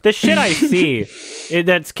like the shit I see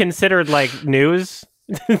that's considered like news.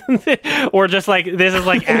 Or just like this is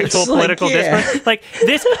like actual political discourse. Like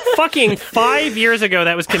this fucking 5 years ago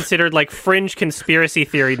that was considered like fringe conspiracy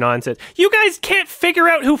theory nonsense. You guys can't figure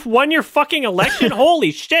out who won your fucking election?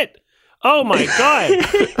 Holy shit. Oh my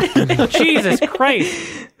god. Jesus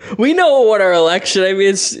Christ. We know what our election, I mean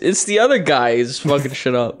it's the other guy who's fucking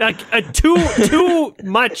shit up. Like too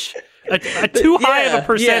much too high of a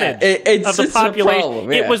percentage of the population.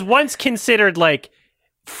 Problem, It was once considered like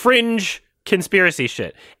fringe conspiracy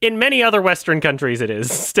shit. In many other Western countries it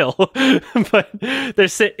is still. But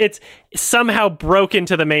it's somehow broke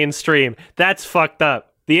into the mainstream. That's fucked up.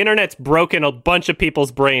 The internet's broken a bunch of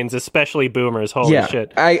people's brains, especially boomers. Holy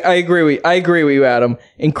shit. I agree with you, Adam.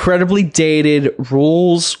 Incredibly dated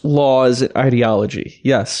rules, laws, and ideology.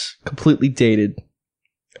 Yes, completely dated.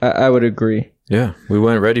 I would agree. Yeah, we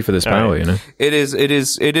weren't ready for this power, It is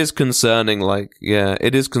concerning,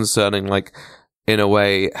 it is concerning, in a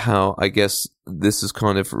way, how I guess this is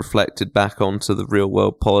kind of reflected back onto the real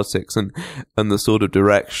world politics and the sort of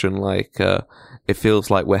direction it feels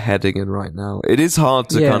like we're heading in right now. It is hard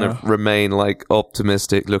to kind of remain like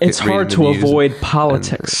optimistic. It's hard to avoid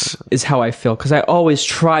politics, is how I feel, because I always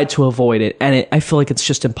try to avoid it, and I feel like it's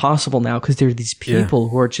just impossible now because there are these people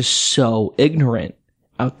who are just so ignorant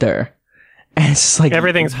out there. And it's like,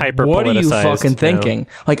 everything's hyper politicized. What are you fucking thinking?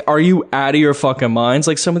 Like, are you out of your fucking minds?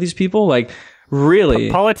 Like some of these people, like, really?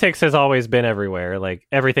 Politics has always been everywhere. Like,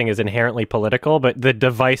 everything is inherently political, but the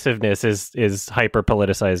divisiveness is hyper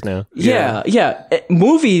politicized now. Yeah.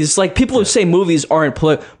 Movies, like, people who say movies aren't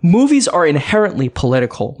movies are inherently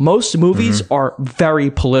political. Most movies are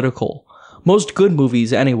very political. Most good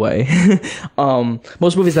movies, anyway.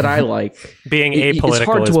 Most movies that I like, being apolitical, it's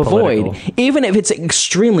hard to avoid, even if it's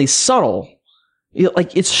extremely subtle.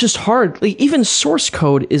 Like, it's just hard. Like, even Source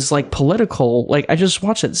Code is like political. Like, I just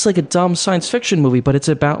watched it. It's like a dumb science fiction movie, but it's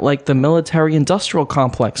about like the military industrial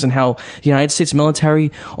complex and how the United States military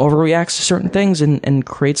overreacts to certain things and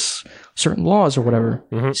creates certain laws or whatever.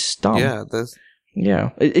 It's dumb. Yeah,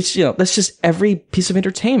 it's that's just every piece of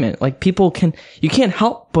entertainment. Like, you can't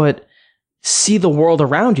help but see the world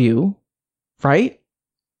around you, right?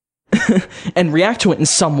 And react to it in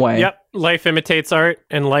some way. Yep. Life imitates art,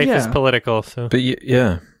 and life is political. So, but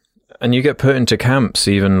and you get put into camps,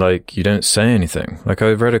 even like you don't say anything. Like,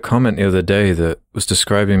 I read a comment the other day that was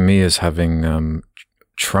describing me as having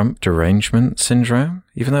Trump derangement syndrome,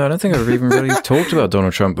 even though I don't think I've even really talked about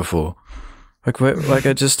Donald Trump before. I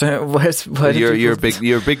just don't. You're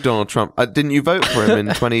a big Donald Trump. Didn't you vote for him in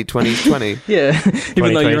 2020? Yeah,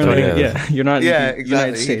 even though you're you're not. Yeah, in the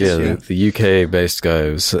United States. Yeah, the UK based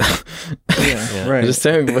guy was. Right. I just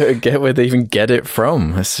don't get where they even get it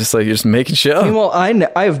from. It's just like you're just making shit up. Well,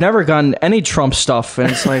 I've never gotten any Trump stuff,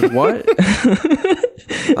 and it's like, what?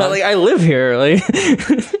 Like, I live here. Like,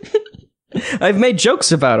 I've made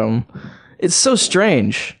jokes about him. It's so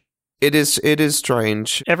strange. It is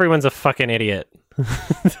strange. Everyone's a fucking idiot.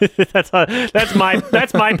 That's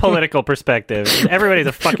my political perspective. Everybody's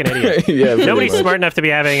a fucking idiot. Nobody's smart enough to be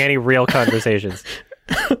having any real conversations.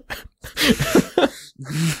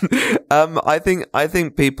 I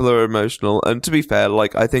think people are emotional, and to be fair,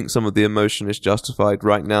 like, I think some of the emotion is justified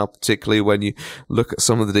right now, particularly when you look at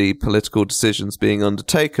some of the political decisions being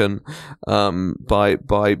undertaken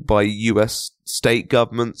by US state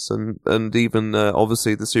governments and even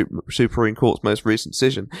obviously the Supreme Court's most recent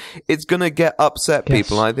decision. It's gonna get upset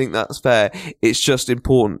people, and I think that's fair. It's just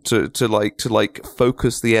important to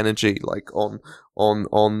focus the energy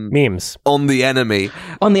on memes, on the enemy,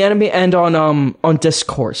 and on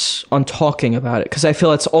discourse, on talking about it, because I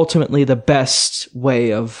feel it's ultimately the best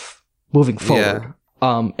way of moving forward,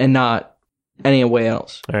 and not any way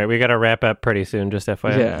else. All right, we got to wrap up pretty soon. Just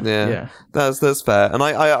FYI. Yeah. That's fair, and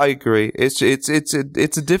I agree. It's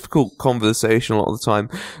a difficult conversation a lot of the time,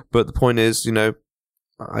 but the point is, I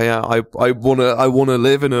wanna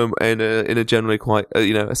live in a generally quite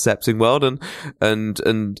accepting world,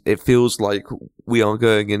 and it feels like we are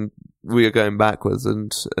going backwards,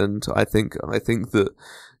 and I think that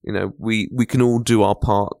we can all do our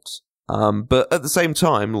part, but at the same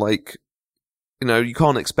time, like, you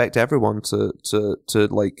can't expect everyone to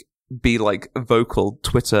like be like a vocal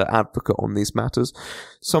Twitter advocate on these matters.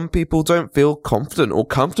 Some people don't feel confident or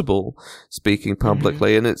comfortable speaking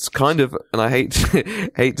publicly, and it's kind of, and I hate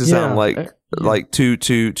to sound like too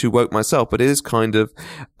woke myself, but it is kind of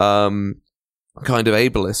ableist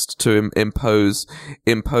to impose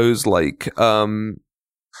like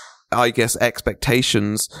I guess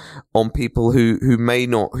expectations on people who may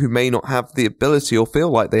not have the ability or feel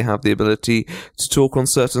like they have the ability to talk on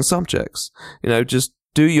certain subjects. Just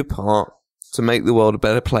do your part to make the world a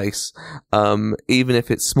better place, even if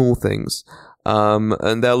it's small things.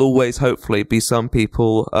 And there'll always hopefully be some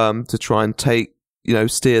people to try and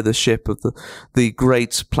steer the ship of the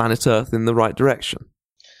great planet Earth in the right direction.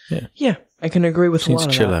 Yeah, I can agree with a lot of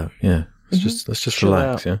that. Chill out. Yeah, let's just chill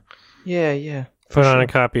relax. Out. Yeah. Put on a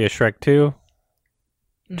copy of Shrek 2.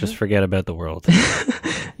 Just forget about the world.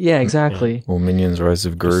 Yeah, exactly. Or Minions Rise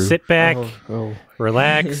of Gru. Sit back,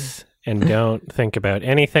 relax, and don't think about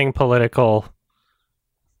anything political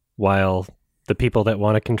while the people that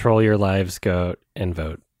want to control your lives go and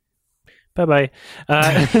vote. Bye-bye.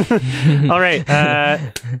 All right.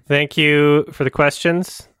 Thank you for the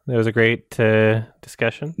questions. That was a great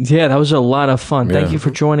discussion. Yeah, that was a lot of fun. Yeah. Thank you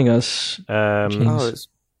for joining us. It's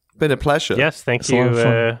been a pleasure. Yes, thank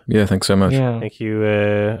you. Yeah, thanks so much. Yeah. Thank you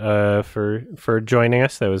for joining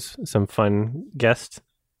us. That was some fun guest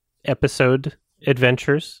episode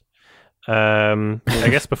adventures. I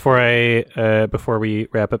guess before we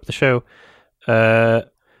wrap up the show,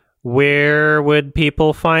 where would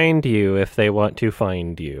people find you if they want to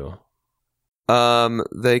find you?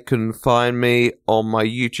 They can find me on my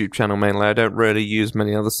YouTube channel mainly. I don't really use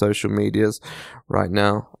many other social medias right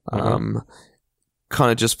now.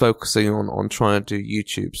 Kind of just focusing on trying to do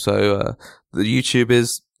YouTube. So the YouTube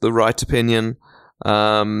is The Right Opinion.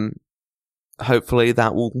 Hopefully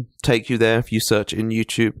that will take you there if you search in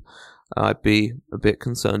YouTube. I'd be a bit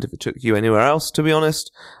concerned if it took you anywhere else, to be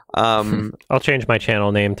honest. I'll change my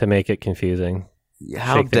channel name to make it confusing.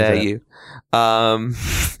 How dare you?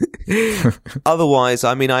 Otherwise,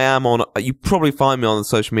 I mean, I am on... You probably find me on the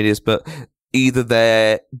social medias, but either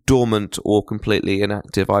they're dormant or completely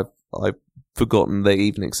inactive. I've forgotten they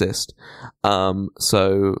even exist.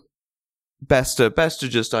 So best to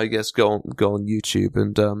just, I guess, go on YouTube,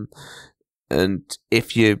 and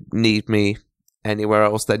if you need me anywhere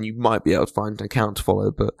else, then you might be able to find an account to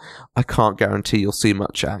follow, but I can't guarantee you'll see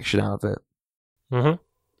much action out of it.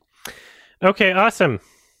 Okay, awesome.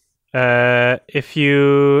 But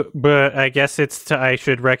I guess I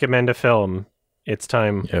should recommend a film. It's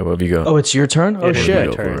time. Yeah, where have you got? Oh, it's your turn? Oh,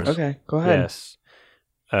 shit. Turn. Okay, go ahead. Yes.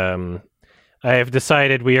 I have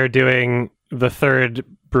decided we are doing the third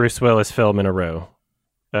Bruce Willis film in a row.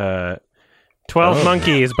 12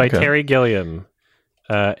 Monkeys by Terry Gilliam.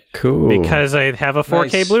 Cool. Because I have a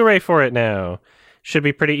 4K Blu-ray for it now. Should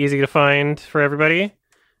be pretty easy to find for everybody.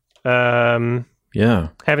 Yeah.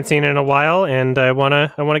 Haven't seen it in a while, and I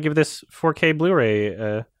wanna give this 4K Blu-ray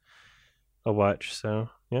a watch. So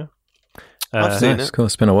yeah, I've seen it. Cool.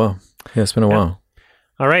 It's been a while. Yeah, it's been a while.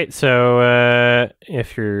 All right. So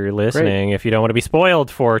if you're listening, if you don't want to be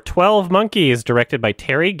spoiled for 12 Monkeys, directed by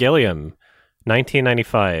Terry Gilliam,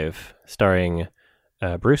 1995, starring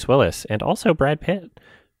Bruce Willis and also Brad Pitt.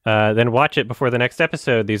 Then watch it before the next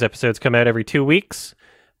episode. These episodes come out every 2 weeks.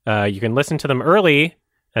 You can listen to them early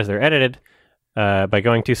as they're edited by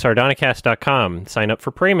going to Sardonicast.com. Sign up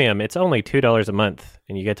for premium. It's only $2 a month,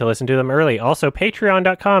 and you get to listen to them early. Also,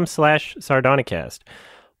 Patreon.com/Sardonicast.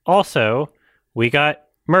 Also, we got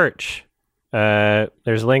merch.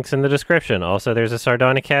 There's links in the description. Also, there's a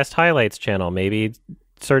Sardonicast highlights channel. Maybe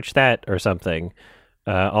search that or something.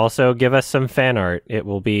 Also, give us some fan art. It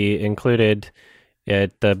will be included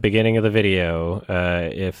at the beginning of the video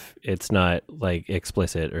if it's not like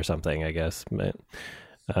explicit or something, I guess. But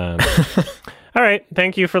all right.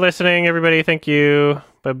 Thank you for listening, everybody. Thank you.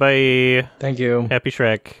 Bye-bye. Thank you. Happy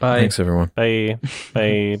Shrek. Bye. Thanks, everyone. Bye.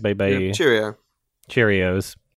 Bye. Bye. Bye. Cheerio. Cheerios.